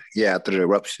matter? Yeah, after the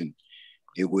eruption,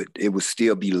 it would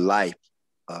still be life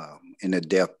in the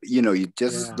death. You know, you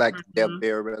just like the death,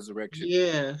 burial, resurrection.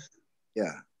 Yes.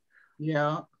 Yeah.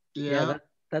 Yeah. Yeah.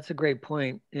 That's a great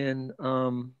point. And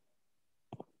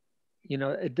you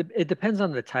know, it depends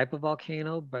on the type of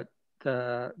volcano, but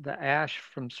the ash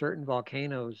from certain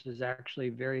volcanoes is actually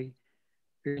very,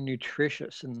 very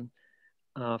nutritious and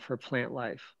for plant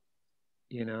life,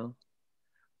 you know.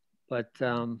 But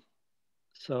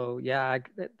so yeah,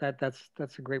 that's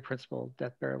a great principle,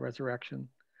 death, burial, resurrection.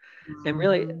 And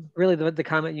really the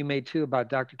comment you made too about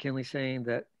Dr. Kinley saying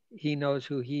that he knows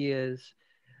who he is,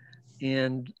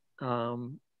 and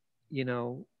you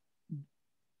know,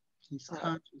 he's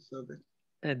conscious of it,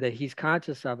 and that he's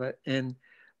conscious of it. And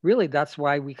really that's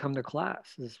why we come to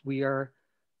class, is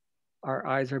our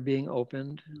eyes are being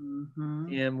opened,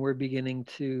 and we're beginning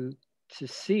to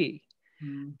see.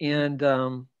 And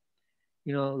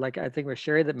you know, like I think it was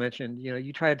Sherry that mentioned, you know,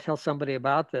 you try to tell somebody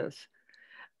about this,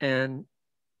 and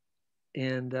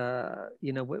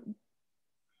you know what,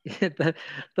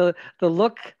 the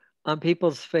look on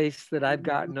people's face that I've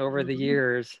gotten over the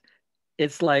years,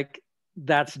 it's like,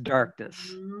 that's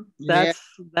darkness.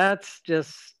 That's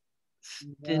just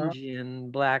stingy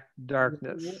and black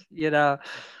darkness, you know,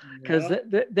 because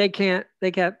they can't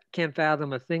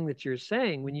fathom a thing that you're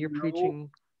saying when you're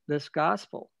preaching this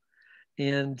gospel.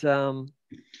 And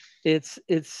it's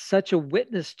such a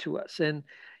witness to us. And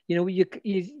you know,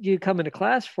 you come into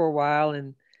class for a while,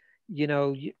 and you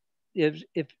know,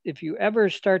 if you ever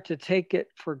start to take it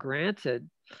for granted,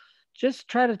 just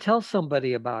try to tell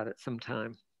somebody about it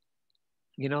sometime.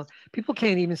 You know, people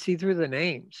can't even see through the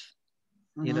names,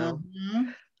 you know.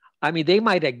 I mean, they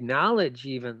might acknowledge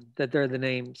even that they're the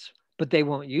names, but they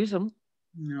won't use them.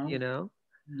 You know.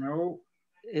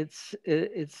 It's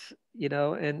you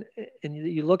know, and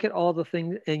you look at all the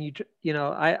things, and you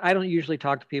know, I don't usually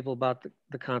talk to people about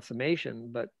the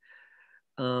consummation, but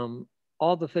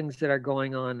all the things that are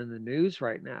going on in the news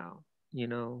right now, you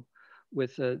know,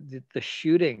 with the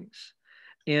shootings,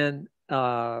 and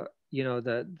you know,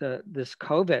 this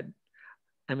COVID.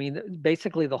 I mean,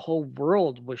 basically the whole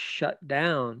world was shut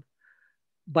down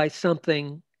by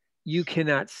something you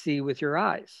cannot see with your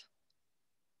eyes.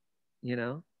 You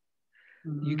know,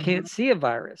 you can't see a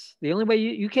virus. The only way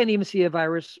you can't even see a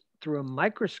virus through a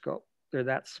microscope. They're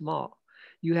that small.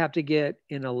 You have to get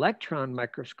an electron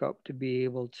microscope to be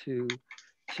able to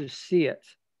see it.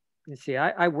 You see,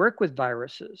 I work with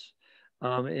viruses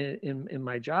in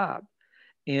my job,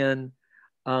 and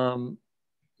you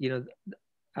know,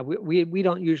 we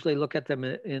don't usually look at them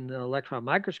in electron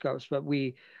microscopes, but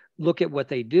we look at what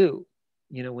they do,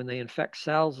 you know, when they infect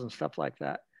cells and stuff like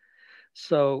that.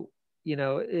 So, you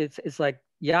know, it's like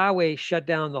Yahweh shut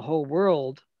down the whole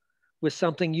world with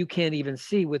something you can't even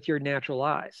see with your natural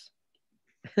eyes.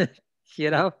 You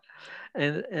know,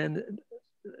 and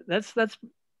that's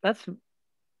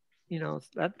you know,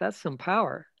 that's some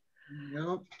power.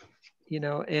 You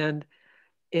know, and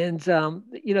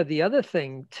you know, the other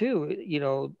thing too, you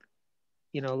know,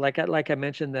 like I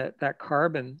mentioned, that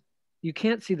carbon, you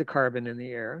can't see the carbon in the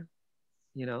air,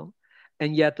 you know,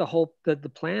 and yet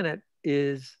the planet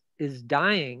is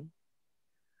dying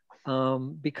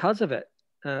because of it.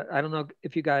 I don't know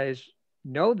if you guys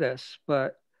know this,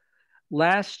 but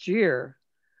last year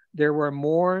there were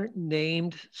more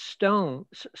named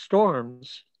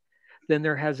storms than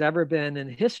there has ever been in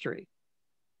history,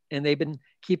 and they've been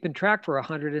keeping track for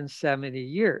 170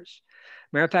 years.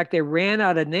 Matter of fact, they ran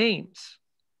out of names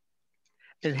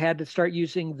and had to start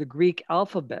using the Greek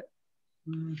alphabet.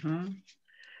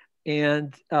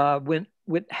 And went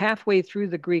halfway through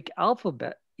the Greek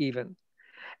alphabet even.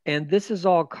 And this is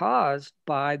all caused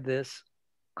by this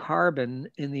carbon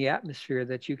in the atmosphere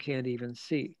that you can't even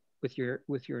see with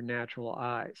your natural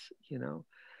eyes, you know.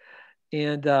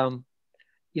 And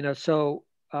you know, so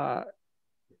and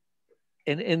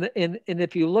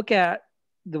if you look at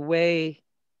the way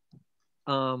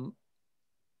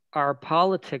our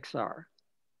politics are,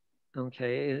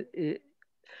 okay,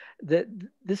 that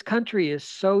this country is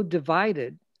so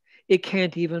divided, it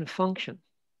can't even function,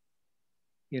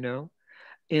 you know,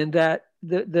 and that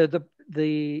the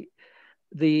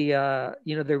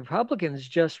you know, the Republicans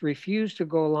just refuse to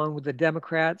go along with the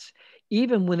Democrats,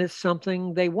 even when it's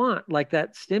something they want, like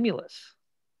that stimulus.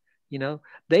 You know,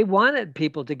 they wanted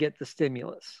people to get the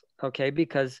stimulus, okay,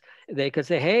 because they could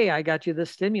say, "Hey, I got you the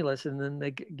stimulus," and then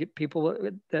they get people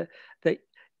that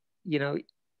you know,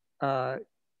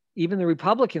 even the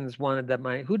Republicans wanted that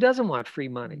money. Who doesn't want free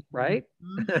money, right?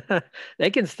 Mm-hmm. They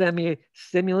can send me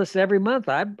stimulus every month.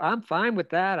 I'm fine with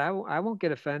that. I won't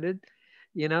get offended,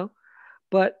 you know,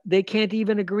 but they can't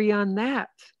even agree on that,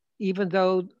 even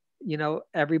though, you know,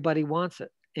 everybody wants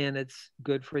it and it's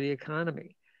good for the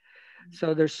economy.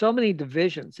 So there's so many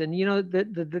divisions, and you know the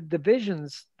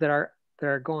divisions that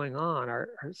are going on are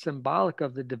symbolic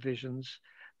of the divisions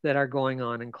that are going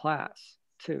on in class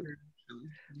too.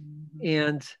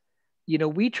 And you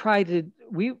know,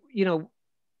 you know,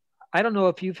 I don't know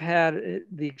if you've had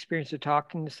the experience of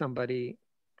talking to somebody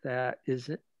that is,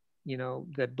 you know,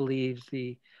 that believes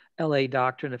the LA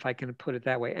doctrine, if I can put it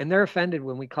that way, and they're offended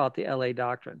when we call it the LA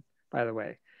doctrine, by the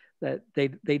way, that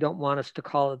they don't want us to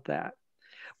call it that.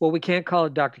 Well, we can't call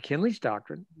it Dr. Kinley's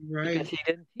doctrine because he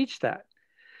didn't teach that.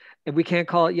 And we can't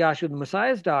call it Yahshua the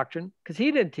Messiah's doctrine because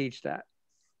he didn't teach that.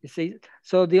 You see?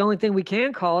 So the only thing we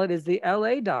can call it is the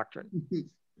LA doctrine,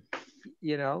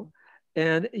 you know?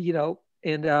 And, you know,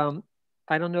 and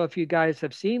I don't know if you guys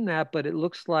have seen that, but it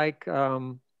looks like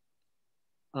Carla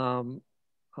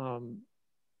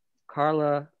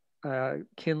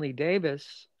Kinley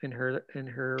Davis in her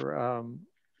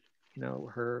you know,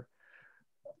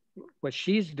 what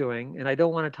she's doing, and I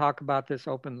don't want to talk about this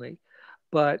openly,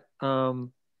 but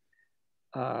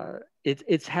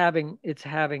it's having an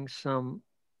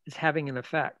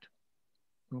effect.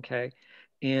 Okay,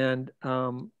 and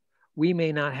we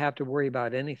may not have to worry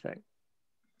about anything.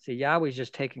 See, Yahweh's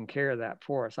just taking care of that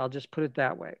for us. I'll just put it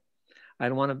that way. I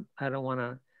don't want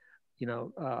to, you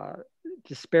know,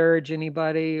 disparage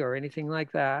anybody or anything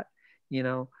like that, you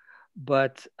know.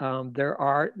 But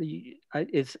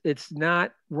it's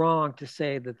not wrong to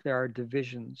say that there are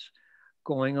divisions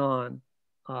going on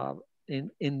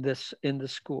in the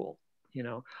school, you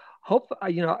know.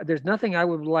 You know, there's nothing I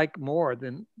would like more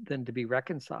than to be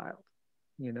reconciled,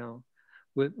 you know,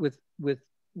 with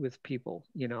people,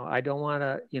 you know. I don't want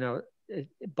to, you know,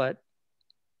 but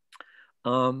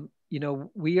you know,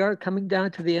 we are coming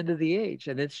down to the end of the age,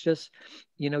 and it's just,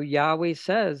 you know, Yahweh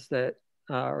says that,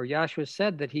 or Yahshua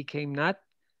said that he came not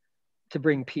to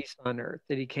bring peace on earth,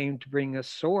 that he came to bring a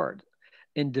sword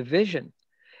and division.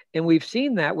 And we've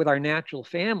seen that with our natural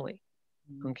family.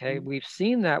 Okay. Mm-hmm. We've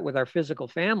seen that with our physical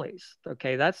families.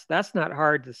 Okay. That's not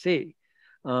hard to see.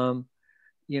 You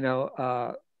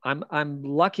know, I'm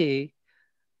lucky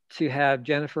to have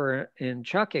Jennifer and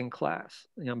Chuck in class.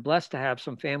 You know, I'm blessed to have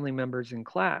some family members in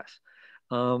class.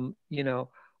 You know,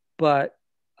 but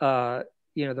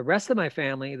you know, the rest of my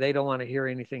family, they don't want to hear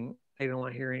anything. They don't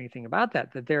want to hear anything about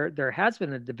that. That there has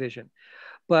been a division,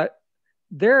 but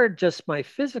they're just my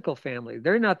physical family.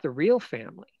 They're not the real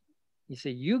family. You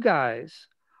see, you guys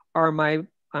are my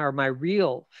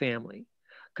real family,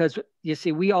 because you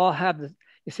see, we all have the.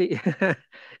 You see,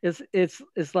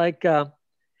 it's like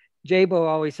Jabo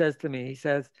always says to me.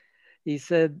 He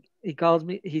calls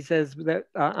me. He says that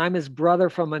I'm his brother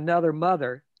from another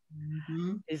mother.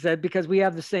 Mm-hmm. He said, because we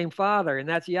have the same father, and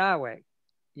that's Yahweh,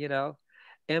 you know,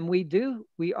 and we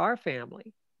are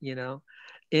family, you know,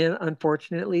 and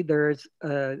unfortunately there's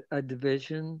a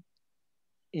division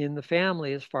in the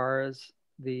family as far as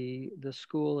the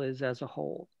school is as a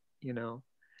whole, you know,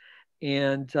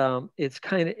 and it's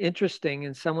kind of interesting.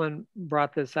 And someone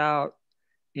brought this out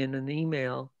in an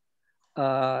email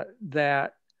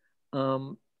that,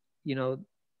 you know,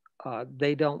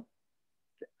 they don't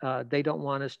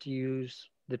want us to use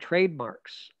the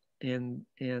trademarks and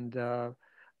you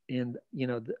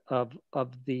know, of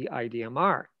the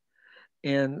IDMR.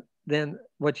 And then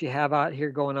what you have out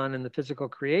here going on in the physical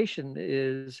creation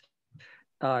is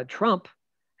Trump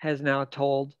has now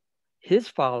told his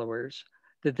followers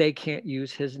that they can't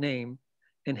use his name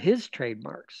and his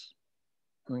trademarks.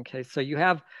 Okay, so you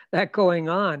have that going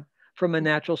on from a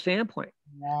natural standpoint.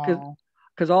 Wow.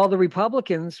 Because all the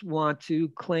Republicans want to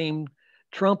claim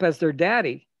Trump as their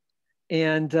daddy,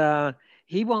 and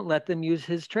he won't let them use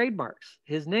his trademarks,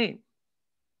 his name.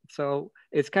 So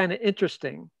it's kind of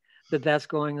interesting that that's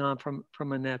going on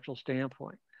from a natural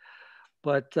standpoint.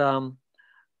 But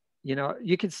you know,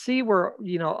 you can see where,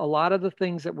 you know, a lot of the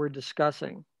things that we're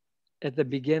discussing at the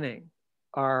beginning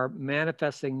are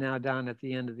manifesting now down at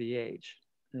the end of the age.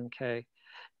 Okay,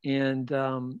 and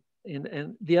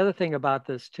the other thing about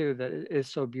this too that is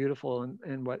so beautiful,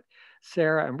 and what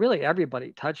Sarah and really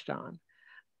everybody touched on,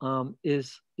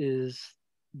 is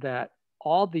that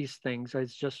all these things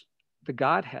is just the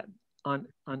Godhead on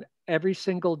every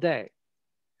single day.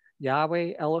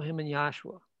 Yahweh, Elohim, and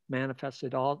Yahshua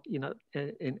manifested all, you know,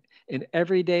 in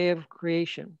every day of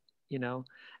creation, you know,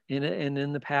 and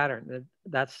in the pattern.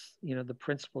 That's, you know, the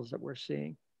principles that we're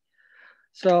seeing.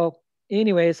 So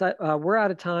anyways, we're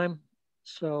out of time.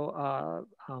 So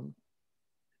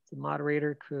the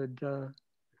moderator could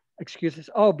excuse us.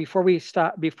 Oh, before we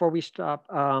stop,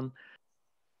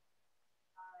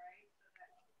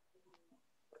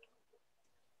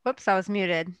 whoops, I was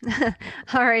muted.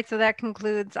 All right, so that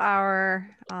concludes our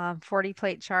 40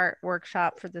 plate chart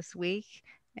workshop for this week.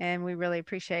 And we really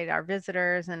appreciate our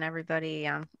visitors and everybody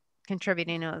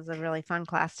contributing. It was a really fun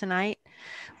class tonight.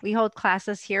 We hold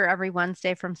classes here every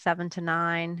Wednesday from 7 to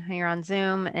 9 here on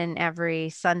Zoom, and every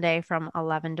Sunday from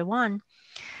 11 to 1.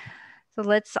 So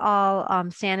let's all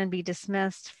stand and be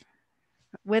dismissed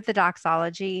with the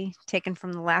doxology taken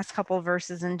from the last couple of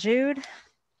verses in Jude.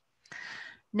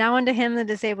 Now unto him that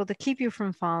is able to keep you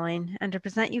from falling and to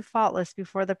present you faultless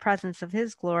before the presence of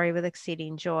his glory with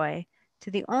exceeding joy.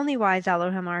 To the only wise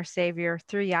Elohim, our Savior,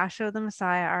 through Yahshua the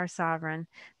Messiah, our Sovereign,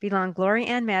 belong glory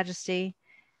and majesty,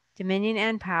 dominion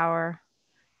and power,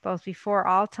 both before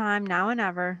all time, now and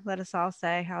ever. Let us all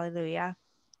say hallelujah.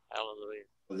 Hallelujah.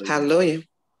 Hallelujah.